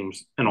special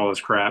teams and all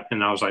this crap,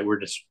 and I was like, we're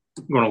just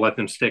going to let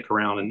them stick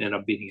around and end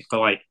up beating it. But,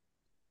 like,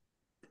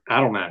 I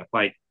don't know.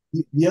 Like,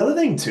 the other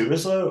thing too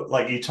is, though,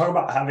 like, you talk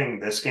about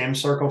having this game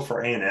circled for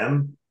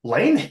A&M.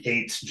 Lane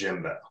hates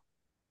Jimbo.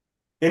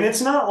 And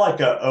it's not like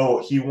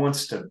he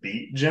wants to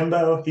beat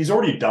Jimbo. He's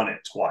already done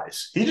it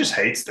twice. He just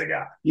hates the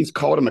guy. He's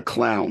called him a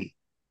clown.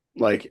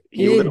 Like,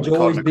 he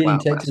enjoys beating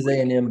Texas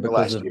A&M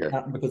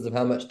because of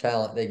how much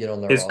talent they get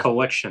on their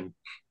collection.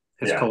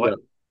 His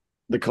collection.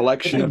 The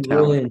collection He of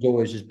really talent.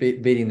 enjoys just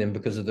beating them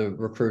because of the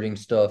recruiting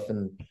stuff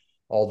and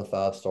all the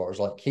 5 stars.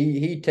 Like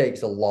he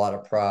takes a lot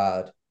of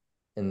pride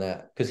in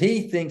that because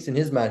he thinks in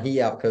his mind he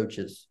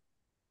outcoaches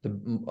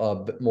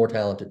the more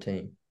talented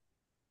team.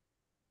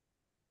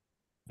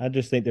 I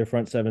just think their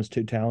front seven's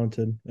too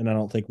talented, and I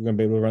don't think we're going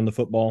to be able to run the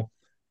football,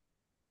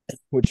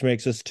 which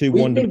makes us too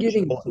We've one been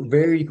getting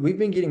dimensional. we've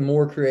been getting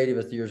more creative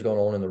as the years going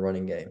on in the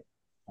running game.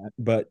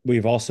 But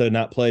we've also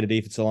not played a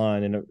defensive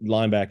line in a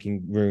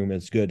linebacking room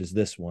as good as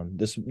this one.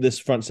 This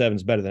front seven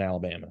is better than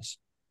Alabama's.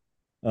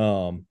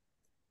 And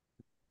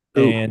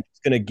it's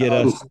going to get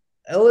us.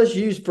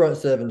 LSU's front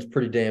seven is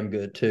pretty damn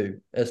good too,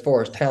 as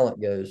far as talent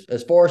goes.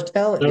 As far as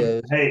talent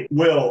goes, Hey,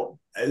 Will,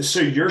 so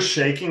you're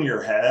shaking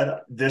your head.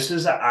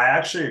 I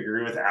actually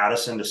agree with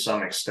Addison to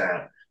some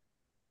extent.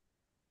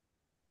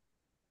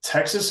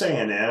 Texas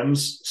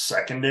A&M's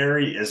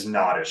secondary is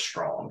not as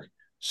strong.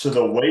 So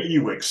the way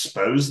you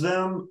expose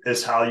them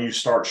is how you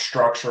start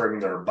structuring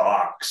their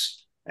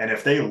box. And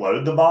if they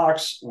load the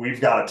box,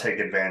 we've got to take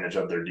advantage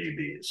of their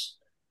DBs.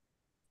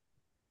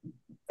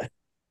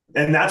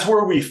 And that's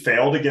where we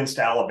failed against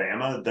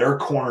Alabama. Their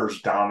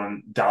corners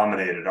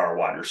dominated our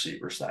wide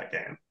receivers that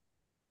game.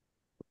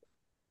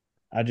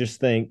 I just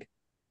think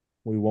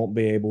we won't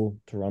be able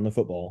to run the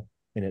football,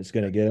 and it's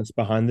going to get us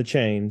behind the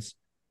chains.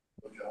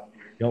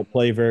 Don't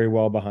play very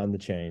well behind the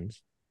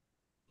chains.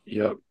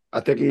 Yep. I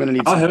think I'm going to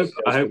need I some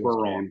hope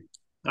we're wrong.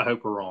 I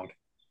hope we're wrong.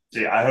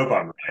 See, I hope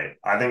I'm right.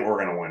 I think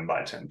we're going to win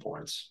by 10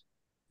 points.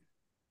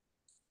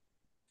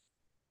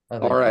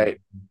 All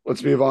right.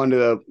 Let's move on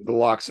to the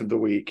locks of the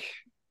week.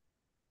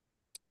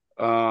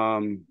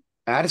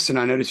 Addison,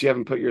 I noticed you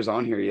haven't put yours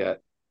on here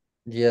yet.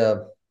 yeah,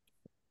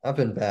 I've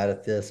been bad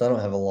at this. I don't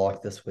have a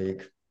lock this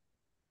week.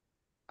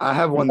 I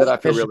have one that I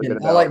feel really good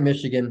about. I like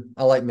Michigan.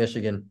 I like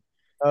Michigan.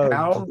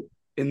 How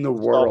in the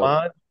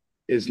world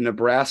is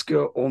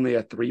Nebraska only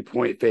a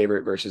 3-point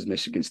favorite versus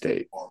Michigan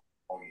State?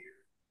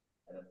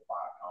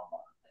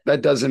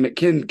 That doesn't.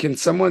 Can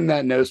someone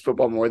that knows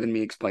football more than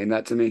me explain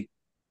that to me?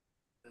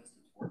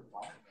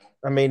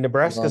 I mean,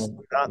 Nebraska's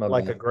not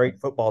like a great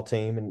football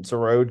team, and it's a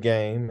road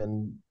game.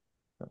 And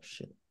oh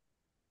shit!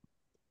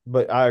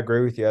 But I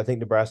agree with you. I think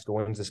Nebraska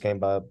wins this game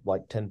by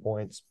like 10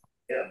 points.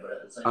 Yeah,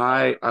 but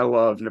I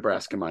love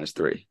Nebraska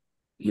 -3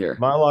 here.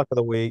 My lock of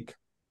the week,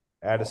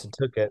 Addison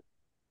took it,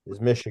 is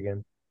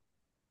Michigan.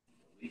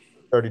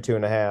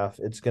 32.5.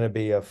 It's going to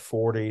be a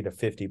 40 to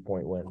 50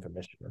 point win for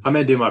Michigan. I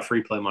may do my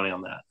free play money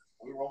on that.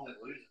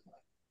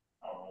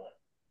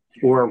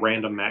 Or a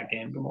random Mac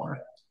game tomorrow.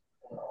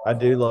 I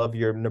do love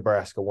your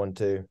Nebraska one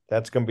too.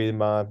 That's going to be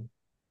my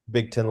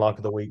Big Ten lock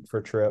of the week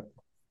for Trip.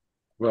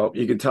 Well,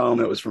 you can tell him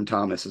it was from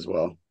Thomas as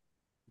well.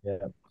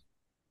 Yeah.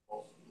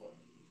 All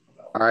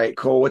right,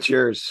 Cole, what's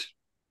yours?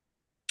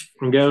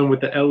 I'm going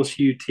with the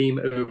LSU team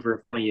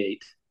over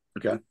 28.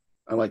 Okay,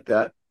 I like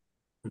that.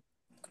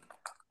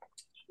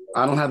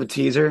 I don't have a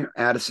teaser.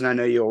 Addison, I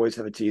know you always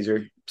have a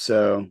teaser.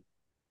 So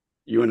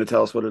you want to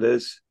tell us what it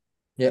is?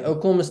 Yeah,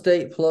 Oklahoma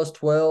State plus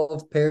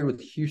 12 paired with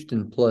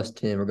Houston plus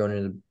 10. We're going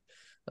into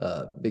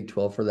Big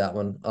 12 for that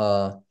one.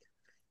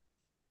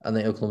 I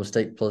think Oklahoma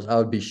State plus. I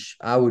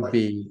would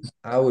be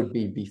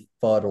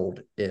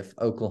befuddled if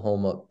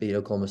Oklahoma beat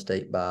Oklahoma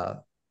State by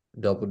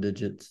double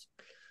digits.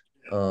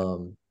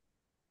 And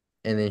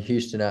then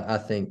Houston, I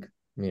think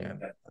they're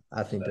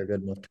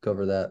good enough to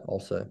cover that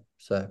also.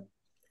 So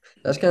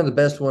that's kind of the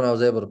best one I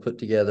was able to put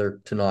together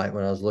tonight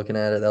when I was looking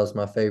at it. That was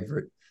my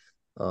favorite.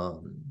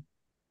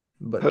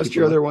 But post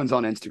your other ones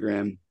on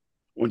Instagram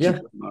once you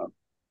put them up.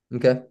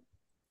 Okay.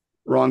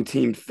 Wrong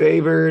team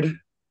favored.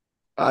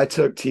 I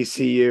took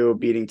TCU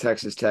beating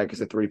Texas Tech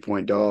as a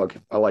 3-point dog.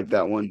 I like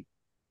that one.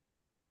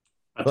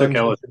 I took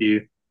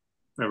LSU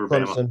over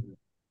Bama.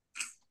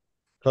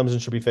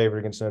 Clemson should be favored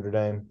against Notre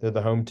Dame. They're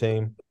the home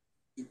team.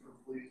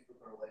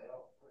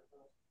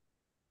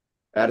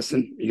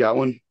 Addison, you got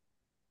one?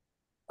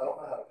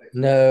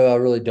 No, I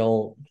really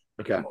don't.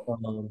 Okay.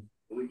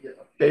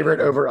 Favorite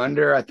over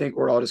under. I think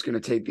we're all just going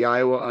to take the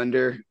Iowa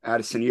under.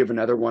 Addison, you have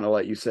another one. I'll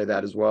let you say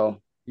that as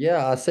well.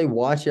 Yeah, I say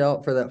watch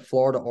out for that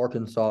Florida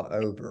Arkansas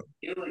over.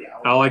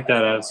 I like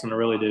that, Addison. I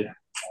really do.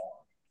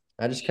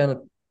 I just kind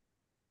of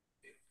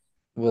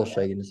Will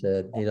shaking his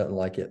head. He doesn't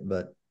like it,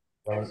 but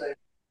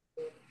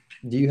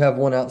do you have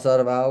one outside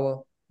of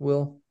Iowa,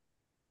 Will?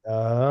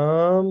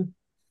 I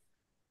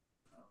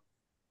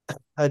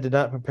did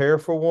not prepare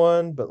for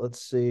one, but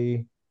let's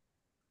see.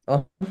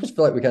 I just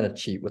feel like we kind of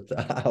cheat with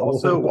that.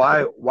 Also,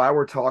 why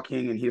we're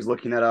talking and he's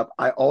looking that up,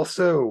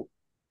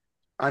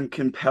 I'm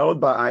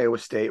compelled by Iowa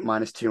State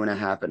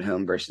 -2.5 at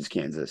home versus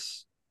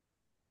Kansas.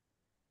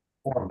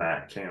 Or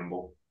Matt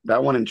Campbell.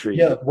 That one intrigued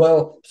Yeah, me.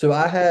 well, so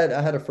I had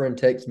a friend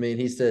text me and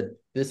he said,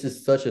 this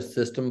is such a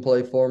system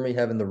play for me,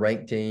 having the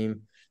ranked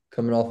team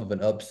coming off of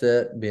an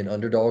upset, being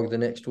underdog the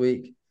next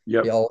week.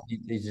 Yep.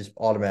 He just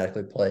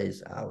automatically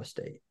plays Iowa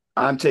State.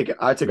 I took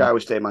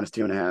Iowa State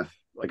 -2.5.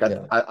 Like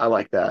I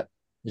like that.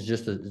 It's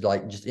just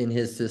just in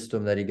his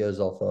system that he goes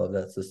off of.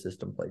 That's the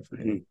system play for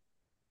him.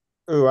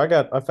 Ooh,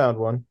 I found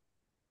one.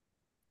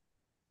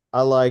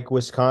 I like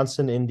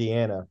Wisconsin,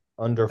 Indiana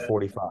under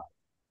 45.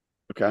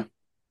 Okay.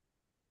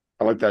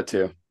 I like that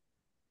too.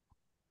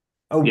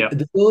 Oh, Yeah.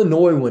 the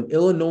Illinois one,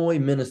 Illinois,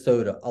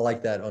 Minnesota. I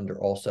like that under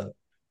also.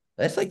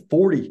 That's like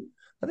 40.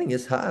 I think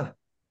it's high.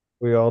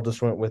 We all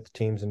just went with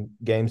teams and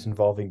games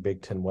involving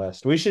Big Ten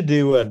West. We should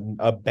do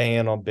a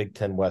ban on Big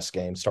Ten West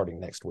games starting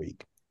next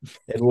week,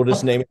 and we'll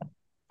just name it.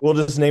 We'll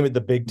just name it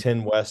the Big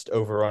Ten West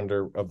over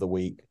under of the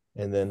week,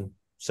 and then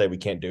say we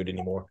can't do it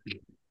anymore.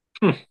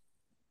 All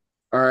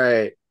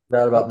right.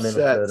 Forgot about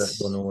Minnesota,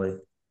 Upsets. Illinois.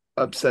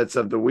 Upsets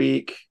of the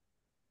week.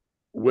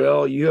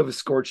 Will, you have a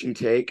scorching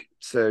take,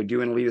 so do you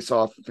want to lead us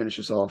off and finish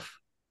us off?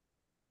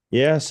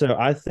 Yeah, so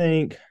I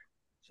think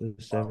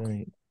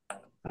 7,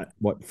 8.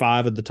 What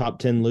 5 of the top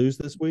 10 lose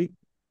this week?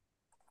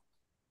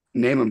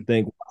 Name them. I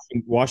think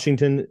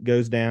Washington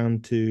goes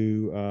down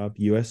to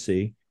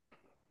USC.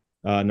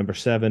 Number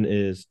 7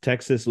 is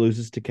Texas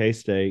loses to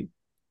K-State.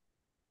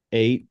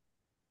 8,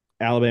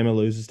 Alabama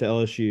loses to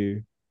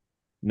LSU.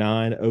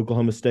 9,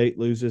 Oklahoma State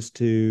loses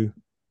to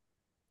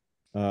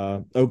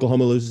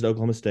Oklahoma loses to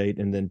Oklahoma State,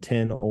 and then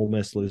 10, Ole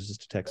Miss loses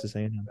to Texas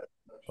A&M.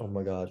 Oh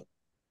my God.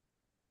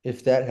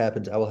 If that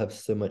happens, I will have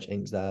so much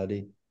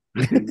anxiety.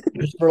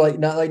 Just for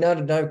not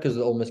because of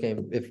the Ole Miss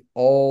game.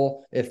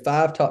 If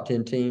 5 top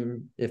 10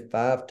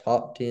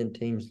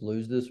 teams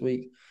lose this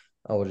week,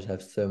 I will just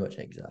have so much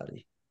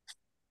anxiety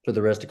for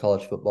the rest of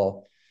college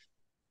football.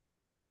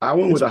 I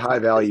went with a high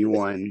value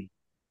one.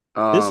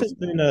 This has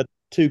been a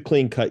too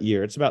clean cut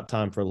year. It's about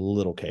time for a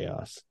little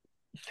chaos.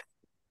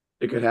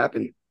 It could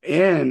happen.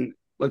 And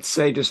let's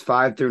say just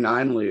 5 through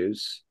 9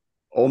 lose.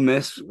 Ole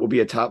Miss will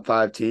be a top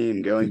 5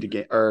 team going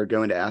to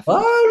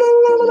Athens.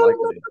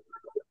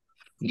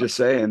 Just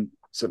saying,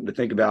 something to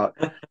think about.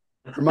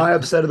 For my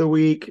upset of the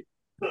week,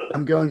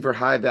 I'm going for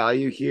high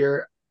value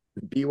here.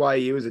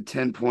 BYU is a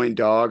 10-point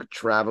dog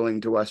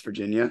traveling to West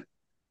Virginia.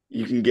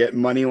 You can get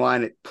money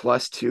line at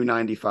plus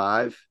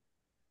 295.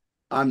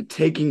 I'm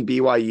taking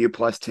BYU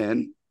plus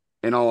 10.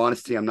 In all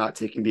honesty, I'm not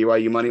taking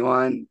BYU money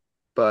line,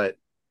 but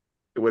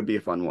it would be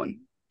a fun one.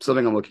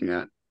 Something I'm looking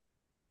at.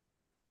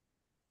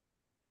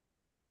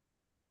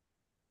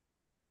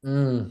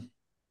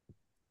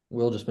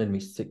 Will just made me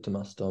sick to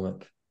my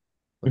stomach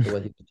with the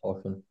way he was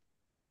talking.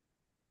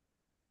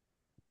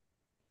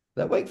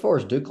 That Wake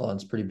Forest Duke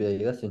line's pretty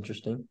big. That's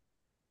interesting.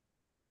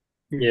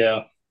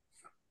 Yeah.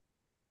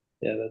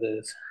 Yeah, that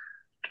is.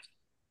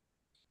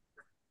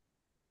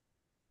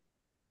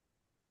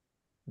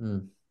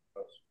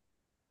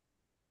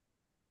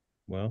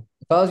 Well,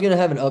 if I was going to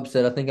have an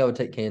upset, I think I would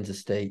take Kansas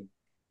State.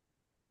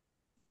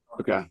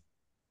 Okay.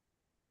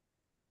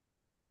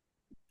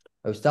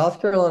 Oh,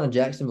 South Carolina,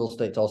 Jacksonville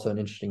State's also an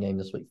interesting game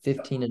this week.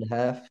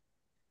 15.5.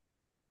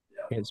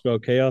 Can't spell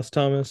chaos,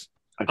 Thomas.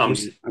 I'm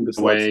just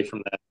away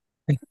from that.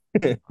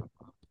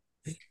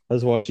 I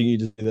was watching you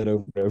just do that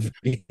over and over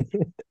again.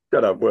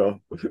 Shut up, Will.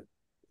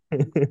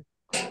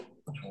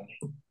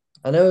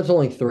 I know it's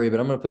only 3, but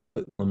I'm going to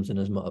put Clemson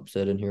as my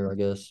upset in here, I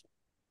guess.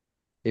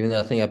 Even though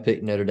I think I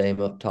picked Notre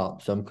Dame up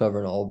top, so I'm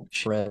covering all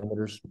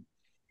parameters.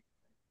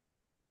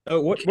 Oh,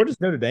 where does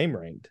Notre Dame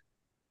ranked?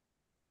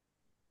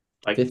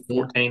 Like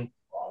 15.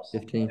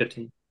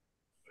 15.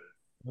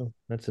 Oh,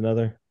 that's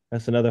another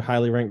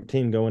highly ranked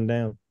team going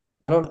down.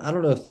 I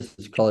don't know if this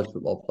is college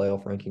football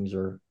playoff rankings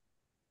or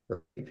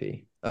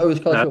AP. Oh, it's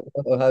college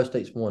football. Ohio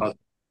State's 1. All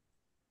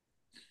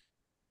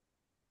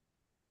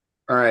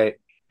right.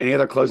 Any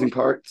other closing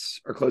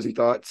parts or closing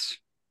thoughts?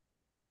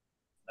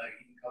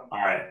 All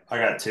right. I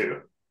got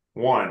 2.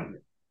 1,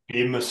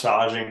 be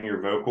massaging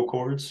your vocal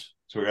cords.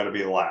 So we got to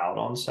be loud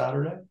on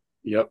Saturday.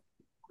 Yep.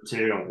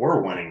 2, we're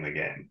winning the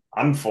game.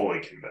 I'm fully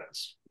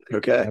convinced.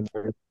 Okay. I'm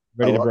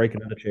ready to break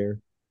another chair.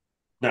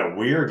 No,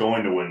 we are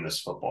going to win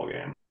this football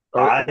game.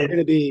 I'm going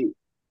to be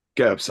 –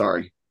 go.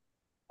 Sorry.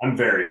 I'm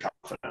very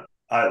confident.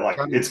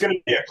 It's going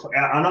to be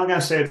I'm not going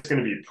to say it's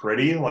going to be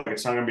pretty.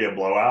 It's not going to be a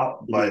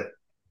blowout, but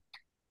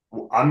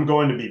I'm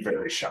going to be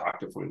very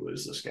shocked if we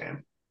lose this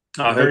game.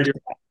 I hope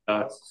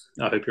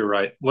you're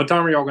right. What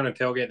time are y'all going to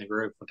tailgate in the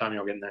group? What time are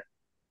y'all getting there?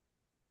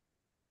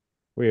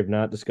 We have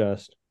not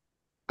discussed.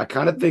 I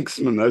kind of think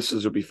some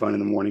mimosas will be fun in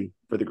the morning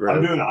for the group.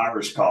 I'm doing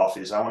Irish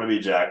coffees. I want to be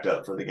jacked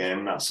up for the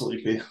game, not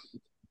sleepy.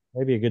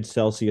 Maybe a good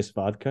Celsius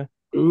vodka.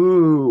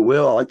 Ooh,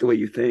 Will, I like the way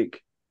you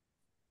think.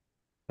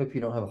 Hope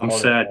you don't have a I'm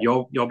sad.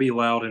 Y'all be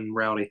loud and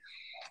rowdy.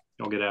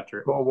 Y'all get after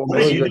it. Well,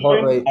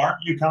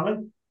 Aren't you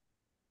coming?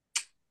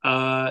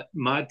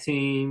 My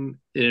team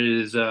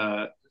is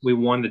we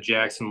won the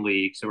Jackson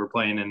League, so we're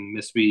playing in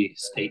Mississippi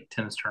State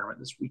tennis tournament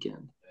this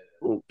weekend.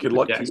 Well, good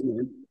luck to you,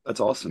 man. That's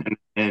awesome.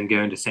 And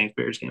going to Saints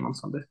Bears game on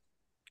Sunday.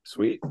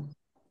 Sweet.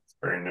 It's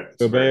very nice.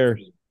 Go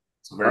Bears.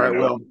 All right,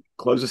 Will,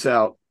 close us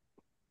out.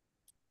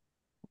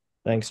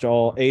 Thanks to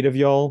all 8 of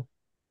y'all.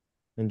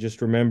 And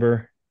just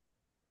remember,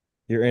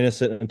 you're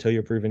innocent until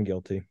you're proven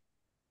guilty.